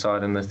first saw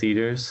it in the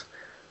theaters.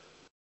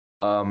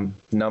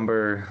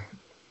 Number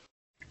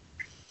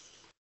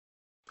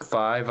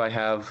 5, I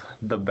have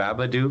The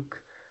Babadook,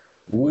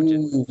 which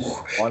is Ooh.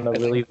 on a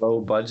really low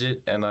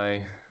budget, and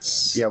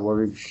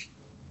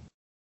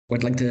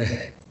Would like to.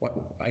 What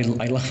I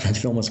love that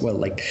film as well.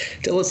 Like,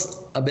 tell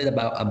us a bit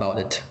about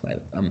it.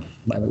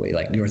 By the way,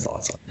 like your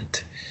thoughts on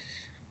it.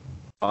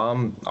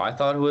 I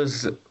thought it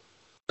was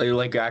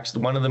like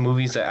actually one of the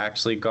movies that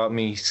actually got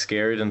me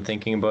scared and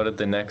thinking about it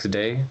the next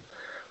day.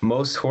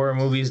 Most horror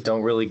movies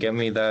don't really get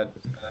me that,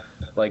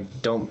 like,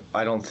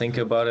 I don't think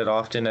about it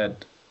often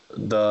at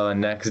the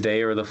next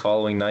day or the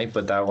following night,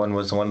 but that one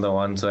was one of the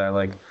ones that I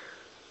like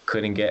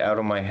couldn't get out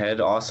of my head.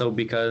 Also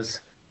because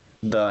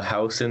the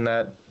house in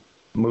that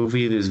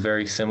movie is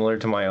very similar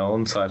to my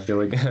own, so I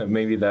feel like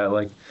maybe that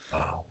like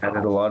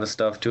added a lot of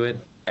stuff to it.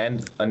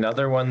 And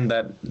another one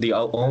the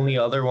only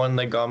other one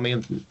that got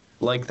me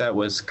like that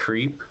was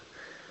Creep,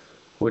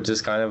 which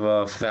is kind of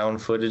a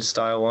found footage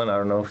style one. I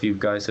don't know if you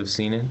guys have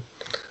seen it.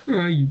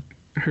 I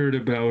heard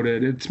about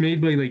it. It's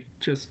made by like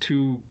just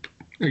two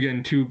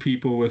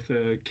people with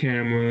a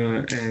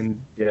camera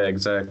and Yeah,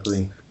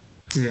 exactly.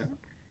 yeah.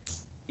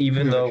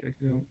 Even Yeah, though check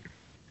it out.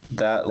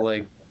 that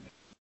like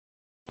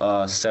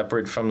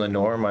separate from the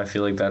norm, I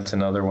feel like that's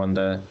another one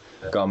that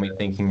got me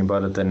thinking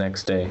about it the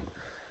next day.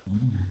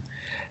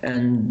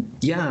 And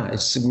yeah,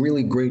 it's a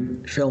really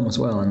great film as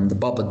well. And The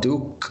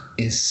Babadook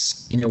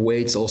is, in a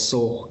way, it's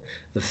also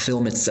the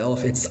film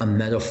itself. It's a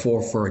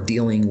metaphor for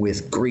dealing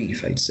with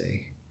grief, I'd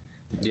say.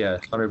 Yeah,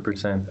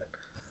 100%.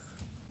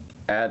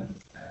 At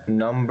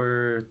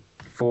number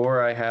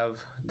 4, I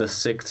have The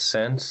Sixth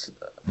Sense.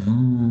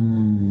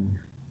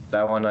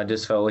 That one I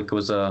just felt like it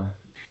was a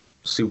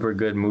super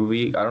good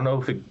movie. I don't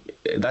know if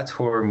that's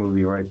horror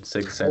movie, right?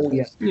 Sixth Sense. Oh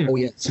yeah. Yeah. Oh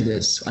yes, it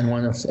is. And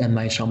one of M.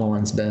 Night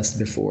Shyamalan's best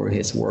before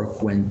his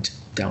work went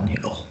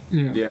downhill.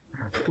 Yeah.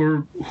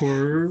 For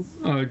horror,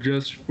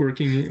 just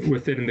working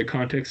with it in the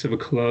context of a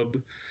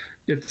club,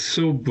 it's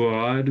so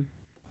broad.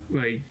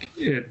 Like,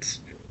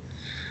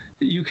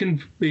 you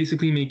can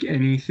basically make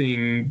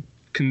anything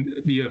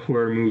can be a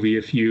horror movie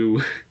if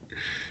you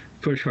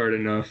push hard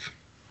enough.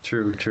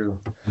 True.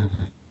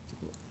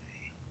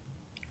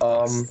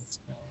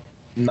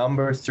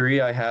 Number 3,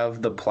 I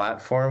have The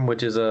Platform,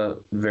 which is a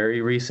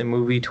very recent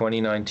movie,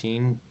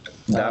 2019.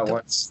 That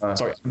one.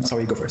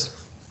 Sorry, go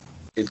first.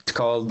 It's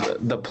called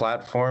The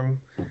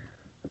Platform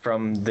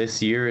from this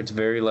year. It's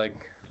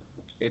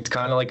it's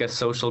kind of like a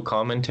social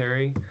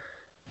commentary.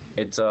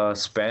 It's a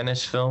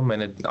Spanish film,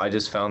 and I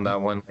just found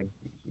that one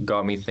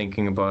got me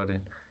thinking about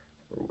it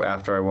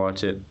after I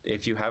watch it.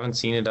 If you haven't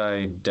seen it,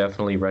 I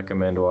definitely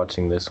recommend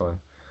watching this one.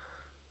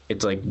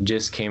 It's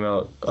just came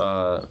out.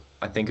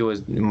 I think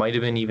it might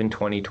have been even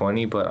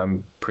 2020, but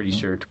I'm pretty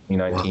sure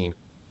 2019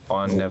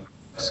 on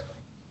Netflix.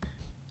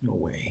 No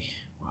way.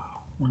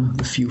 Wow. One of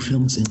the few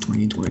films in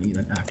 2020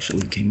 that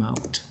actually came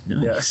out.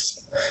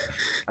 Nice.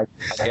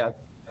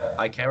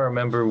 I can't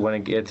remember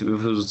if it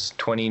was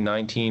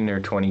 2019 or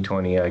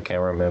 2020. I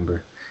can't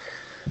remember.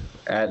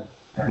 At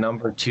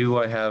number 2,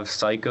 I have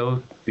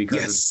Psycho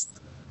because it's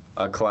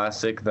a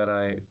classic that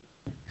I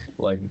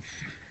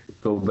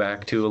go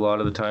back to a lot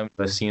of the time.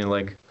 I've seen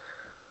it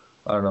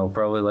I don't know,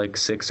 probably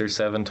 6 or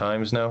 7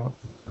 times now.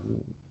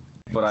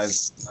 But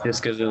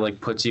just because it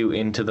puts you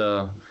into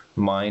the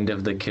mind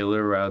of the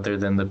killer rather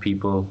than the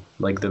people,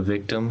 the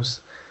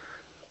victims,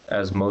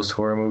 as most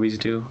horror movies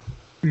do.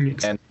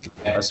 And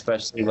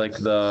especially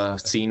the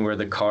scene where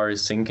the car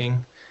is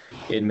sinking,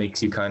 it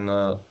makes you kind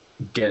of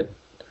get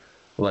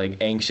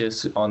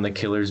anxious on the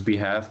killer's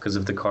behalf because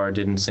if the car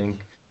didn't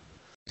sink.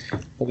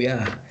 Oh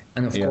yeah.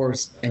 And of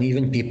course, and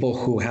even people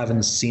who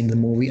haven't seen the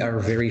movie are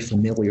very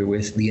familiar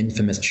with the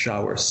infamous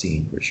shower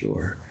scene, for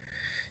sure.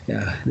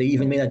 Yeah, they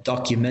even made a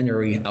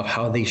documentary of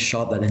how they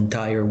shot that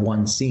entire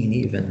one scene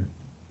even.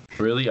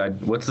 Really?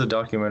 What's the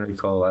documentary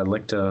called? I'd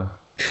like to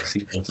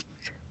see it.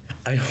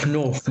 I don't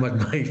know, but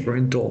my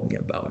friend told me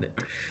about it.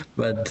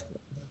 But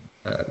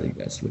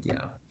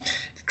yeah,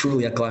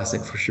 truly a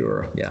classic for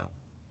sure, yeah.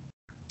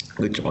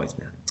 Good choice,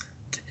 man.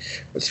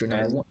 What's your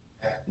number one?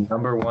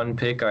 Number one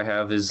pick I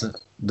have is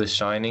The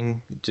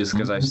Shining, just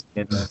because I've seen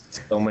it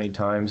so many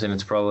times, and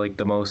it's probably like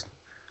the most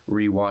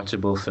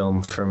rewatchable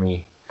film for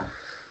me,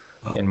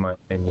 in my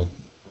opinion.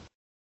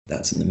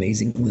 That's an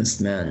amazing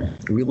list, man.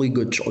 Really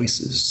good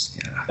choices.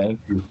 Yeah. Thank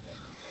you.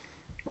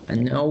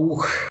 And now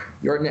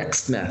you're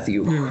next,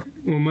 Matthew. Yeah.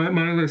 Well,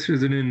 my list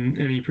isn't in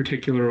any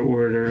particular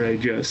order. I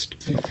just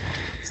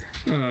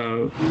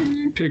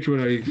picked what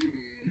I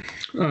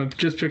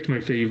just picked my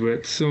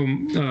favorites. So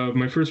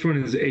my first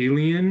one is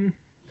Alien.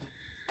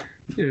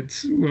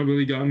 It's what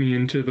really got me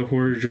into the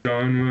horror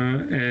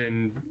genre,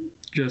 and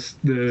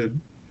just the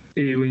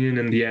alien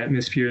and the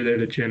atmosphere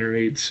that it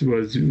generates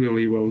was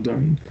really well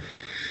done.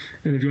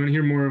 And if you want to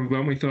hear more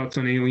about my thoughts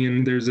on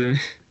Alien, there's a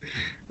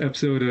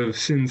episode of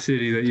Sin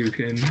City that you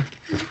can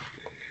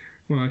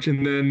watch.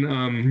 And then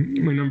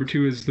my number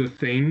two is The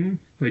Thing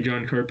by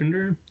John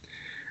Carpenter.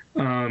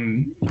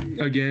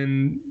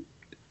 Again,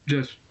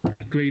 just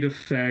great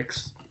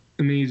effects,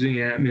 amazing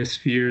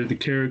atmosphere. The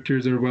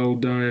characters are well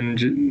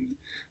done.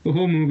 The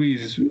whole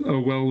movie is a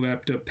well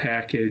wrapped up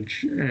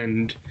package,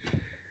 and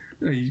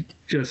I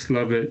just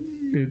love it.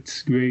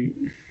 It's great.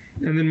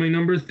 And then my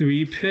number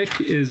three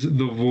pick is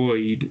The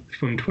Void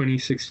from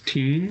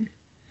 2016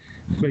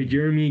 by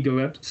Jeremy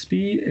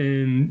Gillespie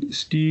and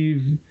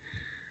Steve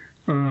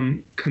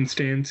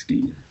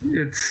Konstanski.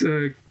 It's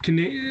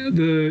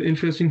the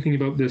interesting thing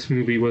about this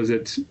movie was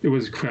it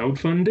was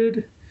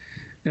crowdfunded,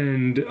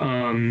 and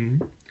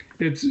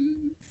it's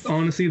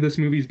honestly, this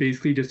movie is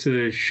basically just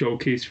a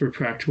showcase for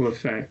practical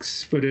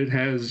effects, but it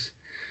has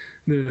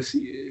this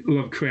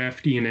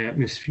Lovecraftian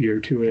atmosphere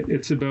to it.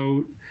 It's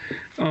about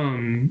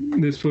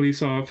this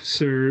police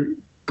officer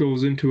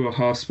goes into a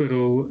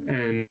hospital,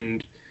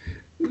 and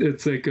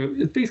it's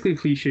basically a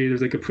cliche.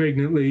 There's like a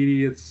pregnant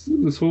lady. It's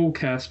this whole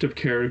cast of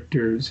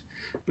characters,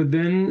 but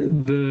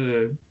then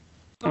the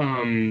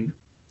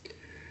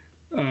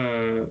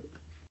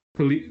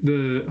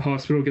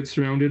hospital gets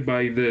surrounded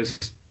by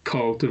this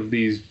cult of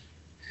these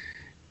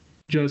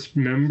just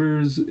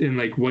members in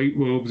like white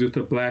robes with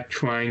a black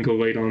triangle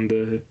right on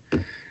the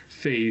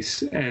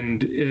face,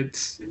 and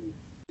it's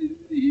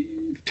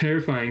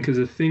terrifying because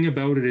the thing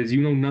about it is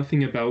you know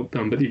nothing about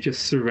them, but you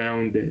just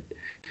surround it.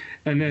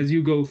 And as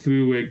you go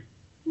through it,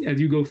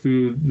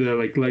 the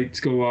like lights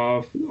go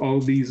off, all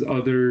these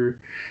other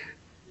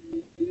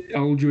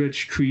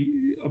eldritch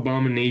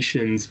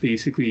abominations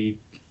basically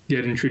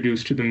get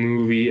introduced to the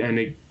movie,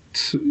 and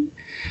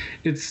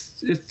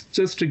it's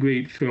just a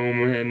great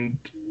film, and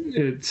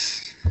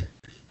it's,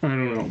 I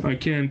don't know, I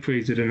can't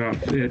praise it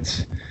enough.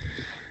 It's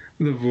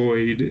The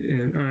Void,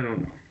 and I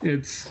don't know.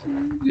 It's,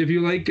 if you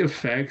like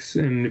effects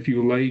and if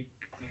you like,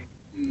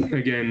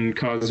 again,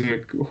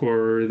 cosmic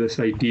horror, this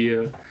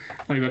idea,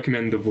 I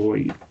recommend The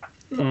Void.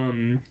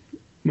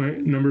 My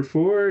number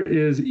four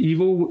is The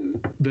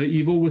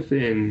Evil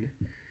Within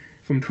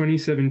from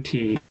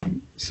 2017.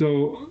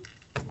 So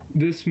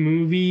this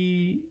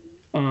movie,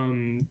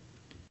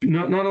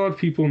 not a lot of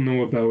people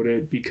know about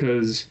it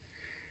because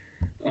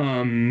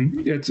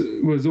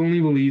it was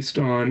only released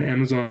on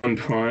Amazon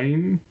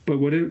Prime, but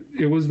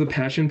it was the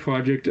passion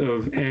project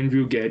of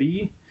Andrew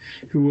Getty,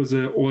 who was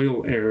an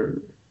oil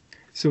heir.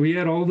 So he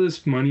had all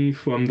this money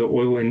from the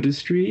oil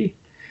industry,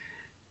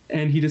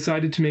 and he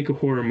decided to make a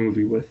horror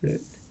movie with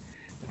it.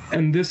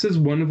 And this is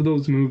one of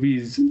those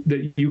movies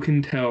that you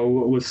can tell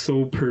was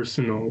so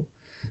personal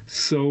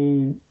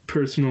to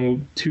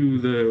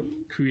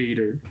the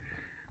creator.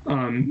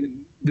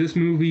 This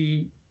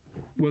movie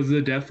was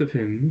the death of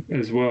him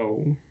as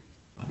well.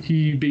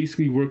 He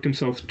basically worked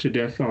himself to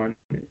death on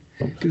it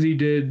because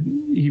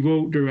he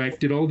wrote,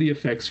 directed all the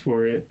effects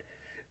for it,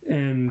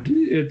 and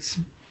it's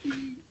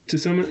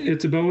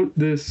about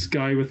this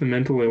guy with a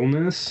mental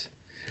illness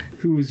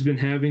who's been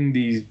having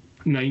these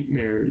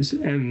nightmares,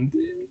 and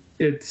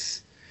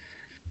he's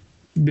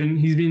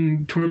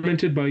been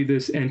tormented by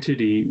this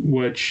entity,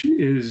 which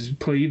is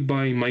played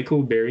by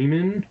Michael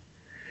Berryman,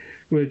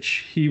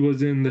 which he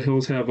was in The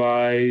Hills Have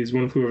Eyes,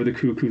 One Flew Over the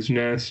Cuckoo's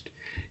Nest.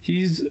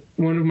 He's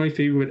one of my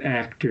favorite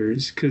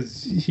actors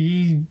because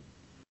he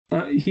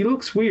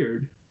looks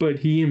weird, but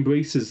he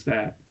embraces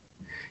that.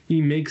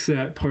 He makes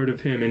that part of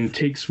him and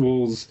takes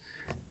roles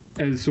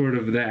as sort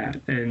of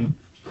that, and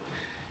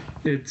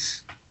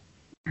it's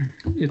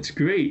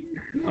great.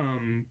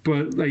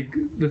 But like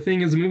the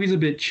thing is, the movie's a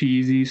bit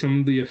cheesy.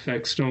 Some of the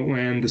effects don't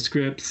land. The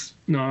script's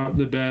not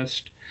the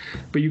best.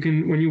 But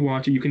when you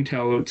watch it, you can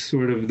tell it's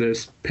sort of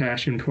this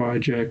passion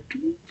project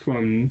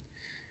from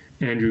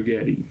Andrew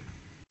Getty.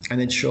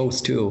 And it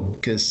shows too,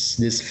 because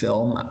this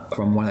film,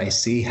 from what I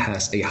see,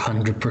 has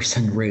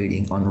 100%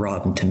 rating on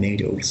Rotten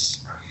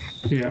Tomatoes.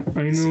 Yeah,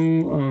 I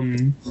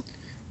know.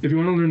 If you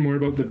want to learn more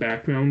about the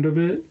background of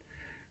it,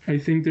 I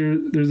think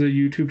there's a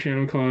YouTube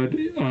channel called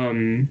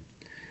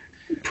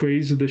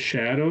Praise the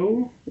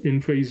Shadow.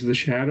 In Praise the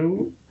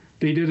Shadow,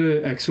 they did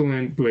an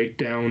excellent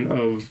breakdown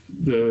of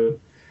the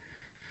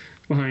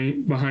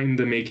behind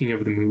the making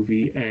of the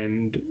movie,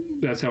 and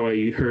that's how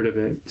I heard of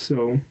it.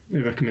 So I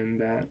recommend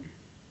that.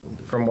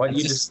 From what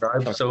you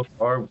described so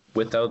far,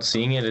 without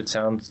seeing it, it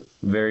sounds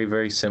very,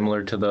 very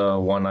similar to the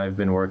one I've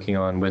been working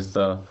on with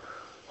the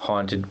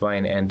haunted by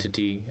an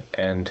entity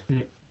and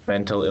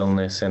mental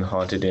illness and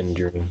haunted in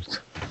dreams.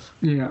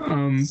 Yeah,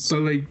 but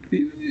like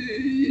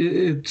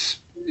it's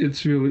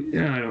really,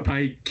 I don't know,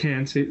 I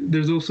can't say.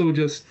 There's also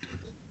just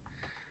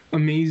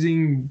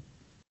amazing,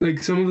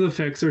 like some of the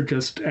effects are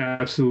just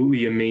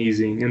absolutely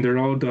amazing, and they're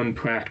all done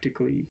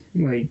practically.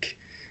 Like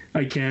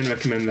I can't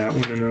recommend that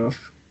one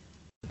enough.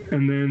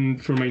 And then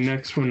for my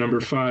next one, number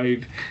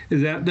 5,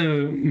 is At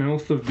the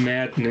Mouth of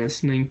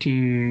Madness,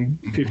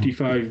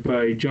 1955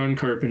 by John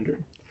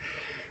Carpenter.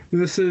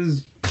 This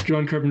is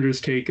John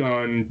Carpenter's take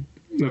on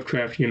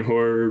Lovecraftian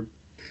horror.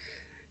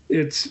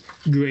 It's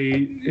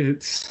great.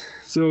 It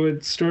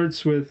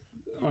starts with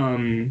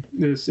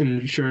this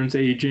insurance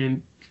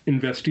agent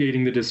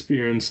investigating the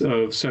disappearance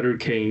of Sutter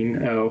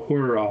Kane, a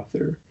horror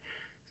author.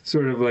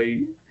 Sort of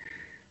like,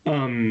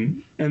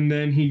 and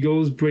then he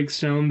breaks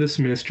down this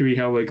mystery,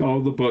 how like all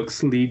the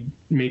books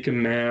make a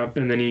map,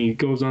 and then he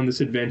goes on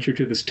this adventure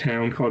to this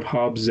town called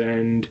Hobbs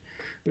End.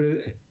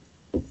 But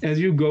as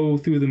you go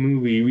through the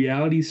movie,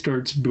 reality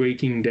starts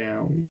breaking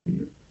down.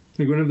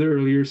 Like one of the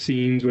earlier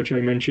scenes, which I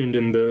mentioned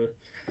in the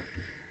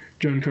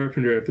John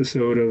Carpenter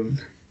episode of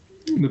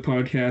the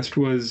podcast,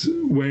 was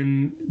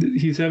when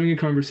he's having a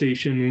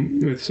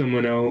conversation with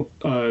someone else,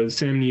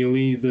 Sam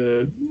Neely,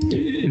 the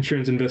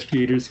insurance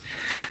investigators,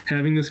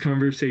 having this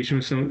conversation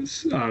with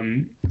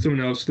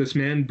someone else. This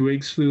man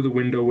breaks through the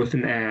window with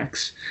an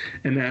axe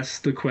and asks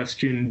the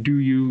question, "Do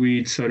you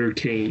read Sutter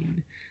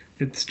Kane?"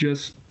 It's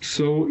just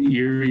so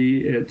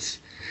eerie. It's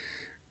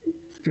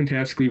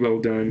fantastically well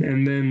done.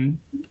 And then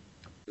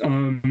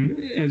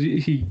as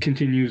he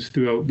continues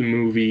throughout the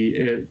movie,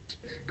 it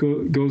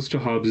goes to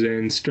Hobbs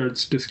End,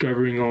 starts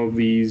discovering all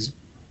these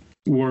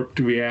warped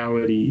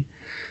reality.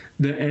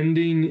 The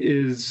ending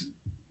is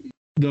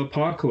the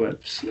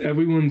apocalypse.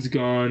 Everyone's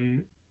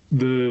gone.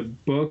 The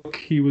book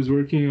he was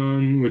working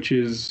on, which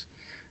is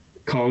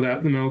called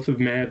At the Mouth of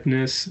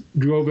Madness,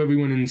 drove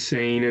everyone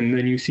insane. And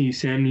then you see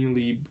Sam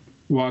Neill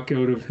walk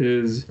out of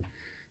his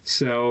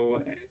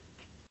cell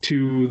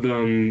to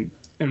them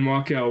and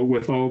walk out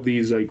with all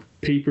these like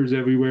papers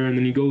everywhere, and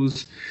then he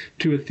goes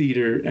to a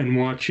theater and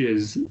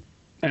watches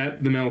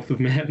At the Mouth of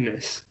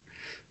Madness.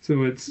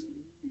 So it's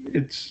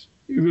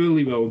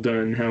really well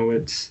done how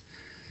it's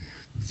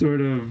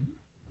sort of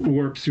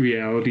warps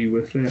reality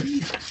with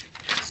it.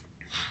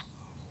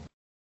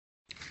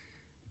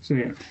 So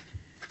yeah.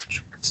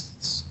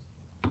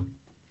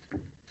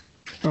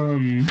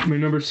 My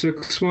number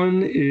 6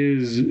 one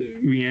is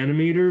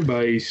Reanimator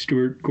by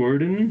Stuart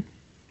Gordon,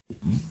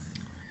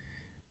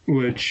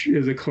 which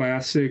is a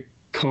classic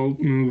cult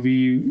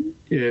movie.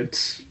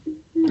 It's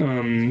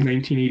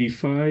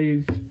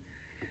 1985.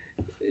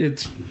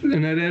 It's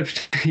an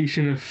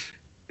adaptation of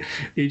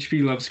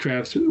H.P.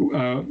 Lovecraft's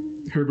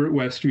Herbert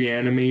West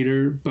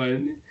Reanimator, but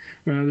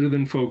rather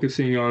than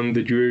focusing on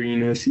the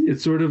dreariness,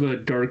 it's sort of a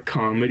dark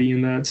comedy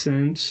in that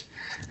sense.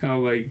 How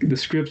like the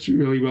script's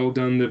really well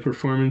done. The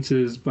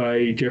performances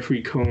by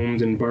Jeffrey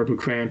Combs and Barbara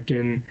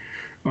Crampton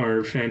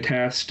are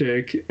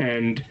fantastic,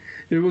 and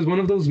it was one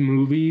of those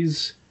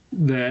movies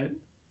that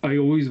I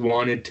always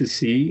wanted to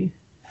see.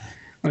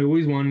 I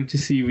always wanted to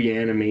see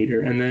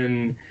Reanimator, and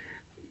then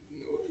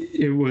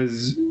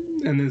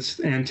this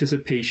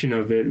anticipation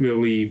of it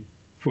really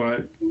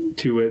brought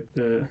to it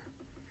the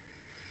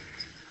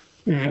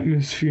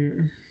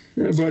atmosphere,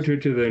 brought to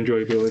the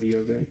enjoyability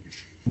of it.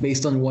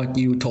 Based on what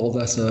you told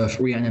us of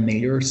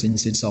Reanimator,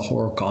 since it's a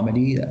horror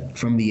comedy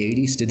from the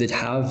 80s, did it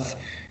have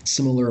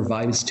similar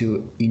vibes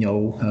to,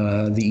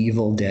 the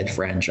Evil Dead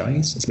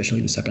franchise,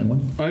 especially the second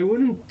one? I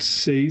wouldn't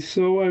say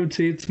so. I would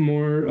say it's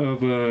more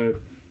of a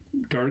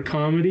dark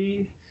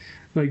comedy.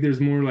 Like there's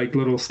more like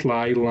little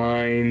sly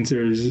lines.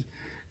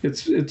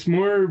 It's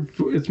more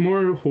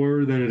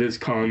horror than it is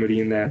comedy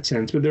in that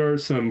sense, but there are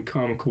some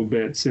comical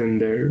bits in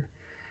there.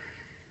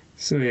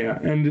 So yeah,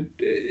 and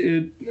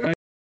I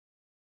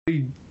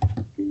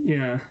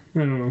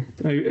don't know.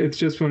 It's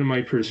just one of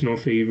my personal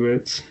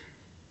favorites.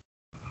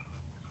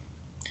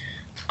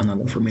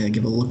 Another for me to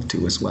give a look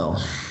to as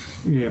well.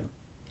 Yeah.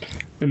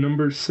 And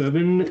number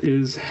 7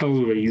 is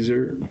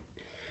Hellraiser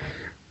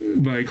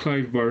by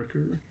Clive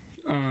Barker.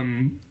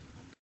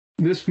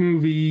 This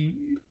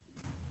movie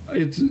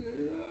is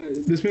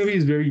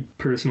very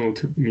personal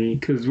to me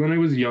because when I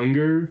was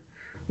younger,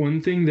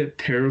 one thing that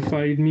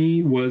terrified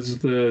me was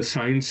the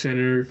Science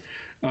Center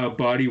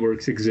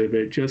Bodyworks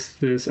exhibit. Just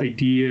this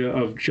idea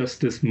of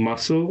just this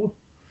muscle.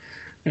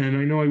 And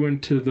I know I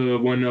went to the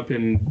one up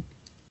in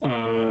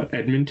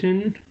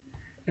Edmonton,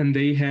 and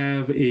they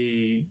have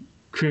a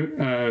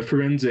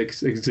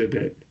forensics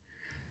exhibit.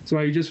 So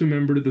I just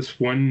remember this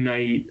one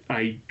night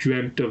I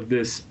dreamt of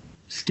this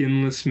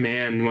skinless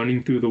man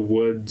running through the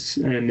woods,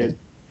 and it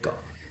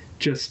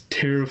just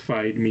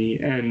terrified me,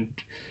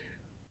 and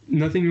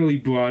nothing really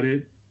brought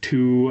it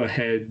to a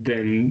head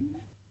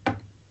than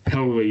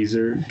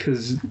Hellraiser,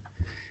 because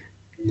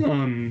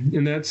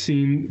in that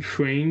scene,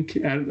 Frank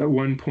at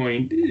one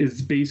point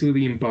is basically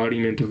the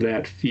embodiment of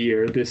that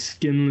fear, this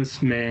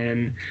skinless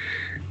man,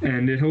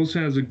 and it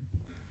also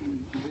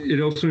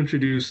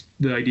introduced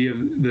the idea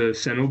of the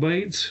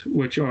Cenobites,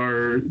 which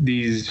are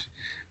these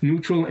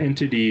neutral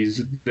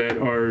entities that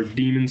are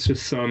demons to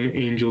some,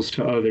 angels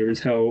to others.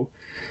 How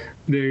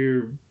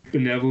they're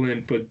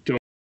benevolent but don't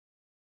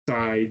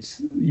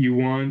sides. You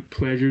want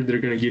pleasure, they're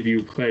going to give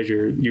you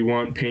pleasure. You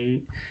want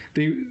pain.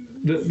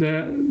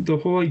 The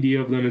whole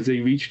idea of them is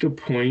they reached a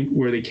point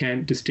where they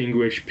can't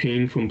distinguish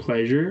pain from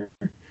pleasure,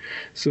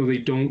 so they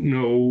don't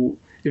know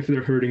if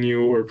they're hurting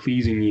you or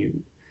pleasing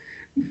you.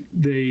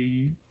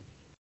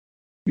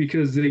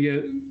 Because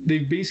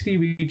they've basically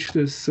reached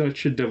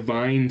such a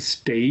divine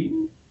state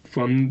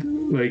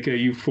from like a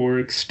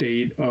euphoric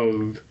state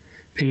of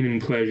pain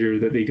and pleasure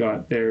that they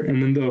got there.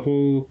 And then the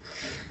whole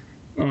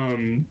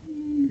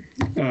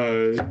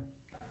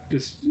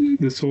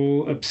this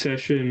whole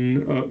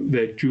obsession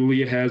that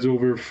Julia has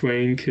over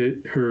Frank,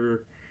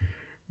 her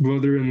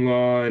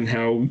brother-in-law, and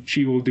how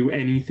she will do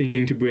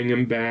anything to bring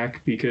him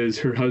back because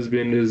her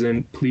husband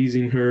isn't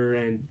pleasing her,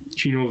 and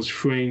she knows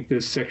Frank,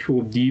 this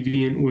sexual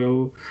deviant,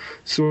 will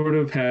sort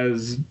of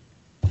has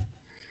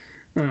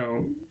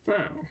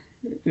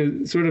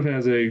it sort of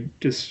has a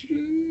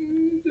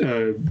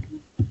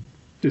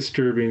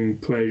disturbing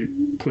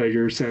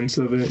pleasure sense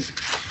of it.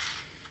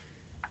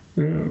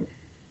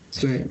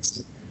 So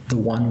the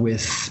one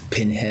with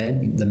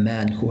Pinhead, the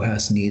man who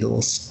has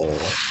needles or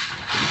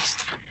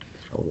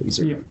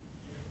laser.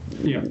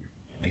 Yeah.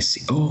 I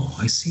see. Oh,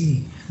 I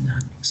see.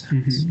 That makes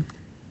sense.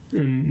 Mm-hmm.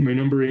 And my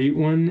number 8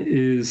 one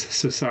is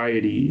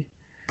Society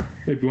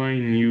by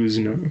Brian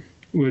Yuzna,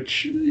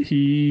 which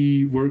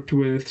he worked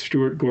with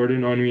Stuart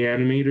Gordon on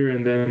Reanimator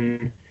and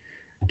then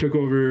took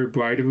over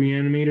Bride of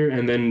Reanimator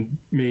and then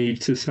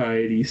made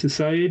Society.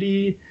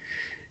 Society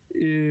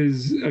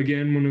is,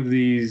 again, one of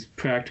these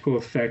practical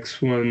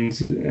effects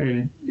ones,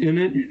 and in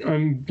it,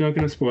 I'm not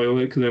going to spoil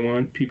it because I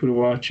want people to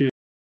watch it.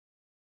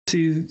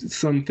 See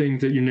some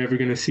things that you're never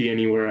going to see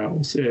anywhere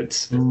else.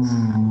 It's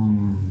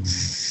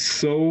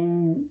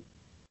so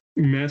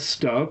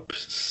messed up,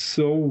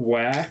 so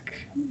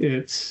whack.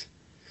 It's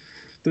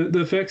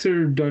the effects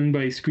are done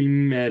by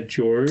Screaming Mad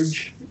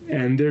George,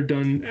 and they're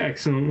done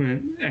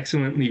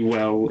excellently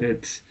well.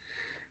 It's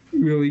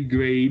really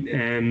great,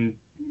 and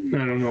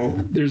I don't know.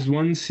 There's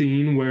one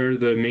scene where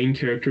the main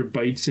character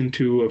bites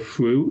into a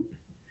fruit,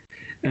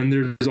 and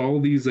there's all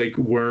these like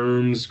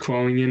worms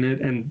crawling in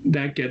it, and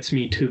that gets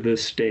me to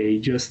this day.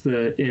 Just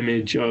the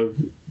image of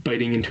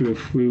biting into a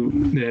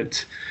fruit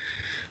that's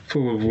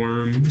full of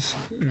worms.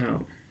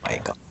 Oh my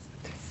God.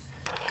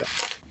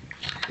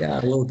 Yeah,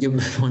 we'll give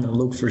that one a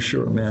look for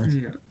sure, man.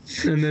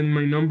 Yeah. And then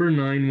my number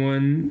 9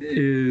 one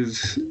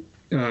is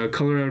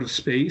Color Out of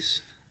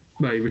Space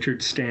by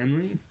Richard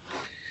Stanley.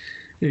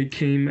 It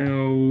came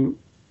out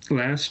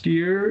last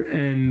year,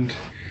 and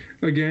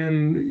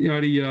again,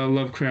 yada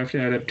Lovecraft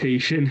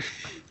adaptation.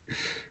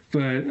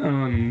 But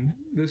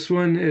this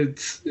one,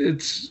 it's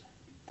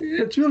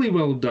really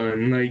well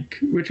done. Like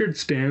Richard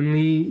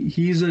Stanley,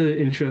 he's an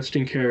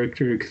interesting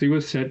character because he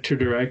was set to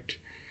direct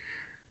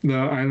The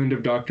Island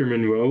of Dr.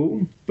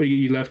 Monroe, but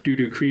he left due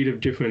to creative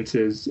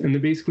differences, and they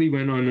basically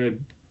went on a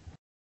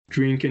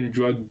drink and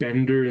drug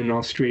bender in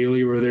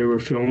Australia where they were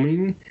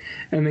filming,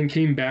 and then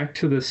came back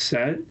to the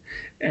set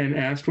and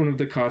asked one of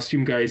the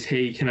costume guys,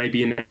 hey, can I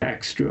be an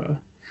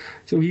extra?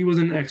 So he was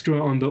an extra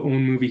on the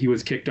own movie he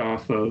was kicked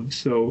off of.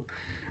 So,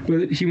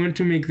 but he went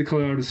to make The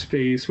Color Out of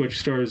Space, which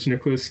stars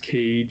Nicolas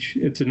Cage.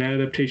 It's an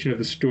adaptation of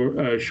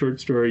a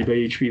short story by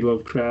H.P.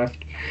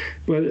 Lovecraft.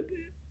 But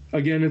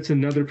again, it's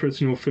another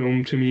personal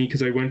film to me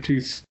because I went to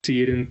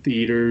see it in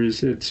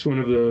theaters. It's one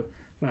of the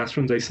last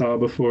ones I saw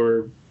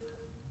before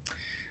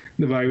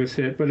the virus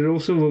hit, but it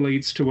also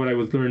relates to what I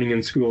was learning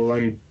in school.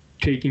 I'm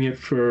taking it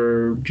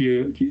for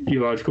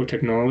geological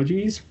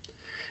technologies,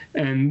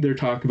 and they're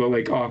talking about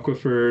like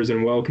aquifers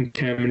and well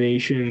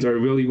contaminations are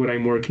really what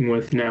I'm working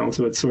with now.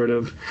 So it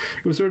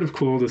was sort of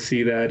cool to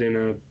see that in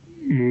a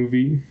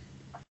movie.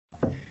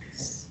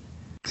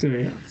 So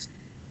yeah.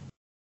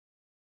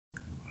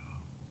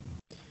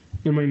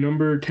 And my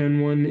number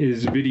 10 one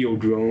is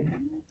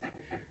Videodrome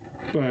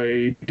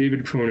by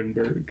David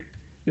Cronenberg.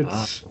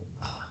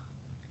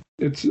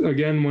 It's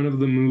again one of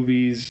the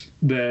movies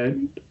that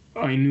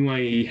I knew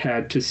I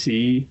had to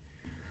see.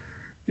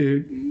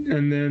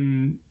 And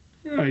then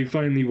I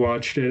finally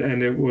watched it,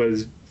 and it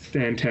was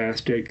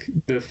fantastic.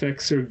 The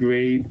effects are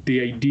great. The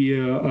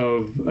idea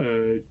of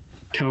a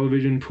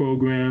television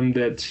program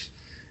that's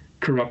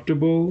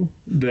corruptible,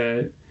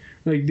 that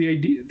like the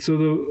idea. So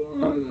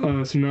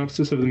the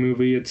synopsis of the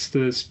movie: it's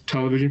this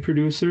television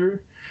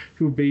producer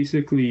who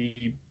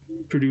basically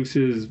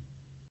produces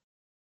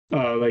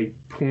like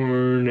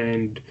porn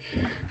and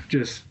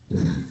just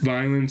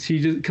violence. He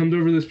just comes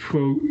over this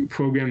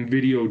program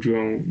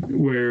Videodrome,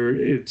 where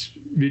it's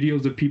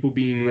videos of people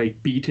being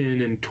like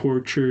beaten and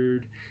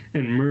tortured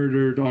and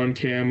murdered on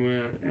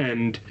camera.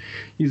 And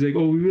he's like,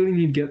 oh, we really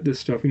need to get this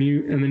stuff.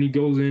 And then he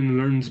goes in and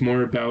learns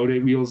more about it,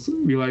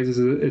 realizes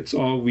that it's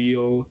all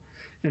real,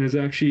 and it's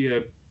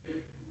actually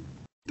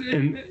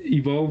an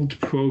evolved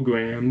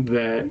program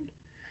that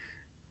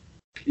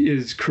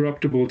is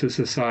corruptible to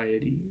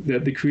society,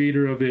 that the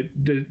creator of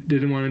it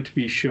didn't want it to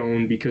be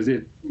shown because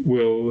it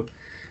will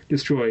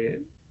destroy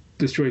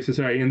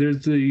society. And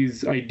there's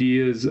these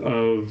ideas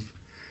of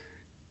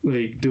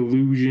like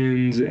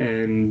delusions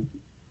and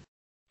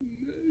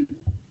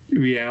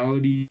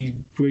reality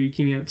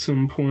breaking at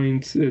some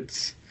points.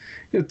 It's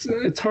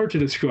hard to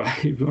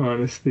describe,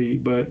 honestly,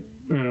 but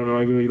I don't know,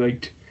 I really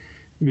liked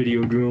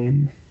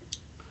Videodrome.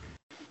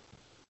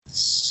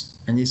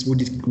 And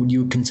would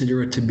you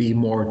consider it to be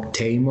more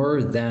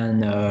tamer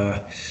than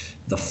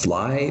The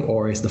Fly,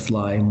 or is The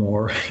Fly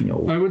more,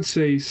 I would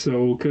say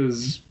so,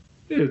 because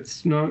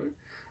it's not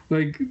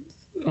like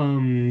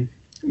the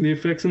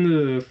effects in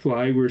The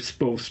Fly were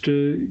supposed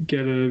to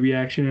get a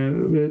reaction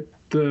out of it.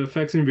 The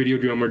effects in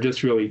Videodrome are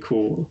just really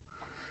cool.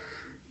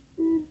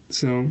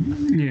 So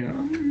yeah,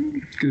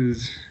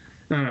 because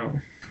I don't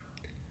know.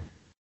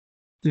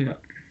 Yeah.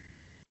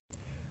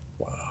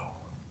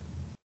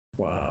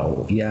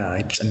 Wow, yeah,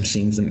 I'm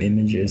seeing some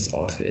images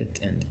of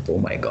it, and oh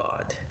my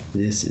god,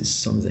 this is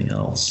something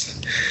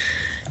else.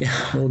 Yeah,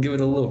 we'll give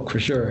it a look for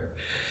sure.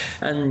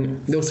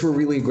 And those were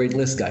really a great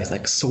list, guys,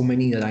 like so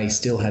many that I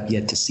still have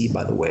yet to see,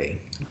 by the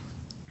way.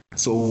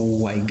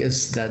 So I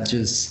guess that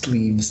just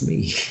leaves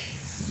me.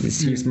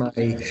 Here's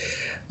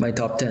my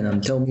top 10.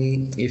 And tell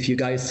me if you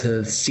guys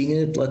have seen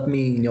it, let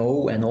me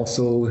know, and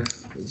also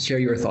share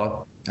your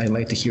thought. I'd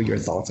like to hear your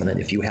thoughts on it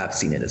if you have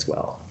seen it as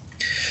well.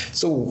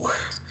 So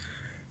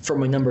for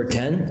my number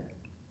 10,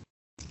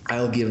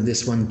 I'll give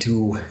this one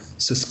to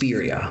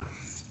Suspiria,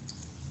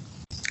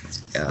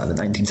 the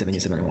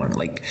 1977 one.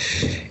 Like,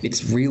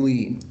 it's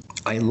really,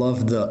 I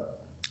love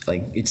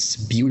it's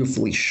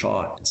beautifully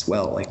shot as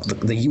well. Like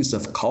the use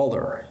of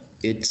color,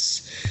 it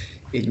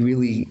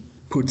really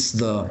puts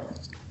the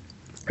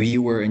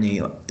viewer in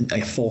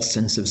a false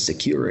sense of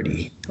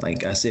security,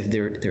 like as if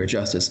they're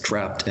just as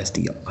trapped as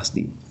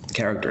the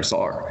characters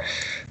are.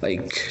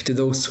 Like, to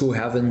those who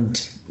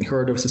haven't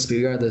heard of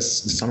Suspiria, the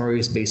summary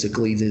is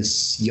basically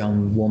this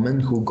young woman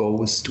who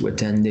goes to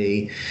attend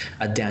a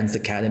dance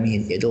academy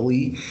in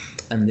Italy,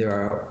 and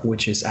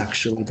which is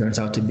actually turns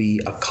out to be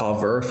a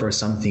cover for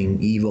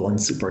something evil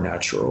and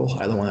supernatural.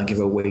 I don't want to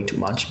give away too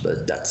much,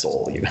 but that's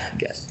all you're gonna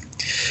get.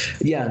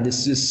 Yeah,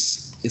 this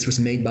was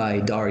made by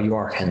Dario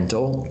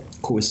Argento,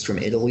 who is from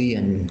Italy,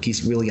 and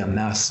he's really a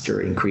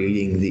master in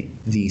creating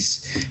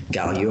these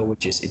Giallo,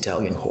 which is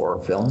Italian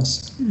horror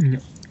films. Mm-hmm.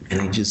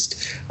 And I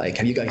just,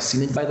 have you guys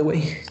seen it, by the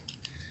way?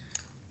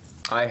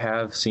 I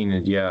have seen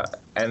it, yeah.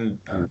 And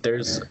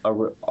there's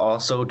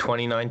also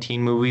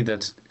 2019 movie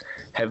that's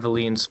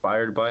heavily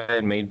inspired by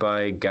it, made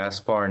by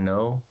Gaspar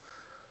Noé,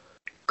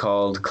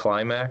 called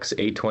Climax,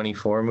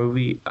 A24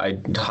 movie. I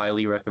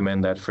highly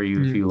recommend that for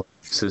you if you like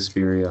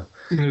Suspiria.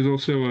 There's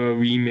also a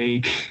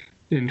remake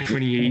in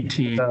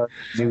 2018,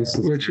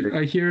 which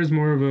I hear is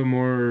more of a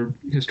more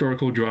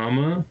historical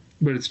drama,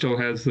 but it still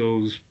has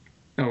those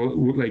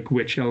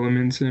witch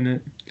elements in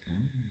it.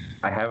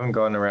 I haven't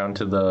gone around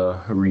to the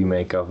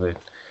remake of it.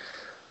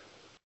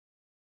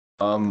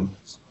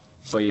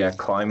 But yeah,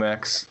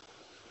 Climax,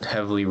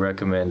 heavily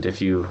recommend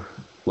if you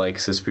like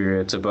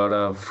Suspiria. It's about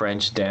a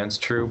French dance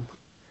troupe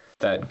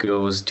that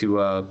goes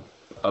to a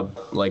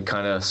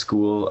kind of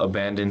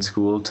abandoned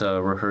school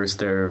to rehearse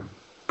their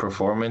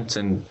performance,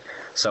 and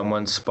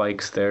someone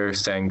spikes their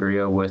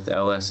sangria with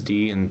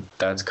LSD, and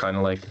that's kind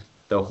of like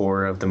the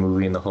horror of the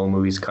movie, and the whole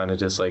movie's kind of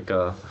just like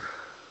a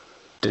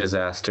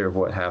disaster of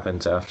what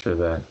happens after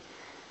that.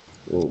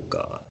 Oh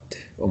god,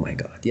 oh my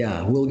god,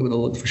 yeah, we'll give it a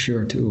look for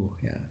sure too.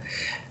 Yeah.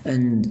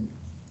 And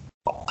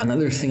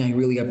another thing I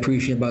really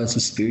appreciate about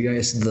Suspiria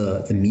is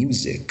the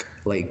music,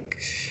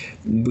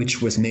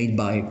 which was made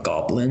by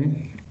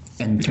Goblin,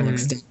 and to an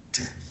extent,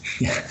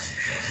 yeah,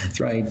 that's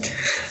right.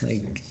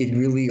 It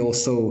really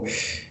also,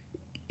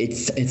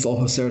 it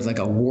also serves like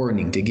a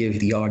warning to give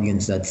the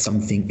audience that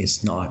something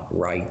is not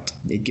right.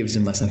 It gives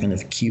them some kind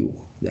of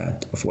cue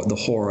of what the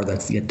horror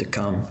that's yet to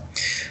come.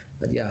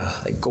 But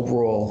yeah,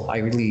 overall, I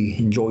really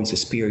enjoy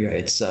Suspiria.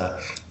 It's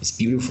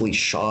beautifully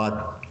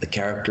shot. The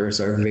characters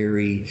are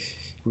very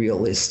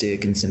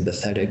realistic and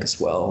sympathetic as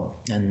well,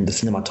 and the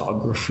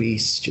cinematography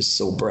is just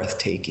so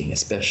breathtaking,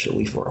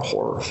 especially for a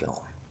horror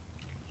film.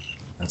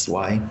 That's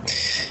why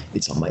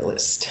it's on my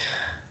list.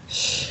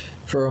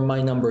 For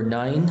my number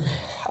 9,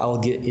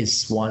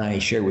 is one I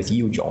shared with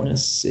you,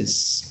 Jonas,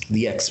 is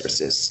The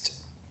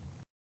Exorcist.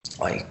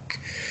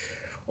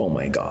 Oh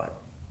my god,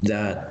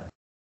 that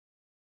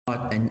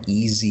not an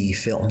easy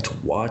film to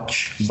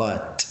watch,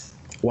 but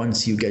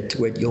once you get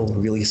to it,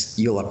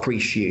 you'll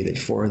appreciate it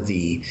for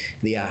the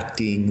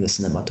acting, the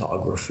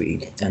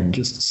cinematography, and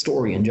just the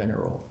story in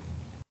general.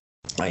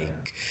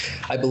 Like,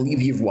 I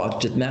believe you've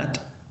watched it,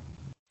 Matt.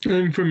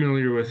 I'm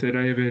familiar with it.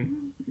 I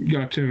haven't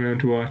got around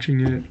to watching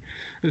it.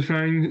 I was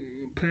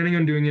planning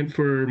on doing it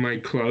for my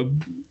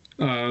club,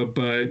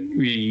 but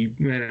we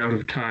ran out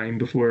of time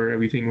before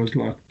everything was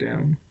locked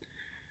down.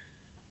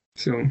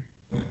 So,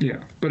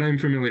 yeah, but I'm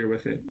familiar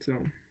with it.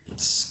 So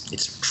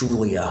it's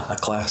truly a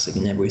classic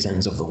in every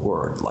sense of the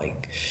word.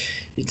 Like,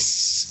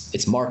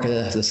 it's marketed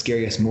as the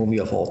scariest movie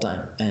of all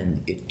time,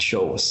 and it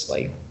shows.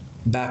 Like,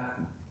 back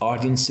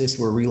audiences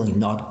were really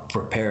not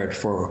prepared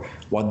for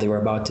what they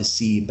were about to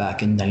see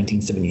back in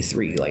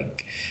 1973.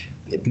 Like,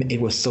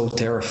 it was so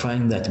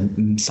terrifying that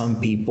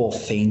some people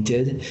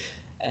fainted,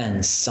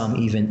 and some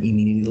even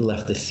immediately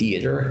left the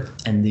theater,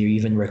 and they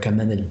even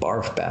recommended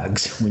barf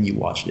bags when you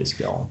watch this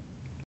film.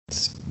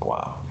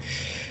 Wow.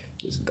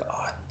 Just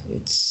God,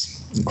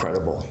 it's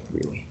incredible,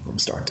 really, from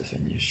start to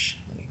finish.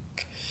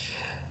 Like,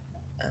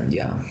 and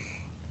yeah.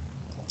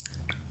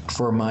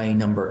 For my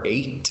number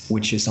 8,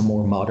 which is a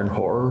more modern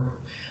horror,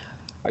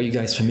 are you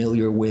guys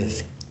familiar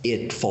with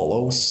It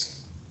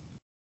Follows?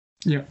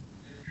 yeah.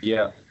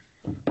 Yeah.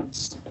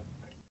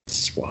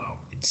 Wow,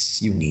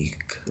 it's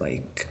unique.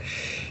 Like,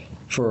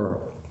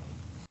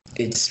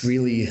 it's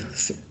really,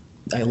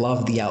 I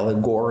love the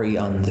allegory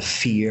on the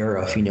fear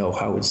of,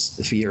 how it's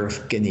the fear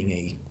of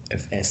getting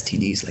of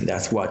STDs. Like,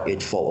 that's what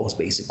It Follows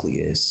basically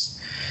is.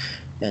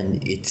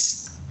 And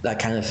it's that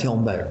kind of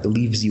film that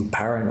leaves you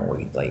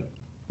paranoid. Like,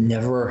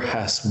 never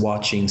has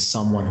watching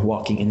someone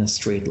walking in a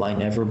straight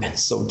line ever been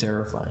so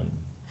terrifying.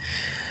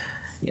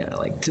 Yeah,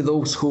 like, to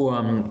those who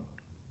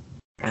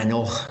I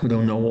know who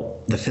don't know,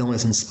 the film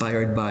is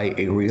inspired by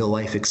a real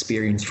life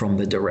experience from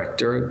the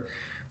director.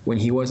 When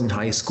he was in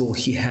high school,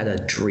 he had a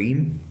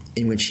dream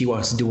in which he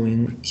was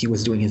doing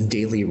his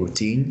daily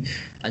routine,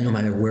 and no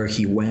matter where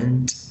he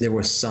went, there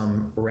was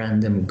some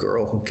random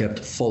girl who kept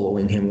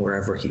following him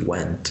wherever he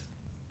went.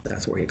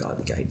 That's where he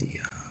got the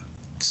idea.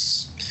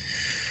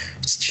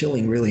 It's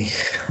chilling, really.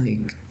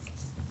 Like,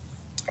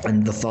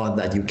 and the thought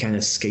that you can't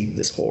escape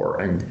this horror,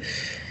 and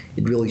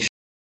it really shows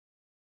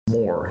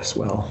more as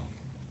well.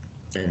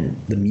 And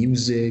the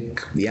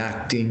music, the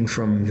acting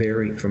from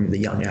the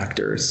young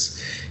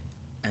actors,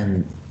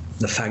 and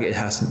the fact it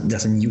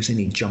doesn't use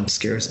any jump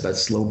scares, but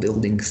slow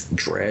building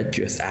dread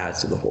just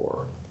adds to the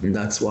horror, and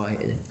that's why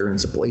it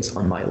earns a place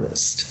on my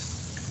list.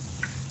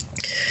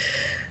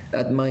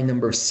 At my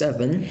number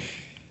 7,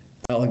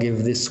 I'll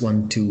give this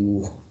one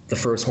to the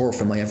first horror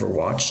film I ever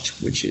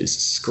watched, which is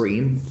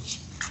Scream.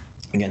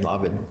 Again,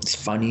 love it. It's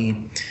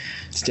funny,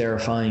 it's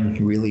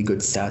terrifying, really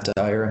good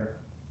satire,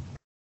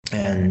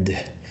 and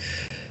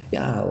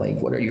yeah, like,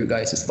 what are your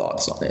guys'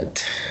 thoughts on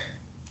it?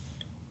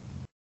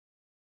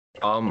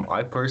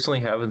 I personally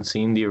haven't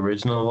seen the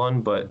original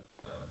one, but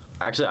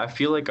actually I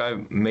feel like I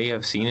may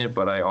have seen it,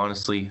 but I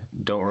honestly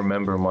don't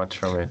remember much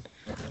from it.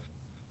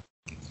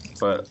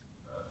 But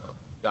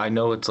I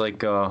know it's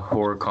like a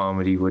horror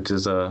comedy, which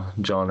is a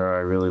genre I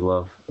really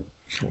love.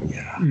 Oh,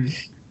 yeah.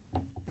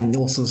 And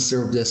also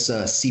served as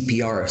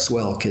CPR as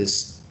well,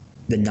 because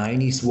the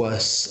 90s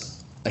was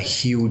a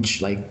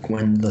huge, like,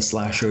 when the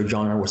slasher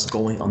genre was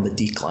going on the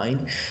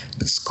decline,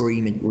 but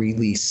Scream, it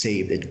really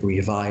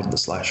revived the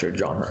slasher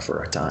genre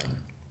for a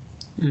time.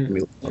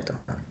 Really well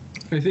done.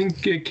 I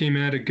think it came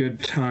at a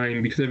good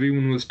time because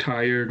everyone was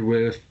tired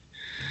with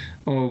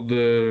all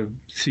the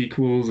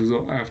sequels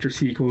after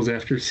sequels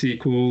after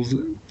sequels,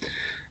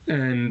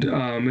 and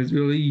it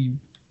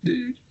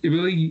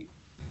really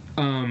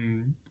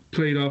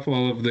played off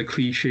all of the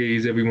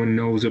cliches everyone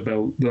knows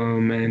about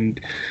them,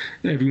 and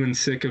everyone's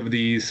sick of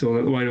these,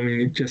 so why don't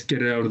we just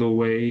get it out of the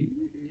way?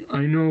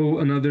 I know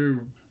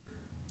another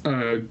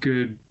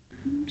good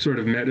sort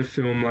of meta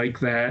film like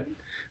that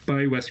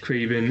by Wes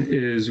Craven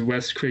is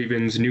Wes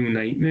Craven's New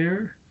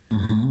Nightmare,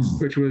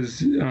 which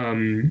was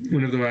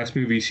one of the last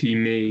movies he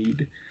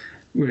made,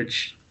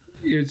 which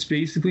it's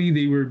basically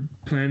they were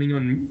planning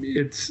on,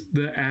 it's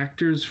the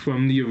actors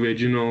from the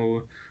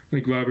original,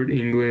 like Robert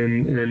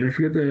Englund, and I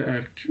forget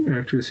the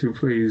actress who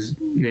plays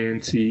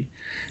Nancy,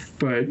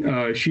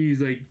 but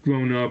she's like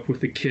grown up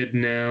with a kid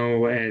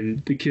now,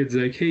 and the kid's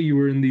like, hey, you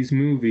were in these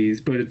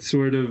movies, but it's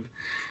sort of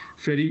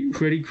Freddy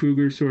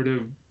Krueger sort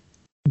of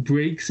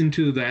breaks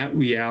into that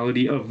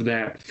reality of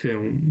that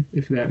film,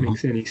 if that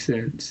makes any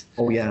sense.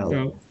 Oh, yeah.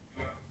 So,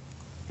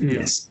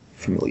 yes.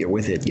 Familiar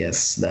with it,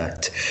 yes,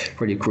 that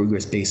Freddy Krueger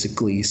is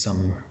basically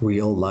some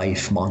real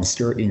life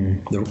monster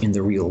in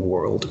the real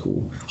world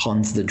who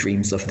haunts the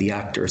dreams of the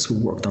actors who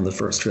worked on the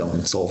first film.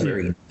 It's all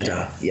very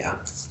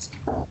yeah.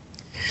 So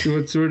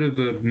it's sort of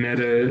the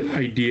meta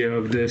idea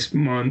of this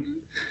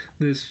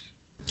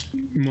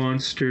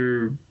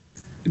monster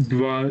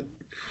brought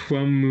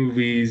from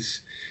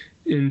movies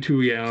into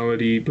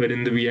reality, but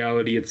in the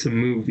reality it's a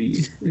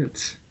movie.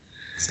 It's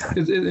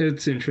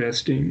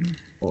interesting.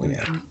 Oh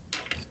yeah.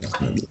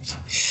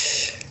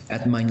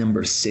 At my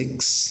number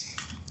 6,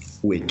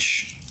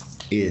 which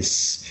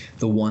is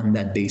the one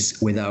that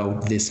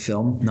without this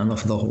film, none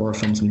of the horror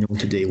films we know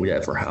today would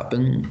ever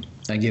happen,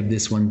 I give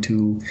this one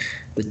to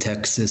the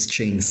Texas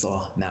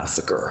Chainsaw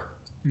Massacre.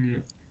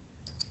 Yeah.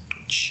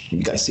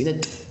 You guys seen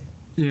it?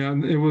 Yeah,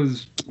 it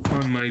was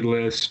on my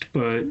list,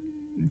 but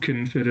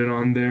couldn't fit it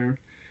on there.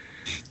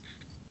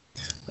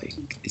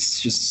 Like,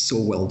 it's just so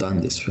well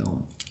done, this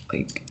film.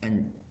 Like,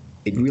 and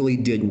it really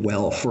did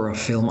well for a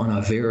film on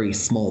a very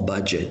small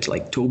budget.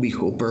 Like, Toby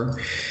Hooper,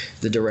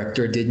 the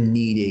director, didn't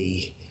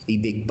need a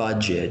big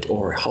budget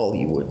or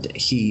Hollywood.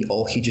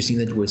 All he just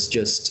needed was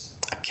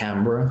just a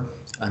camera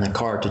and a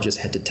car to just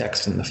head to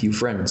Texas and a few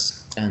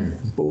friends,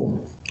 and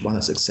boom, what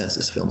a success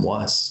this film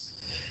was.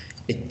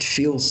 It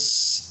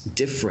feels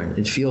different.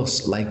 It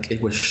feels like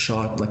it was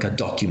shot like a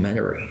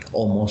documentary,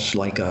 almost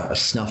like a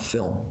snuff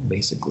film,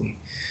 basically.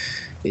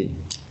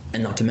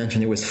 And not to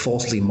mention, it was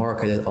falsely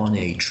marketed on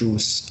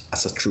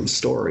as a true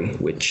story,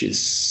 which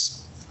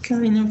is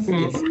kind of.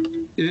 Well,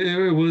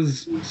 it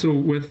was, so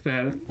with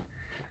that,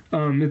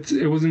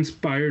 it was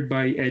inspired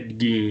by Ed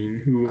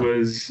Gein, who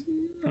was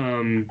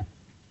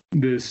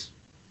this.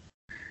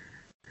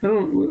 I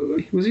don't.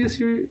 Was he a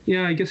serial?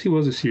 Yeah, I guess he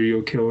was a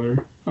serial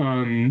killer.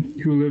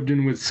 Who lived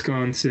in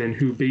Wisconsin,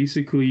 who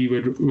basically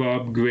would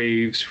rob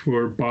graves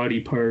for body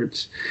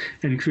parts,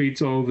 and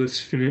creates all this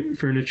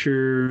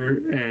furniture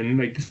and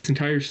like this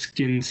entire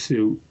skin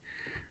suit,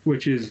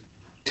 which is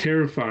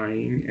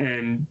terrifying.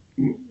 And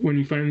when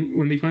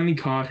they finally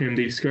caught him,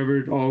 they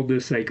discovered all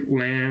this like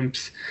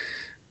lamps,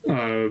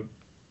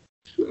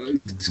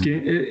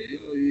 skin.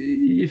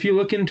 If you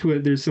look into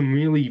it, there's some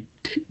really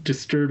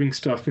disturbing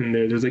stuff in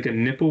there. There's like a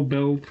nipple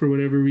belt for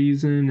whatever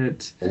reason.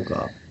 It's Oh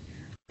God.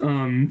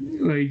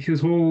 like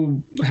his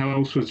whole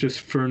house was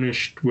just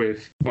furnished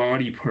with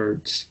body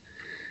parts,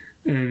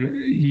 and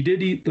he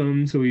did eat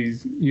them, so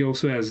he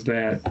also has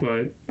that.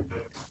 But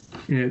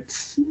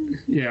it's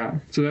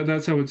so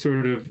that's how it's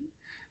sort of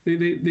they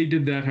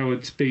did that, how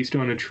it's based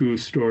on a true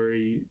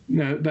story.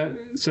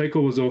 That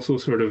cycle was also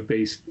sort of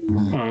based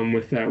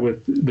with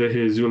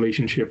his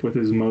relationship with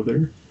his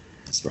mother.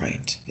 That's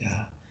right.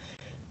 Yeah.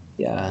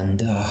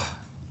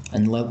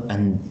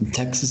 And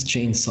Texas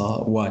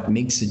Chainsaw, what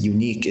makes it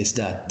unique is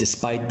that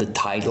despite the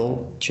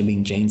title,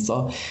 Chilling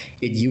Chainsaw,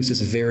 it uses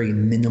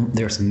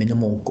there's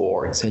minimal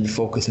gore. Instead, it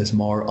focuses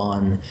more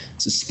on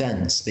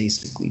suspense,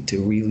 basically,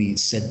 to really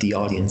set the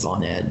audience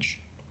on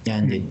edge.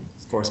 And it,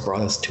 of course,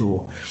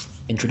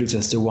 introduced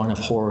us to one of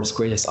horror's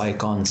greatest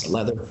icons,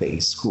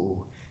 Leatherface,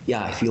 who,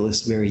 I feel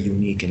is very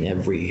unique in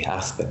every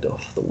aspect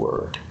of the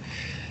word.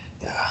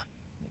 Yeah.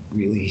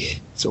 Really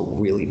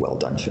well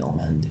done film,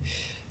 and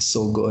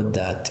so good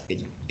that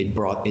it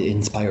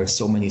inspired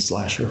so many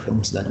slasher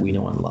films that we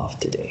know and love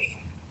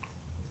today.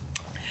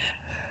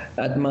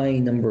 At my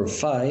number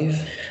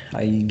 5,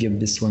 I give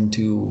this one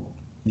to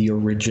the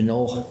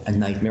original A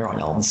Nightmare on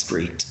Elm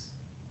Street.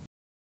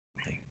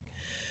 Like,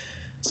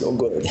 so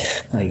good.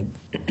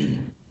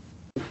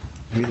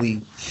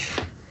 Really,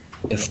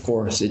 of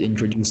course, it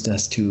introduced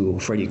us to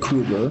Freddy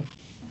Krueger,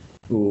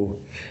 who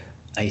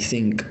I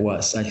think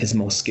was at his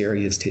most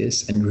scariest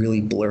and really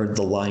blurred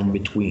the line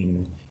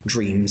between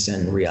dreams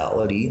and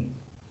reality.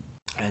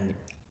 And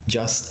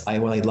what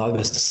I love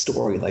is the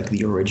story, like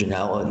the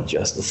originality,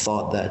 just the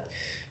thought that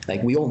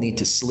like we all need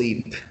to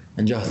sleep,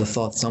 and just the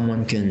thought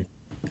someone can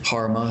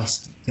harm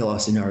us, kill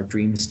us in our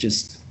dreams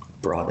just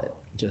brought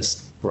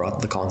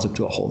the concept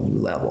to a whole new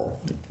level.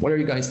 What are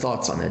you guys'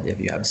 thoughts on it if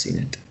you have seen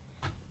it?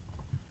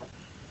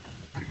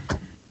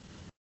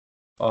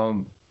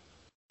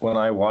 When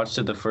I watched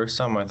it the first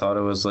time, I thought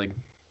it was like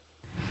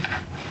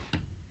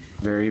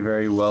very,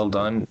 very well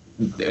done.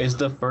 Is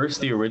the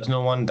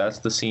original one? That's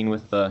the scene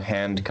with the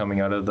hand coming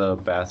out of the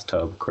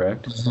bathtub,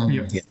 correct?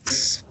 Yep.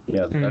 Yes.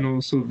 Yeah. And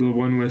also the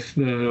one with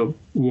the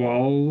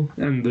wall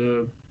and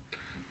the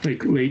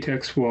like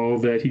latex wall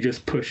that he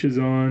just pushes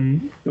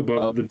on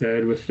above the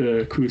bed with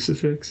the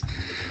crucifix.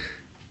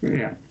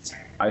 Yeah.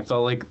 I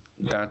felt like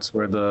that's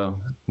where the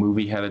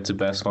movie had its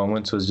best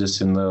moments, was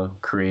just in the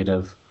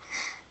creative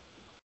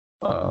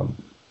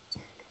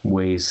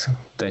ways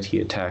that he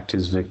attacked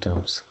his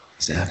victims.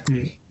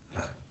 Exactly.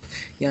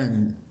 Yeah,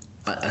 and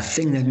a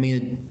thing that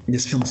made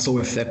this film so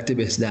effective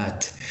is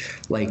that,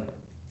 like,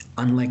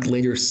 unlike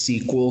later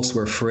sequels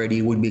where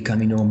Freddy would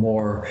become,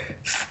 more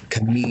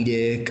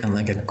comedic and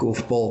like a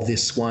goofball,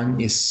 this one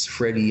is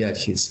Freddy at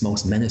his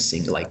most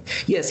menacing. Like,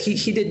 yes,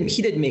 he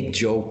did make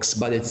jokes,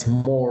 but he was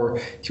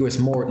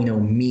more,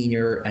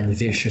 meaner and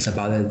vicious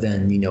about it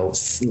than,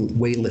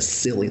 way less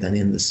silly than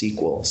in the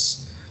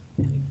sequels.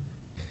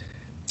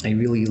 I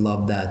really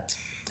love that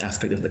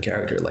aspect of the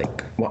character.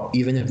 Like,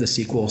 even if the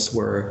sequels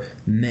were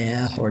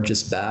meh or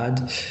just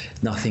bad,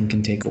 nothing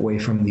can take away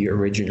from the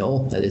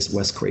original. That is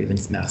Wes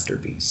Craven's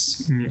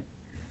masterpiece. Yeah.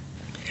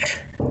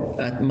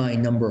 At my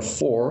number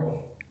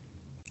 4,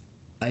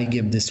 I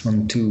give this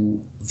one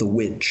to The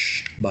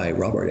Witch by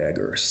Robert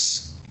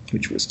Eggers,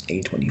 which was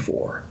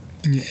A24.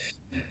 Yeah.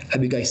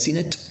 Have you guys seen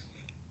it?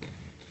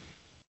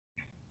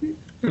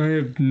 I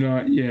have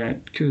not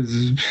yet,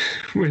 because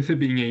with it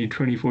being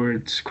A24,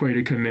 it's quite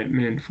a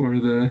commitment for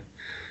the...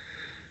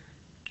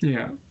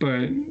 Yeah,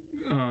 but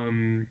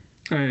I'm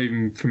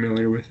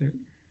familiar with it.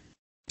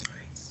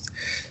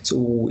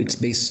 So it's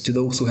based, to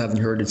those who haven't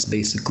heard, it's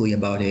basically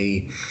about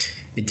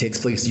it takes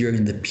place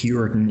during the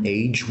Puritan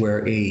age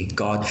where a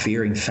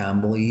God-fearing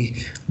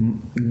family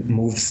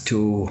moves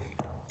to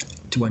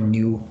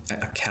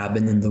a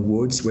cabin in the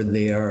woods where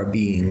they are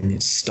being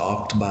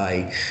stalked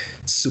by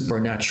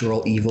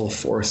supernatural evil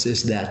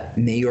forces that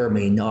may or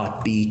may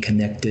not be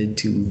connected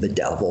to the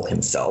devil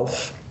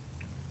himself.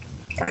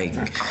 Like,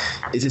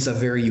 this is a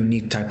very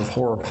unique type of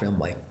horror film.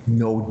 Like,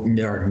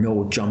 there are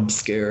no jump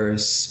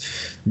scares,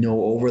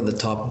 no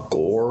over-the-top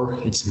gore.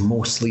 It's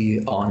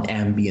mostly on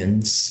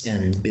ambience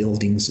and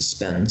building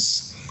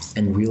suspense,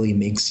 and really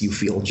makes you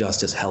feel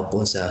just as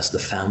helpless as the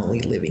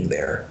family living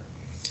there.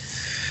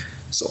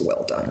 So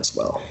well done as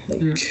well. Like,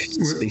 with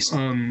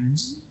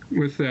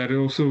that, it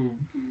also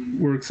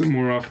works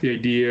more off the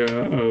idea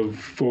of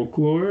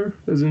folklore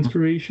as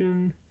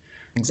inspiration.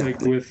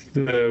 Exactly. Like with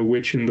the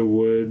Witch in the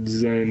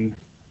Woods, and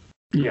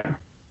yeah,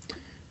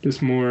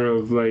 just more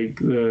of like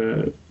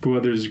the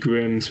Brothers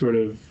Grimm sort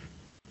of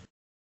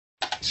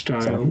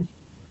style.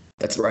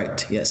 That's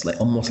right. Yes, like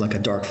almost like a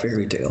dark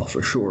fairy tale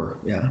for sure.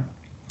 Yeah.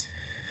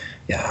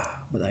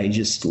 Yeah, but I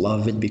just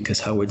love it because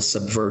how it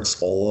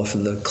subverts all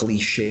of the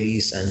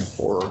cliches and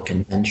horror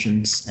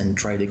conventions and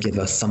try to give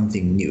us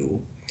something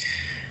new.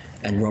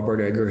 And Robert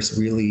Eggers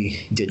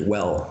really did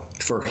well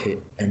for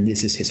it, and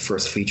this is his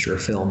first feature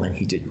film, and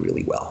he did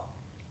really well.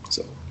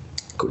 So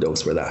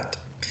kudos for that.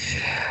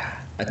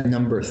 At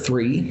number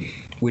 3,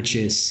 which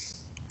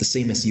is the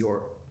same as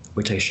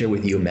which I share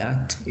with you,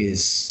 Matt,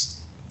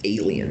 is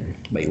Alien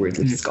by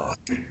Ridley Scott.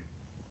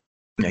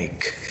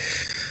 Like,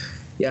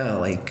 yeah,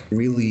 like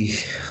really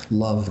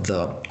love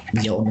the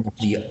element of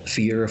the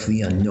fear of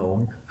the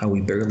unknown, how we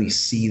barely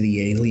see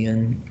the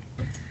alien,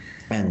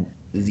 and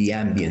the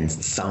ambience,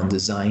 the sound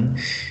design.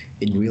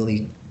 It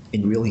really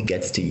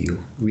gets to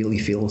you. Really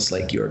feels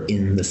like you're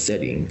in the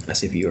setting,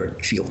 as if you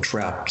feel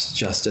trapped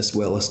just as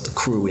well as the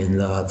crew in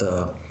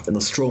the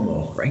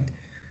Nostromo, right?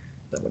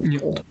 That what it's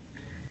called.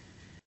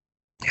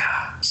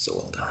 Yeah, so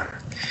well done.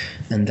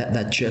 And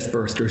that chest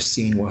burster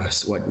scene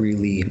was what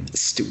really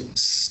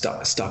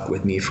stuck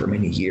with me for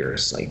many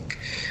years. Like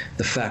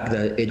the fact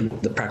that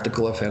the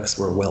practical effects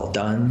were well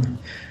done,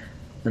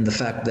 and the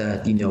fact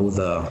that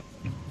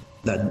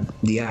that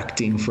the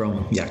acting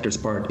from the actor's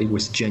part, it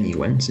was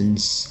genuine,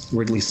 since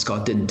Ridley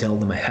Scott didn't tell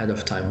them ahead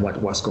of time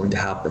what was going to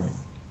happen.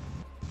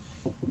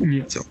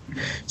 Yeah. So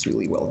it's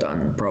really well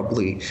done.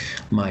 Probably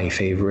my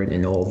favorite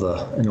in all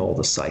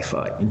the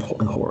sci-fi and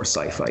horror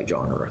sci-fi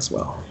genre as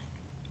well.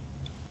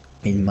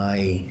 In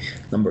my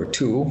number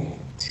 2,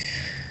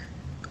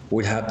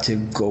 would have to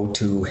go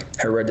to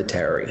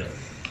Hereditary,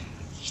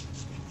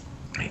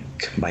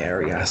 like by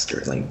Ari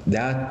Aster. Like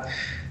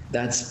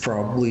that's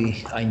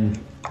probably,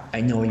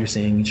 I know what you're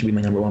saying, it should be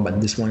my number 1,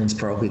 but this one is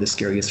probably the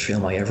scariest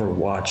film I ever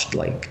watched.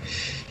 Like,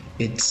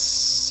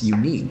 it's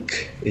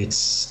unique.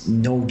 It's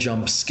no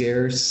jump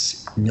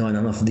scares, none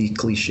of the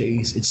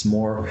cliches. It's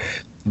more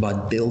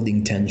about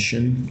building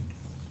tension.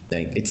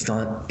 Like, it's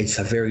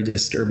a very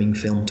disturbing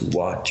film to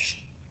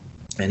watch,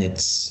 and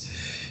it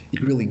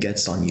really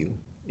gets on you.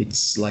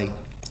 It's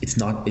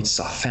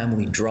a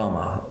family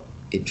drama.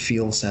 It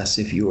feels as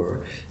if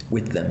you're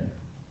with them.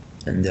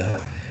 And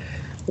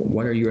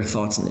what are your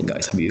thoughts on it,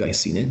 guys? Have you guys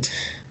seen it?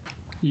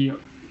 Yeah,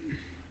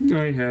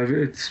 I have.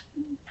 It's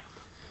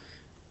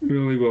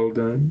really well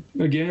done.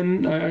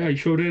 Again, I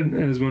showed it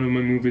as one of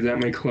my movies at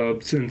my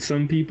club. Since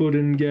some people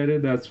didn't get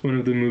it, that's one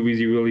of the movies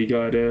you really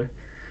gotta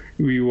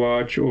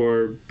rewatch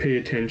or pay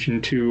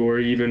attention to, or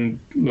even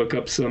look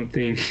up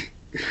something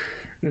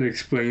that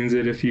explains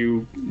it if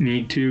you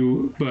need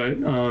to. But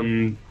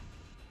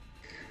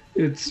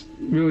it's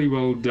really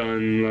well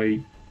done, like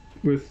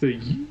with the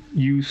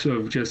use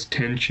of just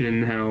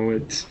tension, how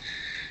it's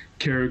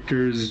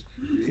characters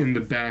in the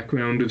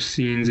background of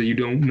scenes that you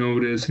don't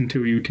notice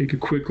until you take a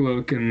quick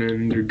look, and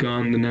then they're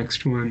gone the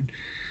next one.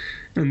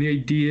 And the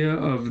idea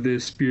of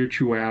this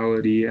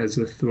spirituality as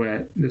a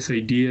threat, this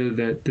idea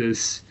that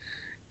this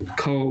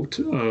cult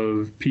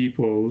of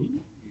people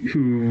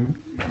who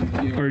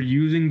are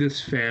using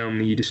this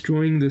family,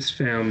 destroying this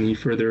family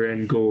for their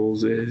end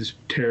goals, is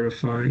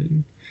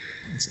terrifying.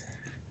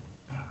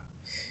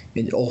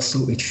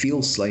 It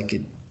feels like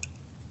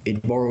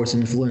it borrows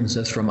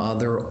influences from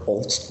other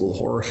old school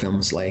horror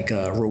films, like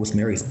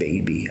Rosemary's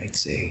Baby, I'd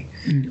say.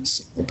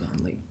 So well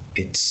done. Like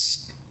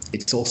it's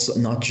also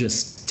not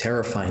just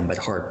terrifying but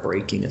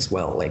heartbreaking as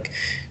well. Like,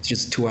 it's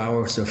just 2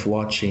 hours of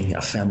watching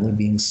a family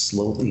being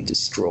slowly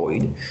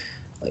destroyed.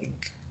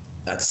 Like,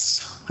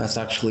 that's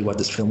actually what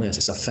this film is.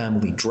 It's a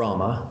family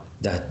drama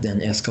that then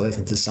escalates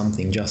into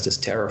something just as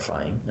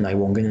terrifying. And I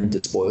won't get into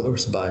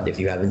spoilers, but if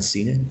you haven't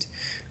seen it,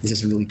 this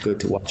is really good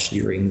to watch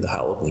during the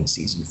Halloween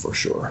season for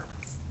sure.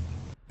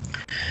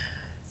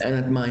 And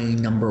at my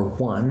number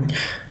 1,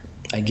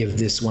 I give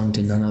this one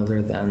to none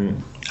other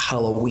than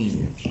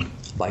Halloween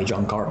by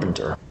John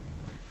Carpenter.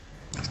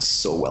 It's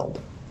so well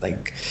done.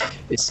 Like,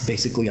 it's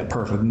basically a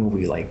perfect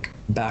movie, like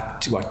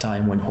back to a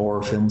time when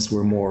horror films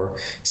were more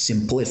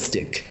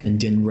simplistic and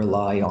didn't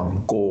rely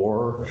on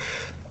gore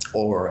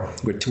or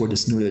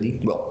gratuitous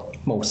nudity. Well,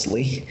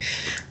 mostly,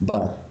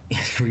 but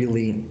it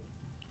really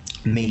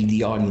made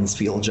the audience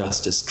feel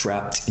just as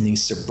trapped in a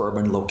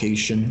suburban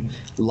location.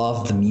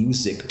 Love the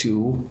music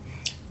too,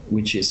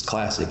 which is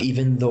classic.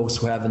 Even those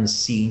who haven't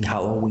seen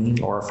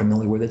Halloween or are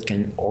familiar with it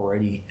can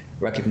already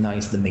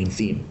recognize the main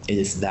theme. It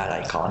is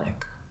that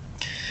iconic.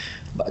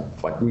 But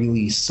what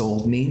really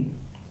sold me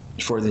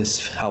for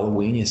this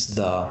Halloween is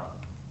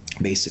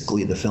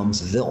basically the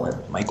film's villain,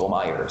 Michael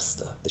Myers,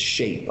 the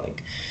shape.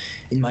 Like,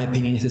 in my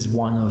opinion, it is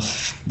one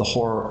of the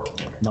horror,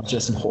 not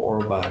just in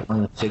horror, but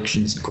one of the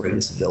fiction's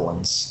greatest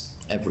villains.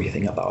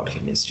 Everything about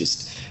him is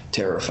just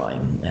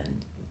terrifying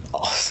and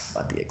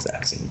awesome at the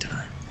exact same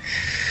time.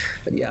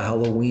 But yeah,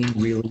 Halloween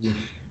really,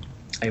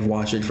 I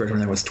watched it first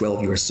when I was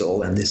 12 years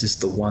old, and this is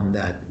the one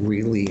that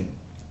really,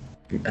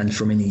 and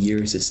for many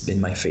years, it's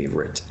been my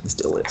favorite. It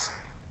still is.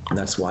 And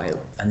that's why,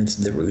 and it's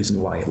the reason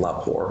why I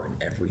love horror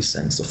in every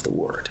sense of the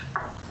word.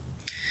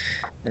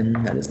 And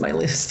that is my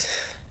list.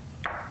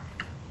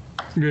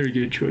 Very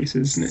good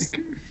choices, Nick.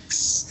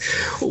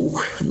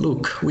 Oh,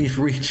 look, we've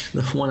reached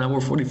the 1 hour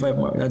 45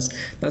 mark.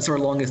 That's our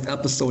longest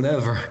episode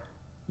ever.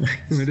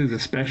 It is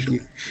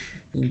especially.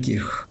 Thank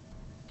you.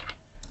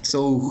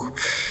 So,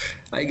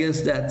 I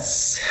guess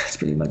that's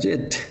pretty much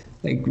it.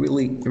 Like,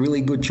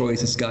 really good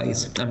choices,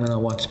 guys. I'm gonna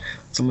watch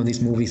some of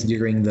these movies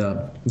during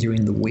the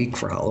week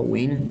for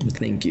Halloween. But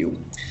thank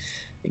you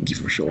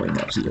for showing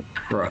up here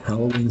for a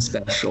Halloween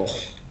special.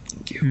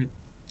 Thank you.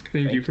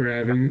 Thank you for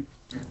having me.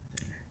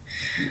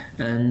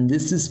 And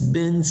this has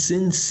been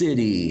Sin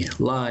City,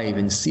 live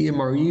in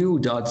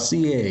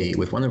CMRU.ca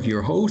with one of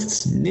your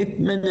hosts, Nick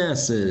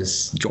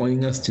Meneses.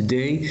 Joining us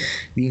today,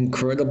 the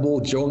incredible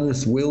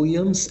Jonas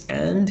Williams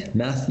and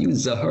Matthew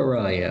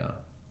Zahariah.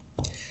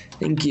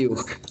 Thank you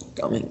for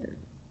coming.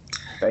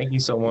 Thank you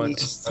so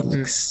much.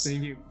 Thanks.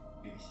 Thank you.